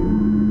show.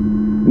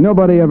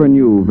 Nobody ever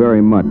knew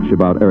very much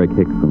about Eric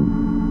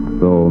Hickson,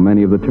 though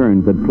many of the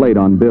turns had played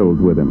on bills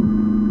with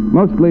him.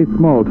 Mostly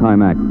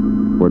small-time acts,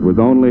 for it was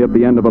only at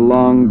the end of a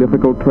long,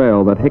 difficult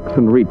trail that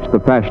Hickson reached the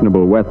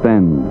fashionable West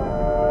End.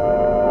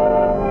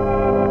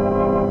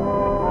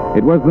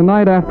 It was the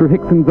night after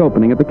Hickson's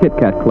opening at the Kit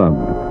Kat Club.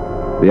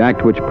 The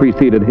act which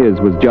preceded his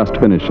was just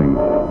finishing.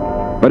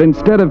 But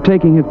instead of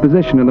taking his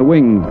position in the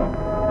wings,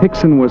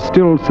 Hickson was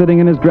still sitting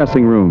in his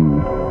dressing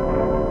room.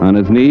 On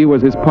his knee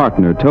was his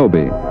partner,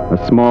 Toby,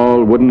 a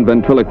small wooden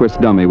ventriloquist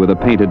dummy with a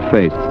painted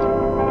face.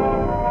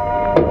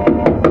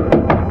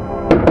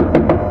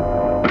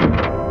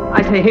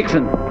 I say,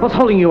 Hickson, what's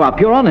holding you up?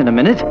 You're on in a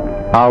minute.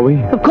 Are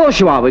we? Of course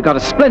you are. We've got a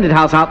splendid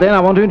house out there, and I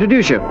want to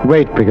introduce you.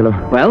 Wait,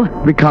 Bigelow. Well?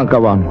 We can't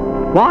go on.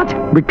 What?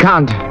 We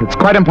can't. It's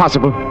quite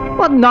impossible.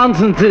 What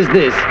nonsense is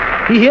this?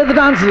 You hear the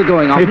dances are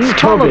going on. It's You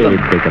follow Toby,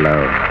 them.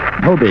 Bigelow.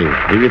 Toby.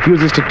 He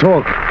refuses to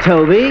talk.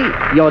 Toby,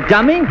 your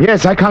dummy?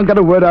 Yes, I can't get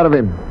a word out of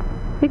him.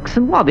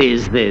 Hickson, what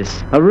is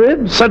this? A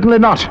rib? Certainly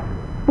not.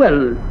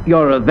 Well,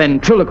 you're a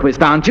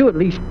ventriloquist, aren't you? At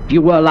least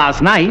you were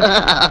last night.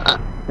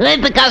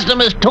 Let the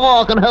customers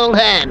talk and hold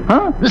hands.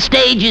 Huh? The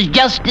stage is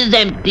just as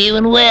empty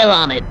when we're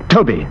on it.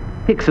 Toby.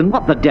 Hickson,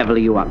 what the devil are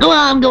you up to? Go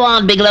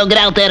on, Bigelow. Get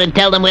out there and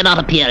tell them we're not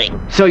appearing.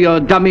 So your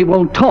dummy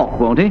won't talk,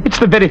 won't he? It's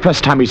the very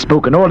first time he's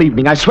spoken all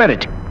evening, I swear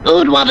it.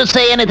 Who'd want to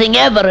say anything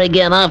ever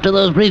again after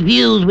those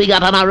reviews we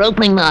got on our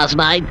opening last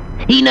night?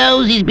 He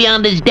knows he's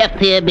beyond his depth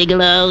here,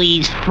 Bigelow.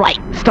 He's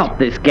frightened. Stop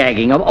this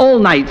gagging. Of all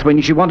nights when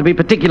you should want to be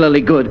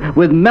particularly good,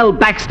 with Mel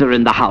Baxter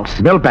in the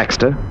house. Mel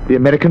Baxter? The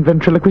American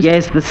ventriloquist?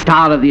 Yes, the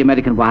star of the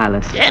American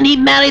Wireless. And he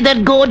married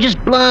that gorgeous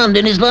blonde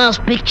in his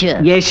last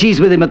picture. Yes, she's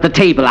with him at the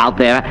table out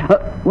there.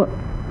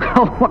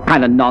 What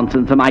kind of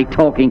nonsense am I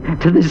talking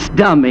to this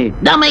dummy?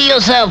 Dummy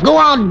yourself. Go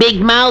on,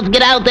 big mouth.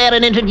 Get out there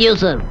and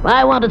introduce her.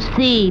 I want to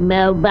see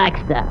Mel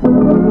Baxter.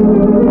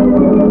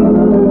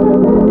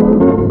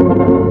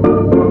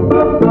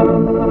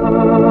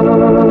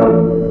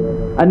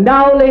 And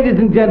now, ladies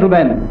and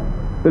gentlemen,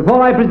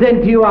 before I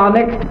present to you our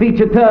next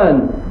feature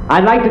turn,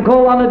 I'd like to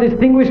call on a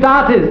distinguished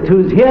artist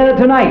who's here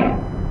tonight.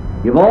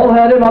 You've all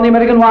heard him on the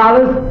American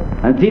Wireless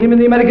and seen him in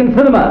the American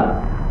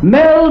cinema.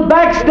 Mel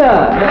Baxter!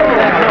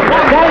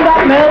 Stand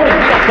up, Mel!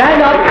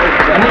 Stand up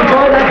and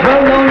enjoy that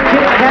well-known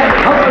Kit-Kat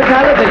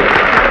hospitality.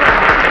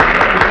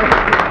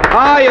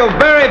 Ah, you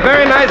very,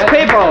 very nice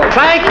people.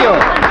 Thank you.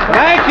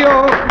 Thank you.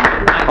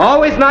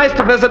 Always nice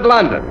to visit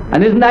London.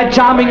 And isn't that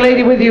charming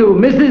lady with you,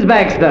 Mrs.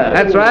 Baxter?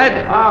 That's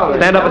right.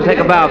 Stand up and take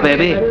a bow,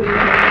 baby.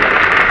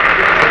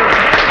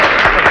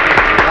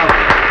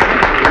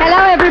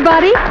 Hello,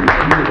 everybody.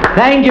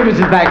 Thank you,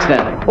 Mrs.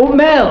 Baxter. Oh,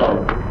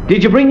 Mel,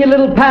 did you bring your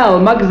little pal,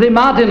 Muggsy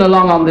Martin,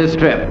 along on this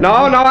trip? No,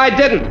 I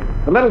didn't.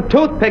 The little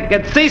toothpick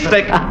gets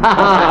seasick.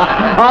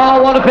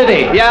 Oh, what a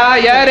pity.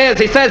 Yeah, it is.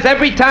 He says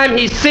every time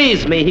he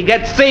sees me, he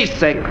gets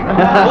seasick.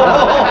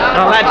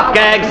 Well, that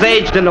gag's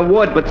aged in the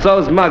wood, but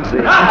so's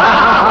Muggsy.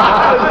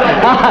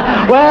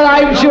 Well,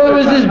 I'm sure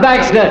Mrs.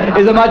 Baxter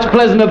is a much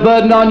pleasanter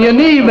burden on your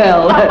knee,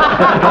 Mel.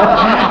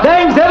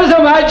 Thanks ever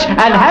so much,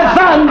 and have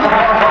fun.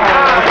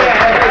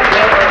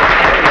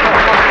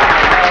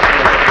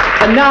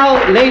 And now,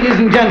 ladies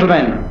and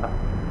gentlemen,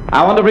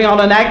 I want to bring on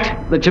an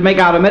act that should make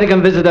our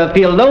American visitor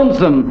feel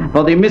lonesome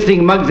for the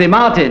missing Muggsy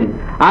Martin.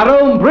 Our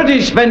own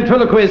British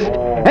ventriloquist,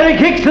 Eric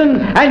Hickson,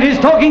 and his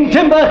talking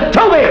timber,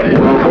 Toby!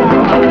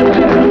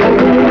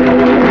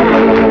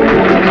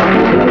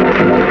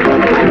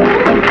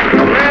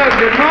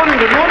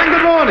 Well,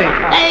 good morning.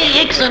 Hey,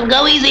 Hickson,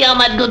 go easy on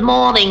that good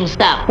morning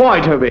stuff.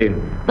 Why, Toby?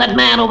 That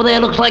man over there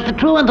looks like the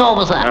truant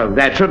officer. Oh,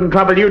 that shouldn't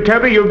trouble you,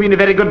 Toby. You've been a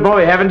very good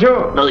boy, haven't you?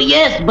 Oh,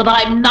 yes, but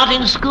I'm not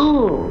in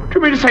school. Do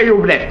you mean to say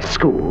you've left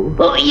school?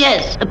 Oh,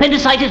 yes,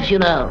 appendicitis, you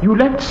know. You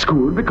left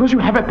school because you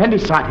have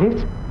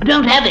appendicitis? I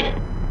don't have it.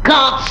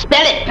 Can't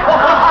spell it.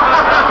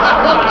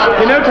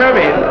 You know,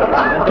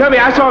 Toby,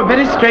 I saw a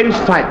very strange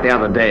sight the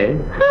other day.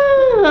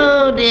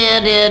 Oh,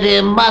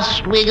 dear.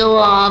 Must we go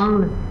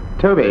on?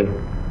 Toby,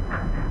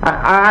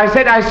 I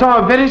said I saw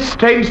a very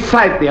strange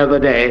sight the other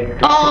day.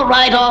 All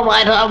right,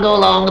 I'll go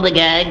along with the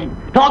gag.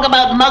 Talk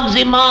about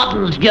Muggsy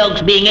Martin's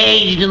jokes being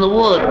aged in the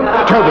wood.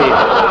 Toby.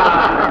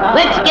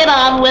 Let's get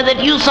on with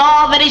it. You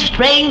saw a very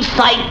strange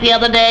sight the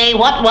other day.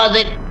 What was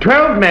it?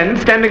 12 men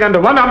standing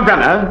under one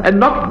umbrella, and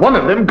not one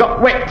of them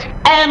got wet.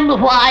 And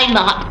why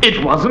not?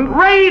 It wasn't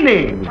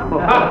raining.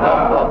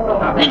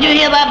 Did you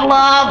hear that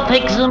laugh,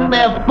 Hickson?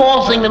 They're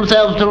forcing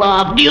themselves to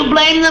laugh. Do you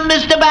blame them,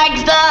 Mr.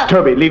 Baxter?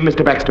 Toby, leave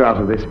Mr. Baxter out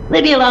of this.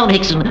 Leave me alone,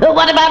 Hickson.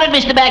 What about it,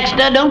 Mr.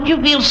 Baxter? Don't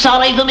you feel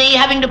sorry for me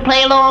having to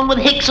play along with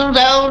Hickson's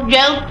old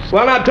jokes?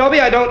 Well, now, Toby,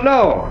 I don't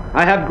know.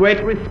 I have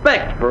great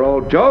respect for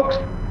old jokes.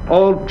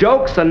 Old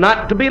jokes are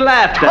not to be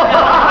laughed at.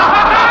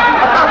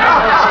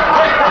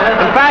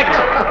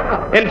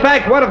 In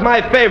fact, one of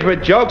my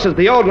favorite jokes is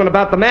the old one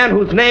about the man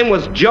whose name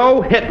was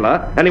Joe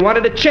Hitler, and he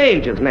wanted to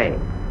change his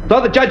name. So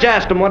the judge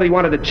asked him what he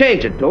wanted to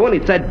change it to, and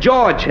he said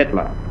George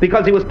Hitler,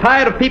 because he was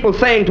tired of people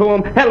saying to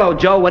him, "Hello,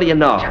 Joe, what do you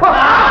know?"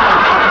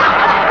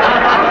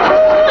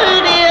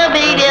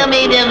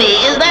 Dear me.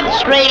 Is that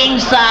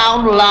strange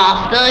sound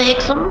laughter,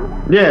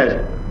 Hickson? Yes.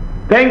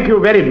 Thank you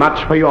very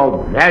much for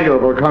your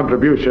valuable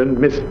contribution,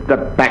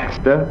 Mr.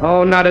 Baxter.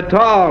 Oh, not at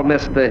all,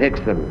 Mr.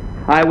 Hickson.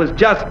 I was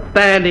just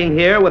standing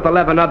here with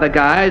 11 other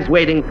guys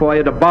waiting for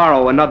you to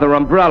borrow another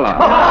umbrella.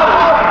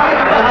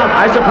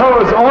 I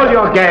suppose all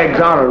your gags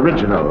are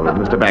original,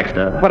 Mr.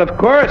 Baxter. But of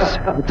course,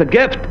 it's a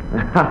gift.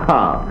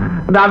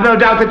 And I've no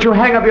doubt that you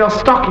hang up your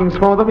stockings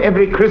for them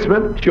every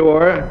Christmas.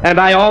 Sure. And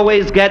I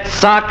always get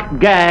sock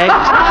gags.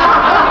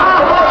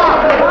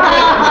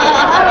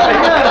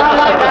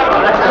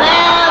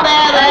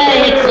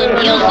 There,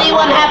 Hickson. You'll see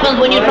what happens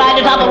when you try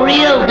to top a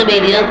real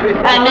comedian.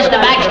 And Mr.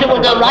 Baxter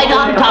will go right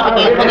on top of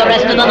you for the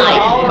rest of the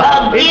night.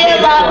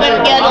 Give up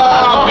and get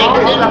off,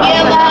 Hickson.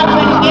 Give up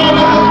and get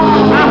off.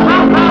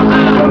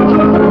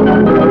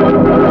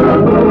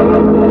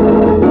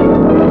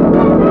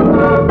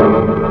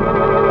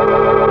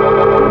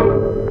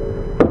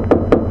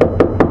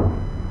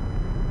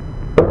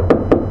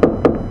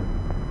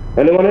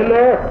 Anyone in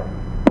there?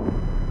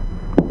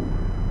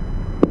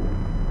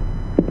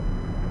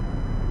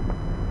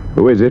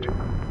 Who is it?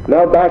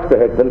 No, Baxter,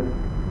 Hickson.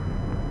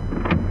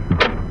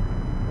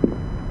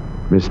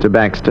 Mr.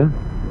 Baxter?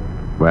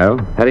 Well?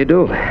 How do you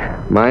do?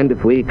 Mind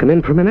if we come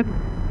in for a minute?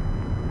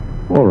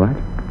 All right.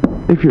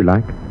 If you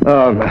like.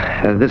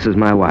 This is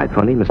my wife,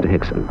 honey, Mr.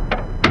 Hickson.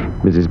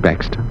 Mrs.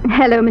 Baxter.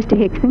 Hello, Mr.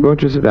 Hickson.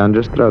 Won't you sit down?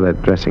 Just throw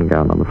that dressing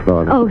gown on the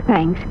floor. Oh,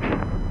 thanks.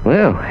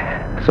 Well,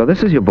 so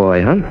this is your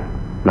boy, huh?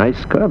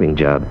 Nice carving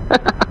job.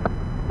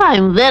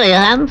 I'm very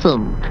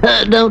handsome.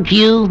 Don't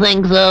you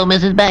think so,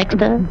 Mrs.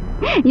 Baxter?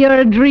 You're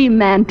a dream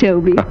man,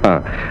 Toby.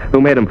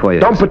 Who made him for you?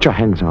 Don't put your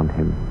hands on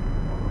him.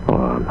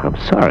 Oh, I'm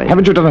sorry.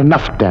 Haven't you done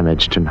enough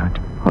damage tonight?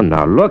 Oh,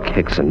 now look,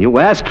 Hickson, you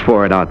asked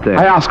for it out there.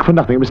 I asked for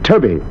nothing. It was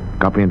Toby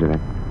got me into that.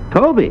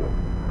 Toby?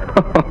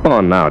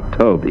 Oh, now,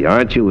 Toby,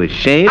 aren't you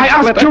ashamed? I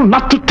asked you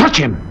not to touch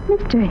him.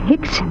 Mr.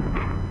 Hickson,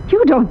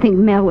 you don't think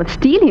Mel would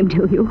steal him,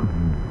 do you?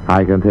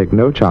 I can take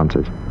no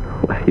chances.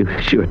 Well, you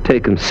sure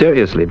take him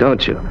seriously,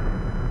 don't you?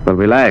 Well,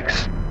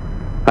 relax.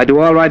 I do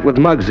all right with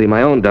Muggsy,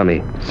 my own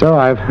dummy. So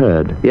I've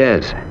heard.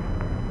 Yes.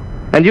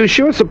 And you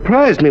sure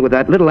surprised me with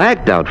that little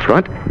act out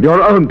front.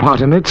 Your own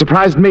part in it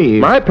surprised me.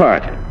 My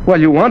part?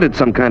 Well, you wanted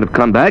some kind of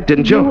comeback,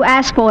 didn't you? You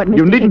asked for it, Mr.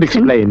 You needn't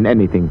Hickson. explain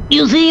anything.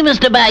 You see,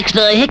 Mr.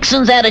 Baxter,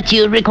 Hickson's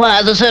attitude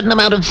requires a certain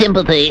amount of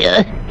sympathy.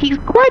 He's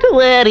quite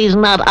aware he's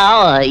not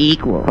our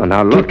equal. Oh,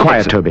 now look, Keep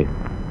quiet, Hickson. Toby.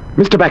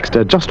 Mr.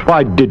 Baxter, just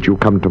why did you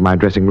come to my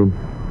dressing room?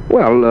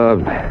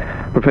 Well,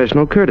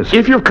 professional courtesy.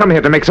 If you've come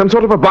here to make some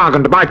sort of a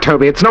bargain to buy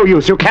Toby, it's no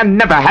use. You can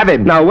never have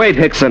him. Now, wait,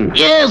 Hickson.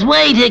 Yes,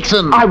 wait,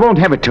 Hickson. I won't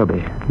have it,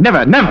 Toby.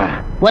 Never,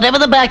 never. Whatever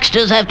the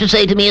Baxters have to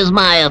say to me is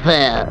my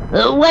affair.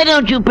 Why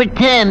don't you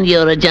pretend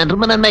you're a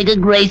gentleman and make a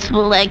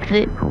graceful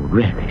exit? Oh,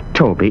 really,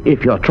 Toby,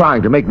 if you're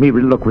trying to make me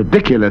look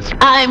ridiculous...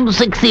 I'm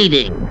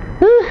succeeding.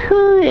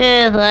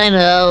 Yes, I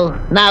know.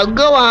 Now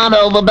go on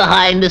over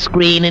behind the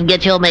screen and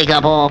get your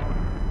makeup off.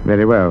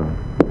 Very well,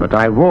 but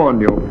I warn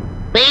you.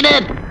 Beat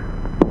it!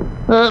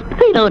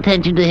 Pay no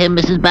attention to him,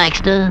 Mrs.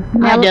 Baxter.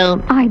 Mel, I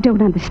don't. I don't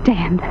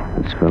understand.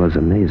 This fellow's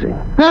amazing.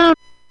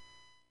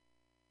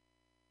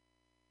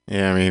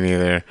 Yeah, me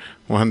neither.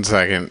 1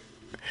 second.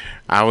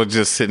 I was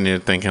just sitting here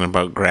thinking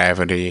about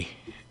gravity.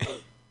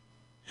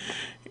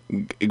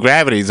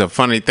 Gravity's a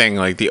funny thing.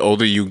 Like, the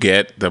older you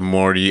get, the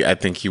more I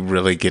think you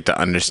really get to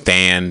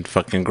understand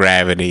fucking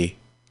gravity.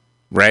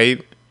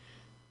 Right?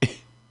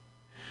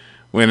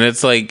 When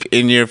it's like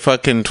in your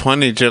fucking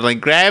 20s, you're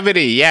like,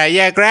 gravity,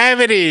 yeah,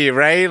 gravity,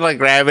 right? Like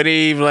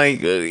gravity,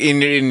 like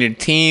in your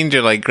teens,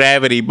 you're like,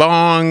 gravity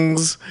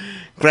bongs,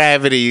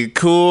 gravity,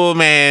 cool,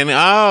 man.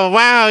 Oh,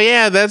 wow,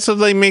 yeah, that's what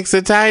like makes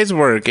the ties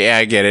work. Yeah,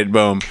 I get it,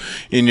 boom.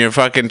 In your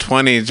fucking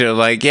 20s, you're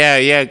like,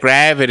 yeah,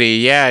 gravity,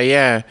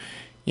 yeah,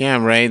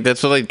 right?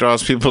 That's what like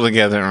draws people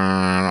together.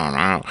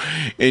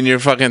 In your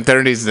fucking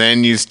 30s,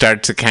 then you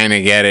start to kind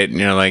of get it, and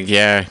you're like,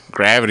 yeah,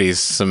 gravity's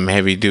some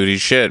heavy duty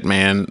shit,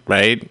 man,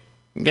 right?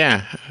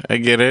 Yeah, I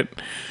get it.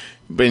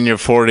 But in your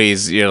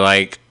 40s, you're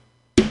like,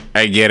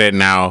 I get it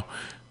now.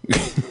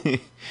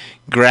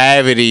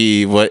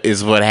 Gravity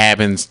is what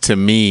happens to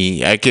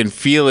me. I can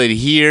feel it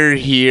here.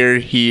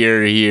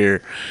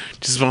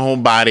 Just my whole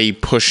body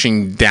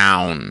pushing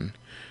down.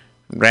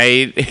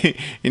 Right?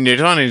 In your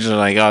 20s, you're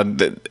like, oh,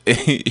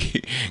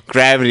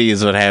 gravity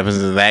is what happens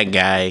to that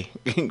guy.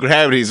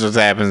 Gravity is what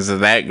happens to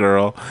that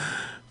girl.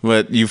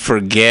 But you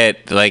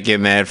forget, like,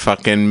 in that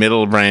fucking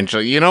middle branch,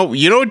 like, you know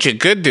what you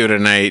could do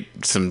tonight?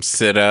 Some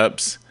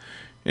sit-ups.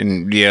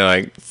 And you're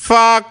like,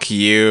 fuck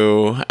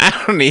you. I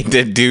don't need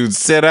to do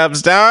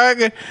sit-ups,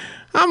 dog.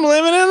 I'm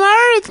living in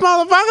the earth,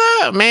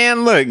 motherfucker.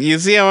 Man, look, you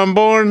see how I'm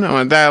born? I'm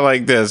gonna die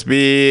like this,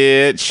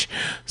 bitch.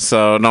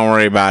 So don't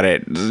worry about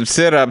it.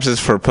 Sit-ups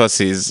is for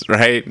pussies,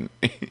 right?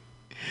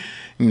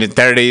 In your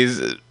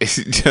 30s,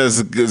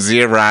 just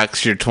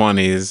Xerox your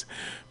 20s.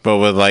 But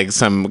with like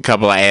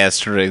couple of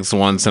asterisks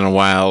once in a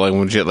while, like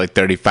when shit like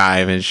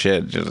 35 and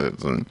shit, just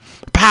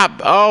pop.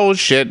 Oh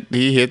shit,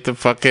 he hit the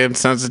fucking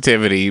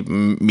sensitivity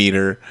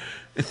meter.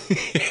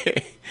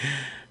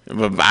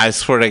 But I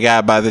swear to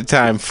God, by the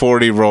time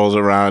 40 rolls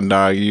around,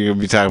 dog, you're gonna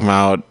be talking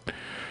about.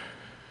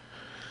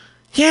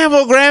 Yeah,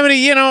 well, gravity,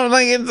 you know,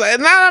 like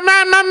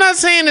I'm not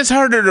saying it's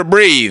harder to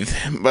breathe,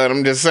 but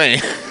I'm just saying.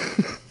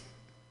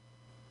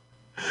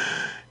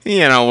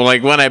 You know,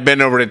 like when I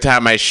bend over to tie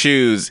my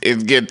shoes,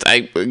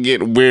 I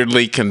get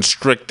weirdly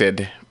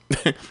constricted. I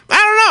don't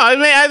know. I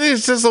mean, I think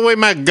it's just the way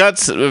my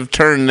guts have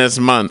turned this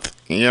month.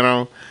 you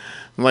know?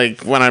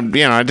 Like when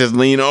I just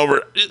lean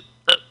over,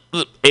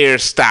 air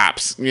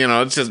stops. You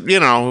know, it's just,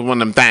 one of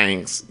them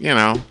things,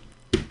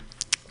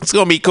 It's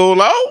gonna be cool,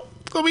 though.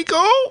 It's gonna be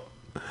cool.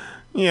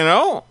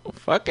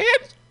 Fuck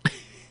it.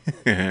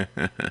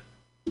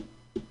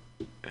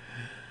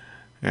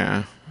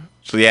 Yeah.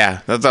 So, yeah,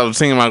 that's what I was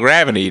thinking about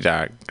Gravity,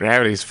 dog.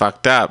 Gravity's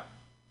fucked up.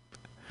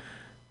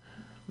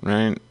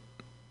 Right?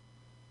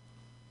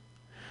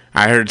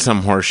 I heard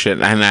some horse shit,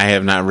 and I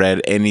have not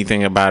read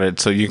anything about it,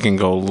 so you can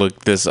go look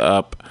this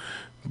up.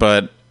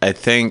 But I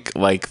think,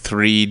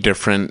 3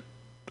 different,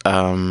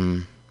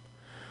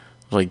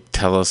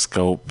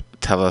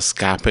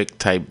 telescopic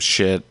type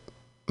shit,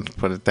 let's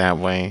put it that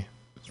way.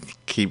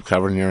 Keep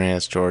covering your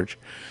ass, George.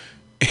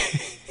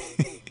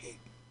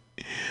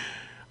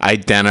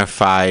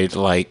 Identified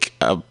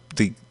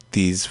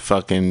these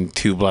fucking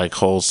 2 black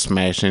holes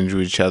smash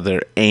into each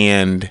other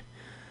and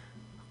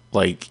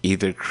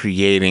either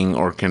creating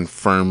or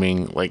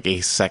confirming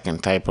a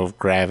second type of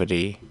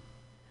gravity,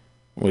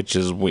 which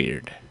is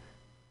weird.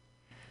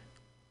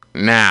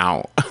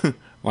 Now,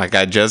 like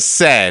I just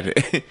said,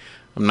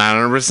 I'm not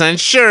 100%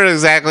 sure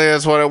exactly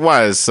that's what it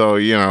was, so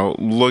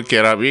look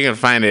it up. You can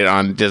find it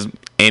on just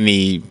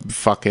any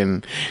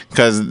fucking,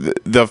 because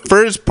the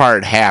first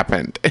part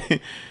happened.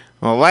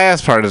 The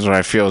last part is where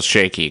I feel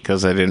shaky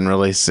because I didn't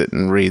really sit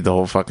and read the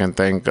whole fucking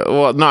thing.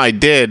 Well, no, I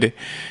did,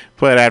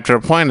 but after a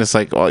point, it's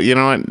like, well, you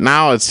know what?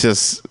 Now it's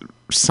just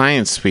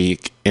science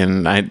speak,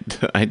 and I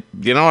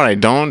you know what? I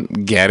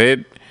don't get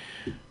it,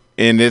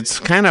 and it's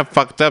kind of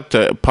fucked up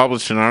to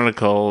publish an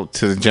article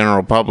to the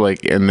general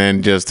public and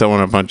then just throw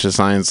in a bunch of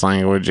science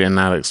language and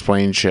not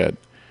explain shit.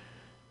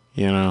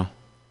 I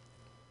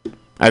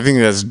think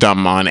that's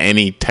dumb on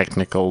any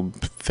technical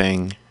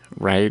thing,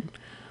 right?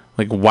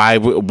 Why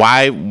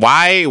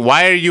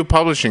are you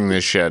publishing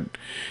this shit?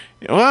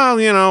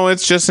 Well,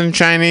 it's just in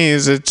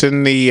Chinese. It's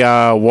in the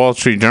Wall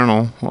Street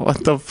Journal.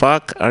 What the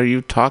fuck are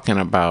you talking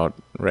about,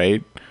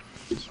 right?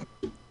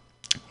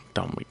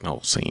 Don't make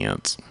no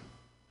sense.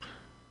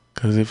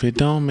 Because if it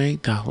don't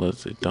make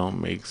dollars, it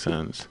don't make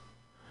sense.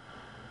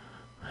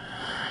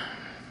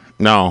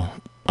 No.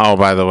 Oh,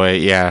 by the way,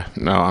 yeah.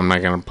 No, I'm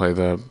not going to play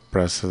the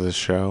rest of this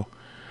show.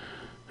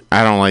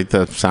 I don't like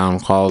the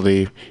sound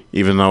quality,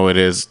 even though it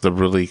is the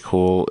really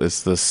cool.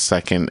 It's the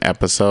second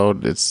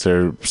episode. It's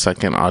their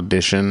second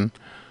audition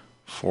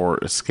for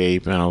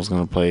Escape, and I was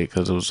going to play it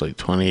because it was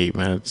 28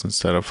 minutes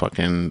instead of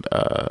fucking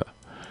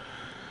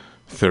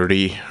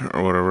 30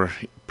 or whatever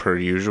per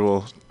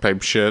usual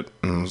type shit.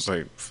 And I was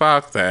like,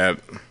 fuck that.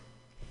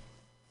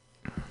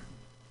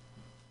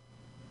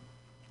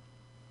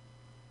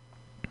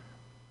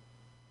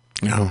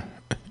 No.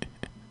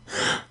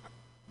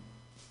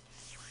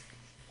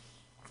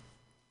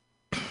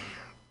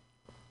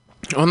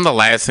 One of the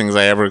last things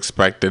I ever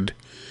expected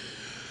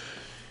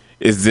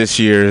is this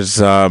year's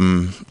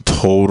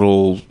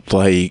total,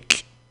 I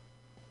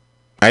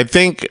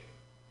think,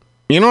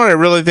 you know what I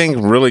really think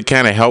really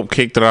kind of helped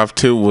kicked it off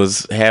too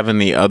was having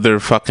the other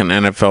fucking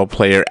NFL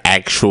player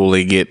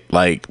actually get,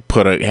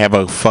 have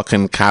a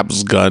fucking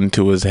cop's gun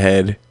to his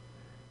head,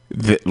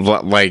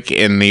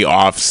 in the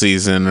off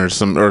season or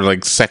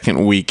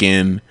second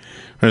weekend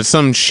or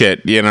some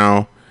shit,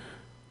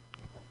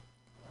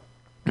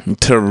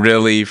 to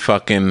really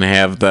fucking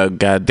have the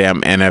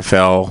goddamn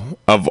NFL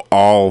of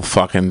all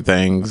fucking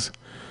things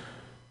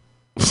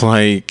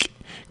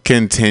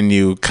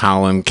continue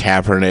Colin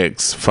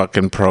Kaepernick's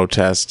fucking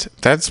protest.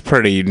 That's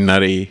pretty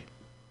nutty.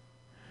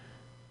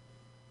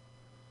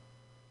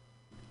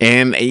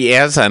 And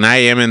yes, and I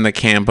am in the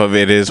camp of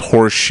it is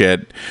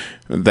horseshit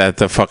that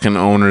the fucking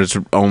owners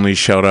only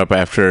showed up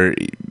after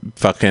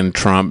fucking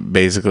Trump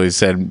basically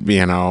said,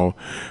 block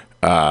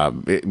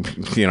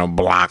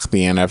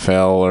the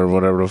NFL or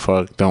whatever the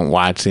fuck. Don't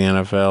watch the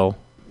NFL.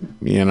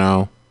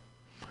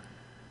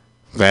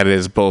 That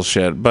is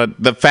bullshit.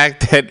 But the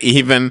fact that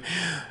even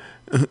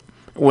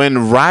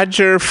when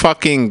Roger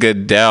fucking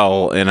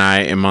Goodell and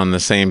I am on the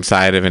same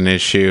side of an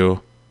issue,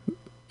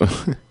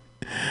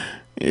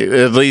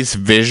 at least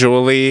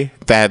visually,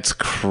 that's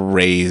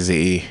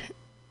crazy.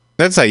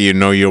 That's how you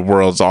know your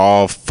world's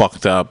all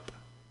fucked up.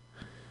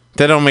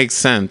 That don't make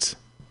sense.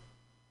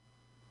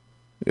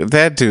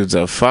 That dude's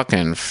a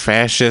fucking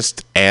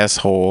fascist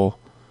asshole.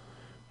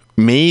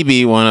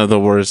 Maybe one of the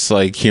worst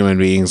human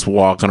beings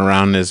walking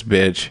around this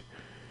bitch.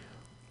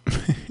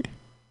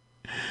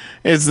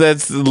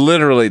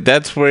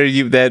 That's where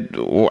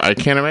I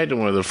can't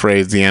imagine where the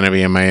phrase "the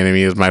enemy of my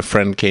enemy is my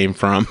friend" came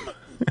from.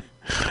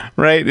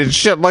 Right? It's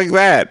shit like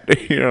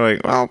that. You're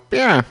like, well,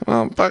 yeah,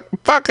 well,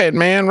 fuck it,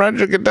 man.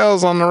 Roger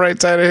Goodell's on the right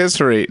side of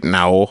history.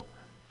 No,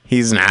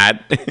 he's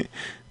not.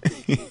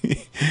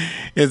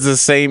 It's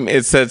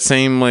that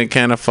same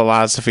kind of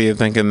philosophy of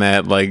thinking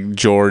that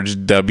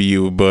George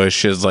W.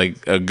 Bush is a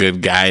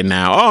good guy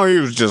now. Oh, he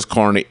was just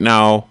corny.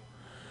 No,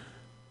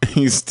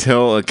 he's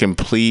still a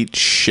complete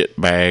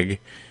shitbag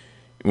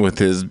with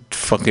his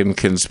fucking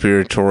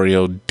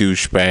conspiratorial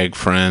douchebag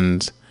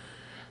friends.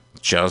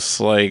 Just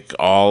like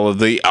all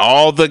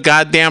the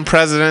goddamn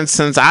presidents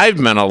since I've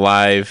been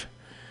alive.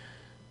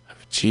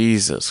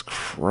 Jesus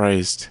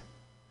Christ.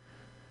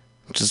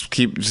 Just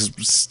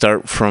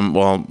start from,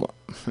 well,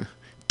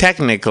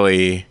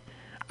 technically,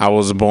 I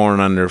was born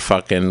under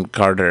fucking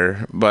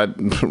Carter, but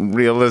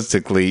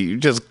realistically, you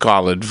just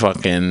call it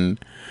fucking,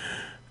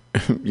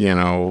 you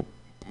know,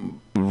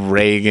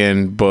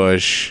 Reagan,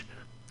 Bush,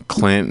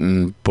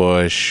 Clinton,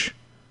 Bush,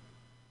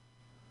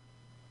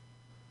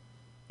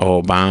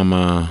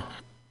 Obama,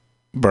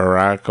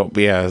 Barack,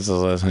 yeah, that's his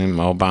last name,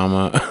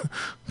 Obama,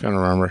 can't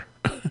remember,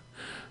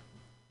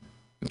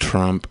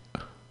 Trump,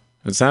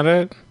 is that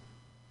it?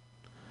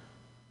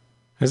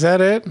 Is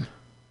that it?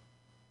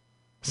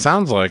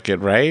 Sounds like it,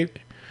 right?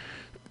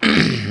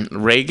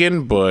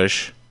 Reagan,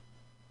 Bush,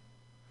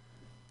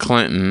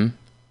 Clinton,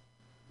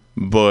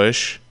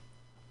 Bush,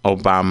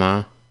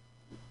 Obama,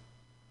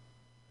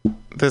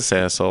 this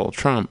asshole,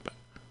 Trump.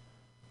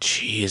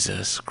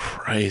 Jesus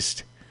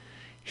Christ.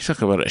 You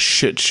talk about a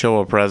shit show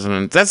of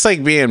presidents. That's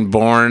like being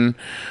born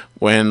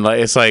when,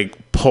 like, it's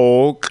like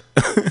Polk.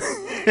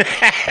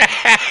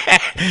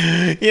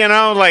 You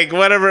know, like,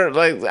 whatever.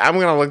 Like, I'm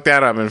gonna look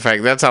that up. In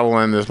fact, that's how we'll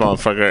end this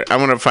motherfucker. I'm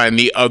gonna find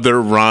the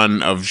other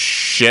run of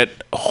shit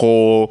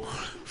hole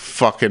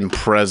fucking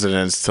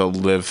presidents to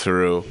live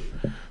through.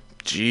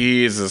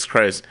 Jesus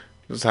Christ.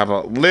 Let's have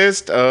a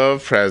list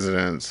of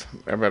presidents.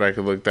 I bet I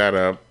could look that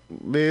up.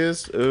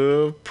 List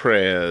of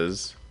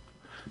prez.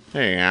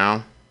 There you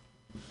go.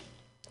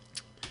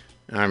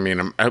 I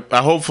mean,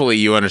 hopefully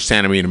you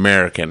understand I mean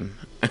American.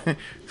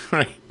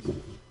 Right.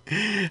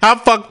 How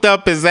fucked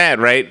up is that,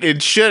 right?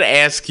 It should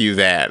ask you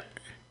that.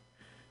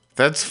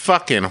 That's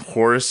fucking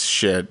horse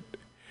shit.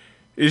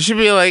 It should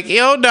be like,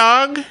 yo,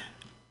 dog,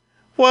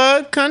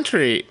 what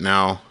country?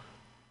 No.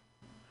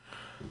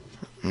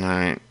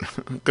 Right.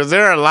 Because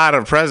there are a lot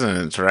of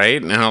presidents,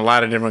 right? In a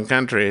lot of different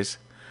countries.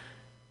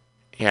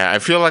 Yeah, I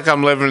feel like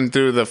I'm living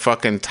through the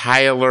fucking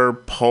Tyler,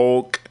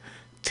 Polk,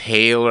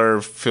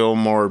 Taylor,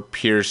 Fillmore,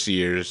 Pierce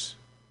years.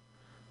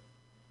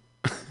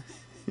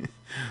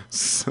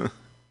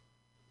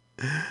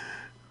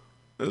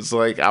 It's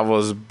like I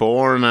was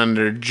born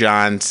under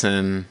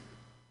Johnson,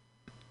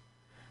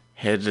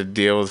 had to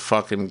deal with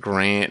fucking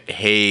Grant,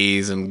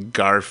 Hayes, and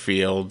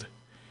Garfield.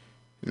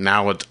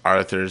 Now it's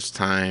Arthur's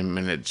time,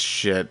 and it's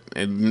shit.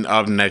 And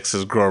up next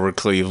is Grover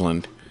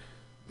Cleveland.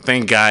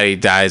 Thank God he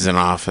dies in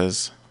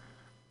office.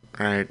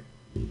 Right?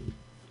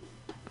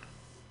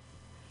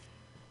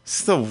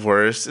 It's the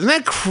worst. Isn't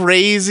that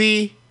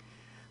crazy?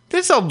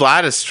 There's a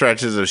lot of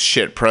stretches of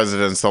shit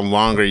presidents the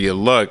longer you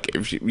look.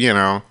 If you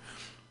know.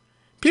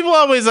 People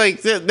always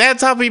like,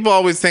 that's how people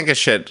always think of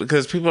shit.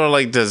 Because people are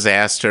like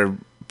disaster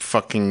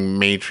fucking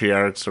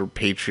matriarchs or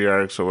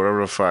patriarchs or whatever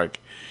the fuck.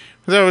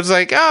 So it's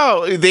like,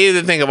 oh, they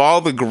either think of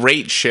all the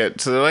great shit.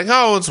 So they're like,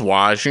 oh, it's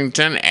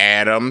Washington,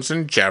 Adams,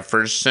 and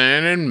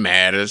Jefferson, and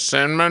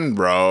Madison,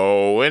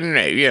 Monroe,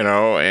 and, you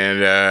know,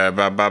 and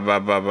blah, blah, blah,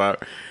 blah, blah.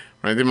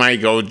 Right? They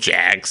might go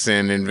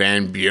Jackson and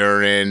Van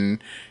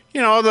Buren.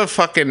 You know, all the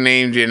fucking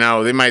names, you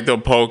know. They might throw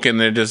Polk in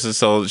there just to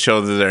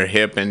show that they're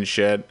hip and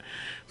shit.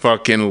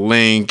 Fucking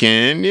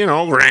Lincoln, you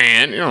know,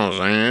 Grant, you know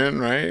what I'm saying,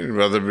 right?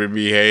 Rutherford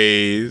B.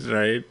 Hayes,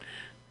 right?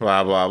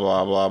 Blah, blah,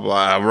 blah, blah,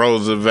 blah.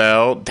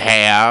 Roosevelt,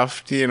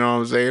 Taft, you know what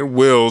I'm saying?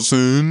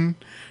 Wilson,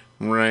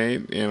 right?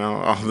 You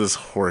know, all this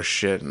horse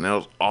shit. And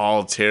those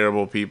all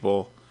terrible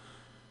people.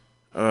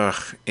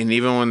 Ugh. And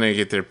even when they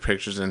get their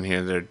pictures in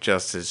here, they're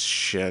just as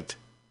shit.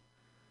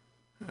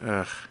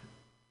 Ugh.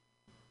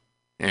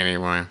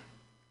 Anyway.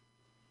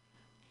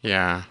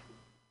 Yeah.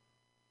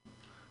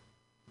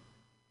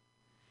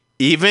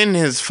 Even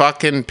his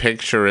fucking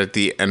picture at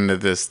the end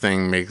of this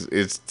thing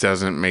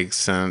doesn't make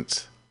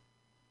sense.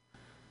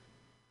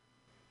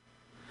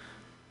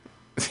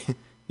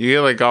 You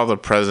get like all the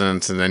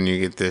presidents and then you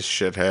get this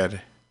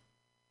shithead.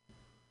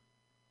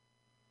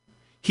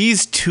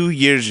 He's 2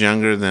 years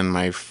younger than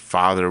my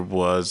father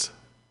was.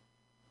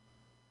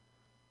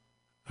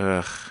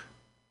 Ugh.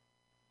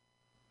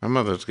 My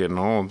mother's getting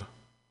old.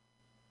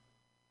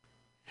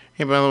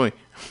 Hey, by the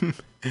way,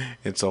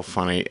 it's so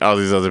funny. All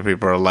these other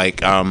people are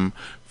like,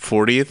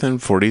 40th and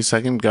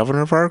 42nd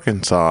governor of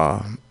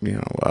Arkansas. You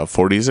know,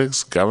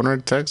 46th governor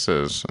of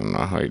Texas. I don't know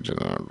how you did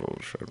that.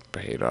 Bullshit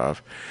paid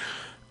off.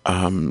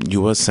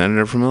 U.S.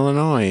 Senator from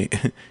Illinois.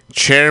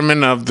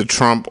 Chairman of the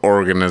Trump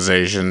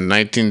Organization,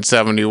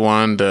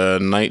 1971 to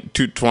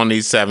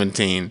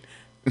 2017.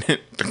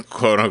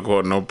 Quote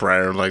unquote, no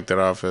prior elected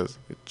office.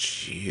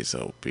 Jeez,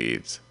 oh,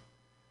 Pete's.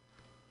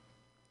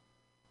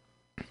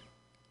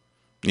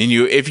 And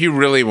if you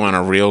really want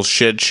a real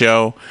shit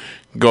show,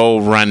 go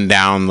run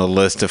down the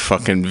list of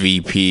fucking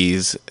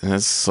VPs.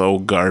 That's so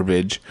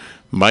garbage.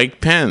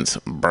 Mike Pence,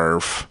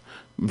 barf.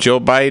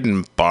 Joe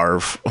Biden,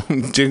 barf.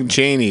 Dick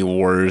Cheney,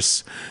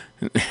 worse.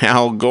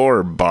 Al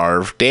Gore,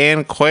 barf.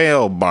 Dan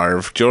Quayle,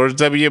 barf. George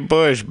W.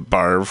 Bush,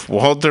 barf.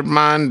 Walter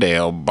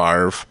Mondale,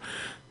 barf.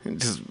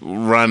 Just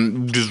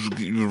run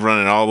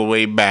it all the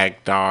way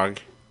back, dog.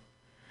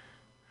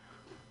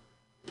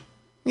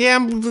 Yeah,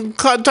 I'm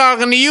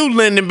talking to you,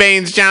 Lyndon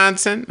Baines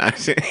Johnson. All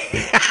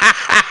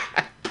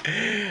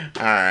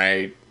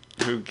right.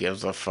 Who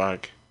gives a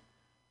fuck?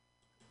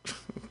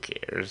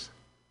 cares?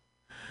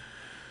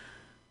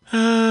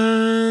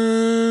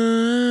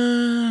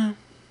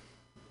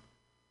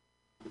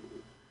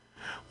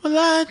 Well,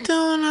 I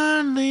don't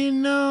hardly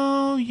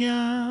know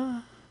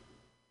ya.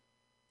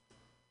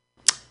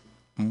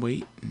 I'm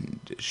waiting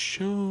to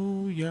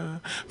show ya.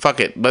 Fuck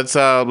it.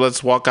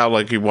 Let's walk out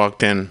like you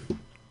walked in.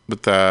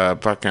 With the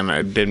fucking,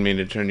 I didn't mean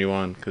to turn you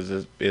on because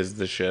this is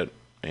the shit.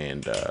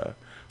 And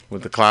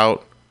with the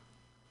clout,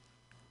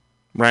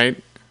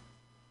 right?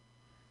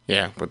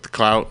 Yeah, with the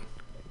clout.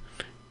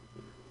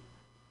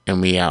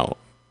 And we out.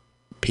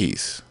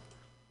 Peace.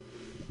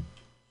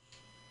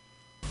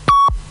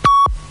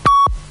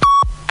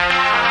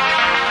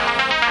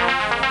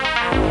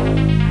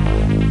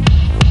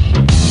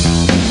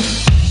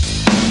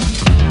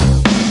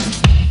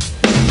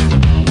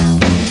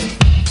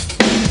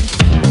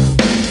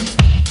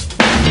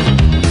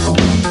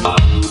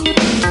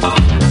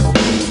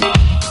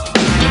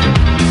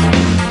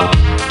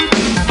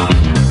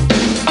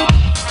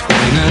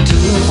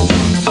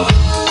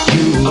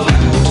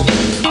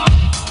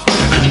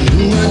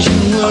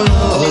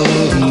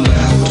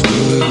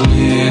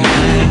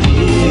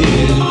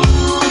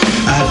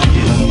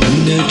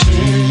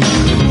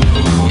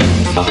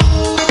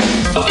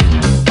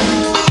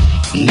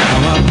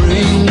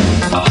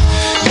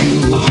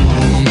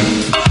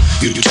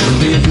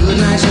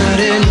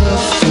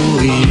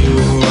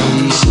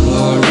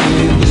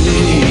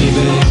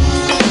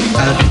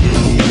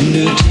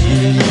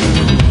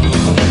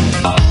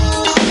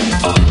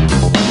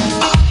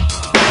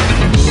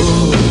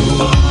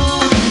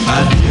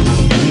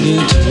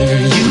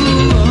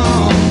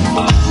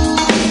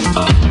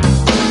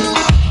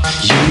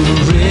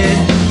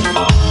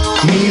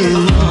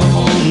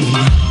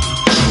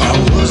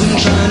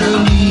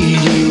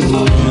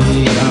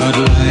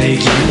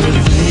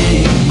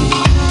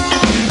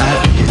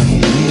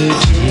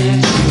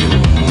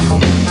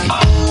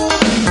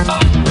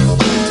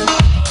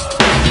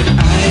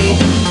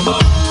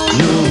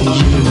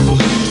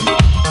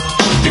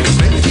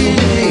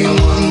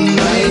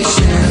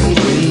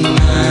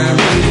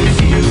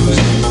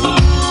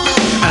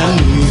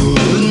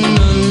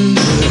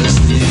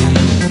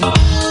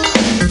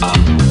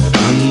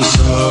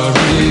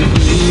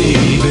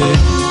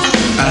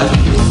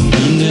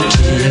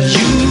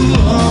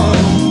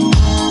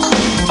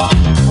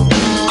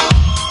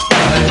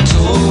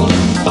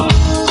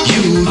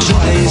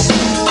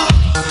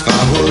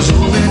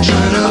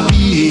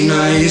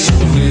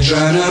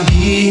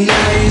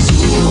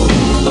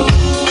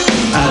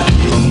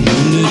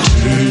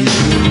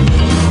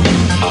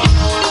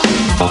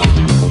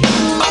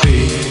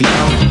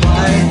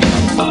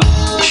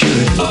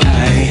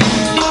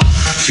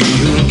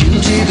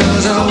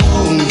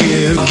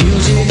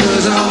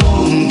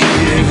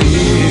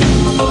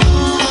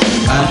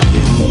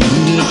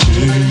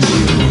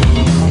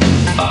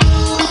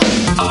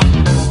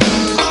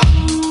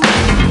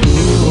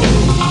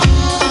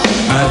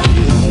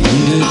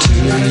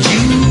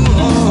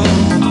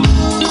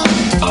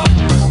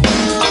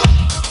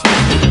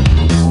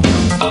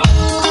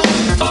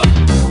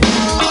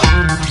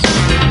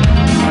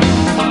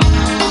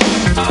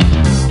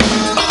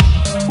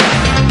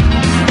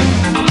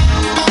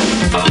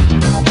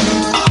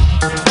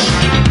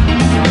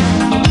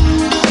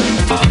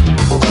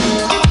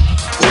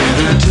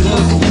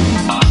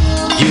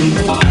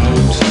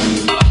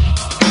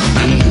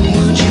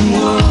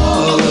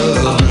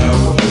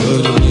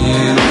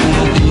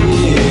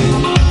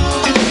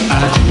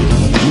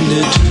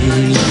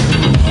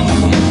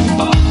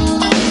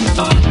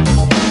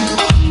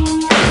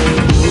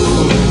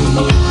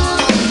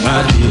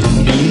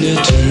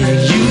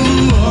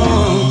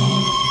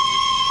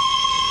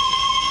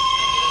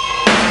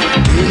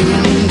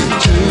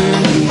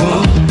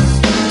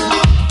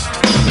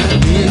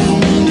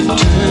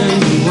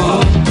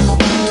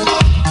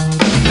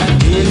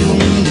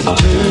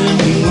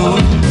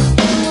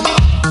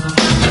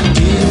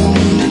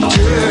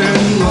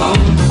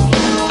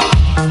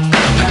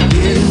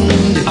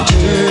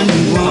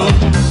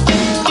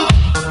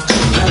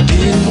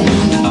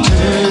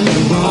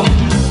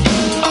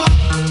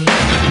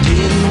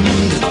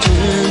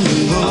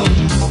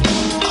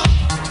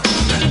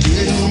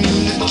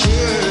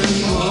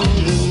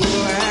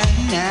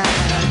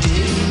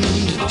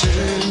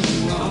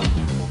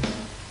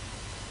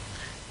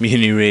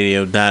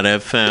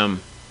 MutinyRadio.fm.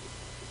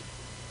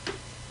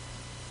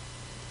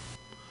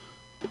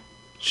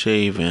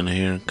 Shave and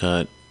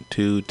haircut,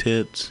 2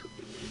 tits.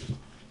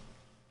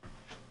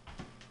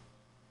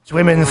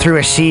 Swimming through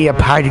a sea of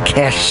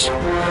podcasts.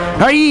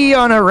 Are ye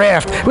on a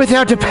raft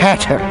without a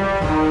paddle?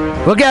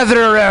 Well,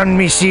 gather around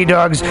me, sea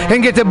dogs,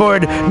 and get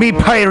aboard me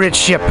pirate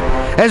ship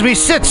as we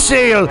set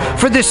sail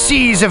for the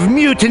seas of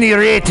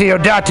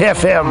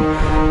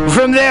MutinyRadio.fm.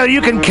 From there,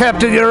 you can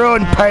captain your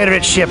own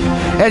pirate ship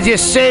as you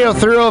sail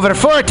through over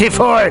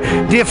 44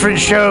 different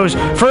shows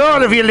for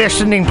all of your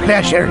listening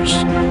pleasures.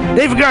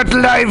 They've got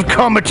live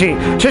comedy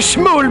to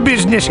small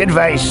business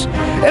advice,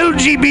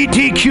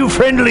 LGBTQ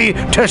friendly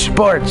to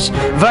sports,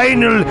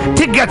 vinyl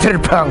to gutter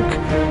punk.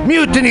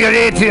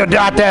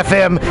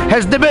 MutinyRadio.fm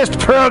has the best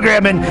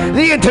programming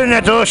the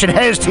internet ocean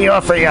has to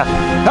offer you.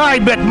 I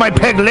bet my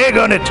peg leg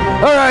on it,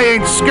 or I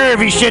ain't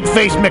scurvy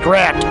shit-faced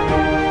McRat.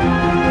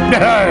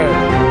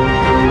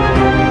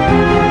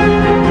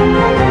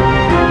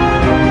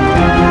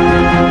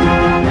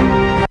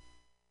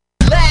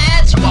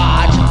 Let's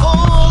watch a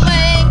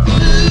full-length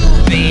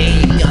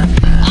movie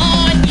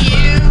on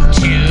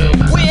YouTube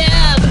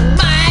with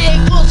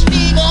Michael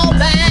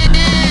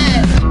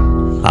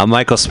Spiegelman. I'm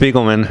Michael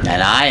Spiegelman.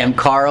 And I am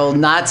Carl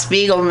Not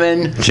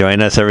Spiegelman.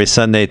 Join us every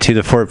Sunday, 2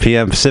 to 4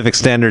 p.m. Pacific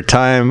Standard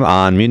Time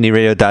on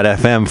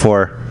MutinyRadio.fm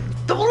for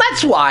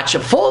Let's watch a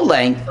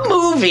full-length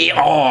movie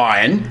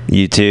on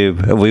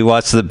YouTube. We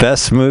watch the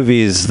best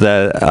movies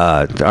that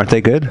aren't they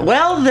good?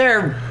 Well,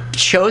 they're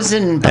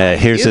chosen by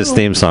Here's you. his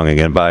theme song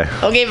again. Bye.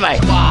 Okay, bye.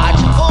 Watch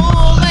a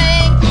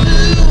full-length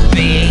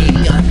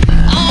movie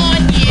on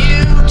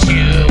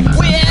YouTube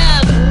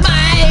with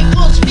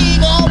Michael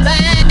Spiegelman.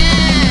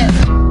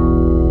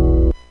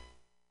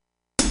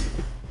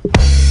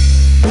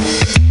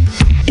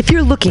 If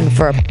you're looking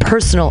for a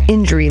personal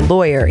injury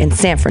lawyer in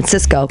San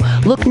Francisco,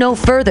 look no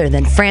further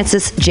than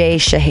Francis J.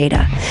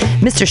 Shaheda.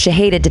 Mr.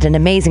 Shaheda did an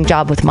amazing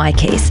job with my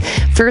case.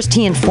 First,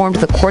 he informed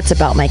the courts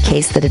about my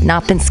case that had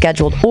not been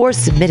scheduled or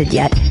submitted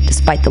yet,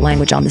 despite the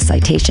language on the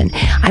citation.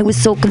 I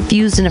was so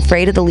confused and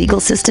afraid of the legal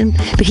system,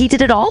 but he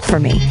did it all for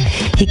me.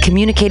 He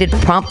communicated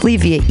promptly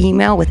via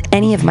email with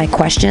any of my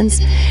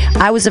questions.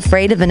 I was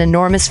afraid of an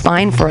enormous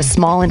fine for a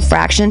small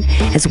infraction,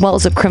 as well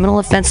as a criminal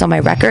offense on my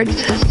record,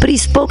 but he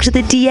spoke to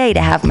the DA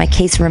to have my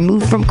case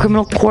removed from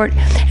criminal court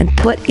and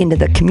put into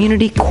the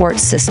community court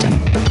system.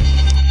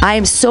 I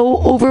am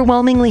so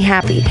overwhelmingly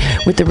happy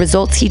with the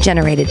results he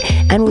generated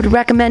and would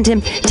recommend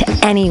him to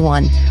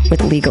anyone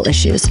with legal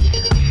issues.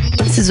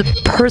 This is a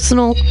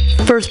personal,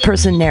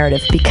 first-person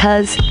narrative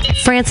because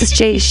Francis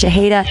J.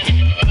 Shaheda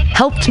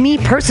helped me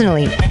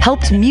personally,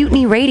 helped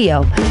Mutiny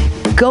Radio.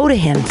 Go to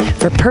him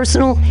for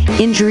personal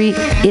injury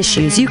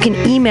issues. You can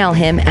email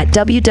him at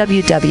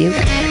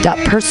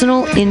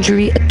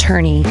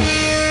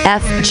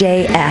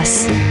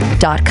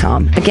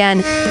www.personalinjuryattorneyfjs.com.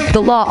 Again,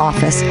 the law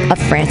office of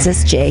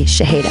Francis J.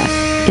 Shaheda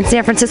in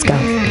San Francisco.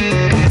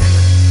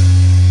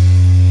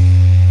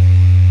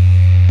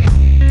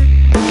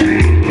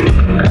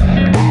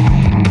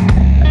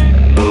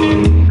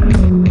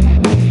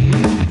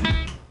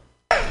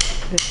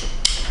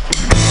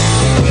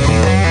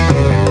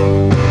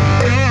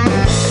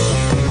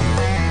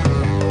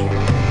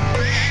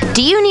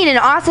 Do you need an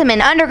awesome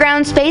and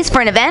underground space for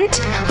an event?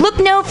 Look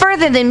no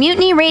further than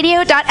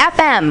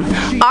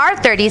MutinyRadio.fm. Our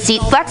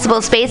 30-seat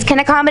flexible space can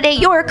accommodate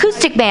your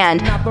acoustic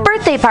band,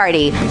 birthday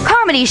party,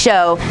 comedy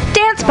show,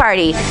 dance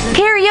party,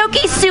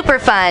 karaoke super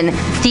fun,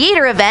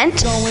 theater event,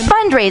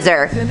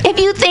 fundraiser. If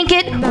you think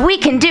it, we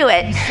can do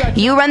it.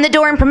 You run the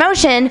door and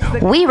promotion,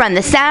 we run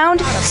the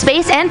sound,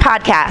 space, and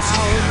podcast.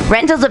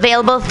 Rentals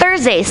available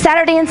Thursday,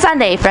 Saturday, and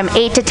Sunday from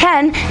 8 to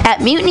 10 at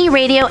Mutiny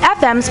Radio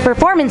FM's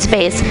performance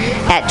space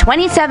at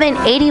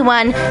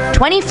 2781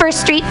 21st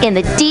Street in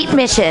the Deep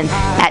Mission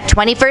at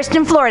 21st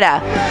in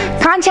Florida.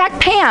 Contact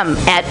Pam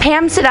at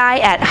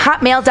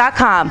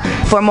pamsadai@hotmail.com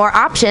for more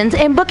options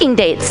and booking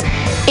dates.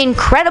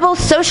 Incredible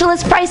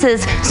socialist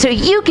prices so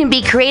you can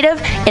be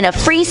creative in a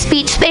free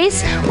speech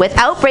space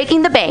without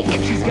breaking the bank.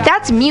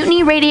 That's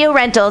Mutiny Radio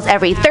Rentals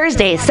every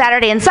Thursday,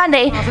 Saturday, and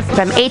Sunday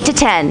from 8 to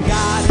 10.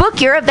 Book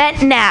your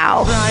event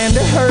now. Trying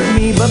to hurt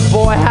me, but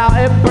boy, how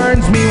it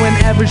burns me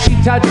whenever she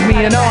touches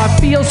me. And oh, I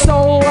feel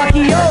so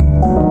lucky.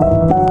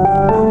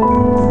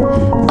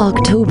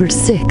 October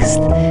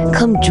 6th,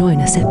 come join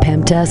us at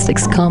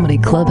Pamtastic's Comedy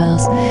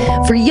Clubhouse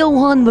for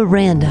Johan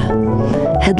Miranda.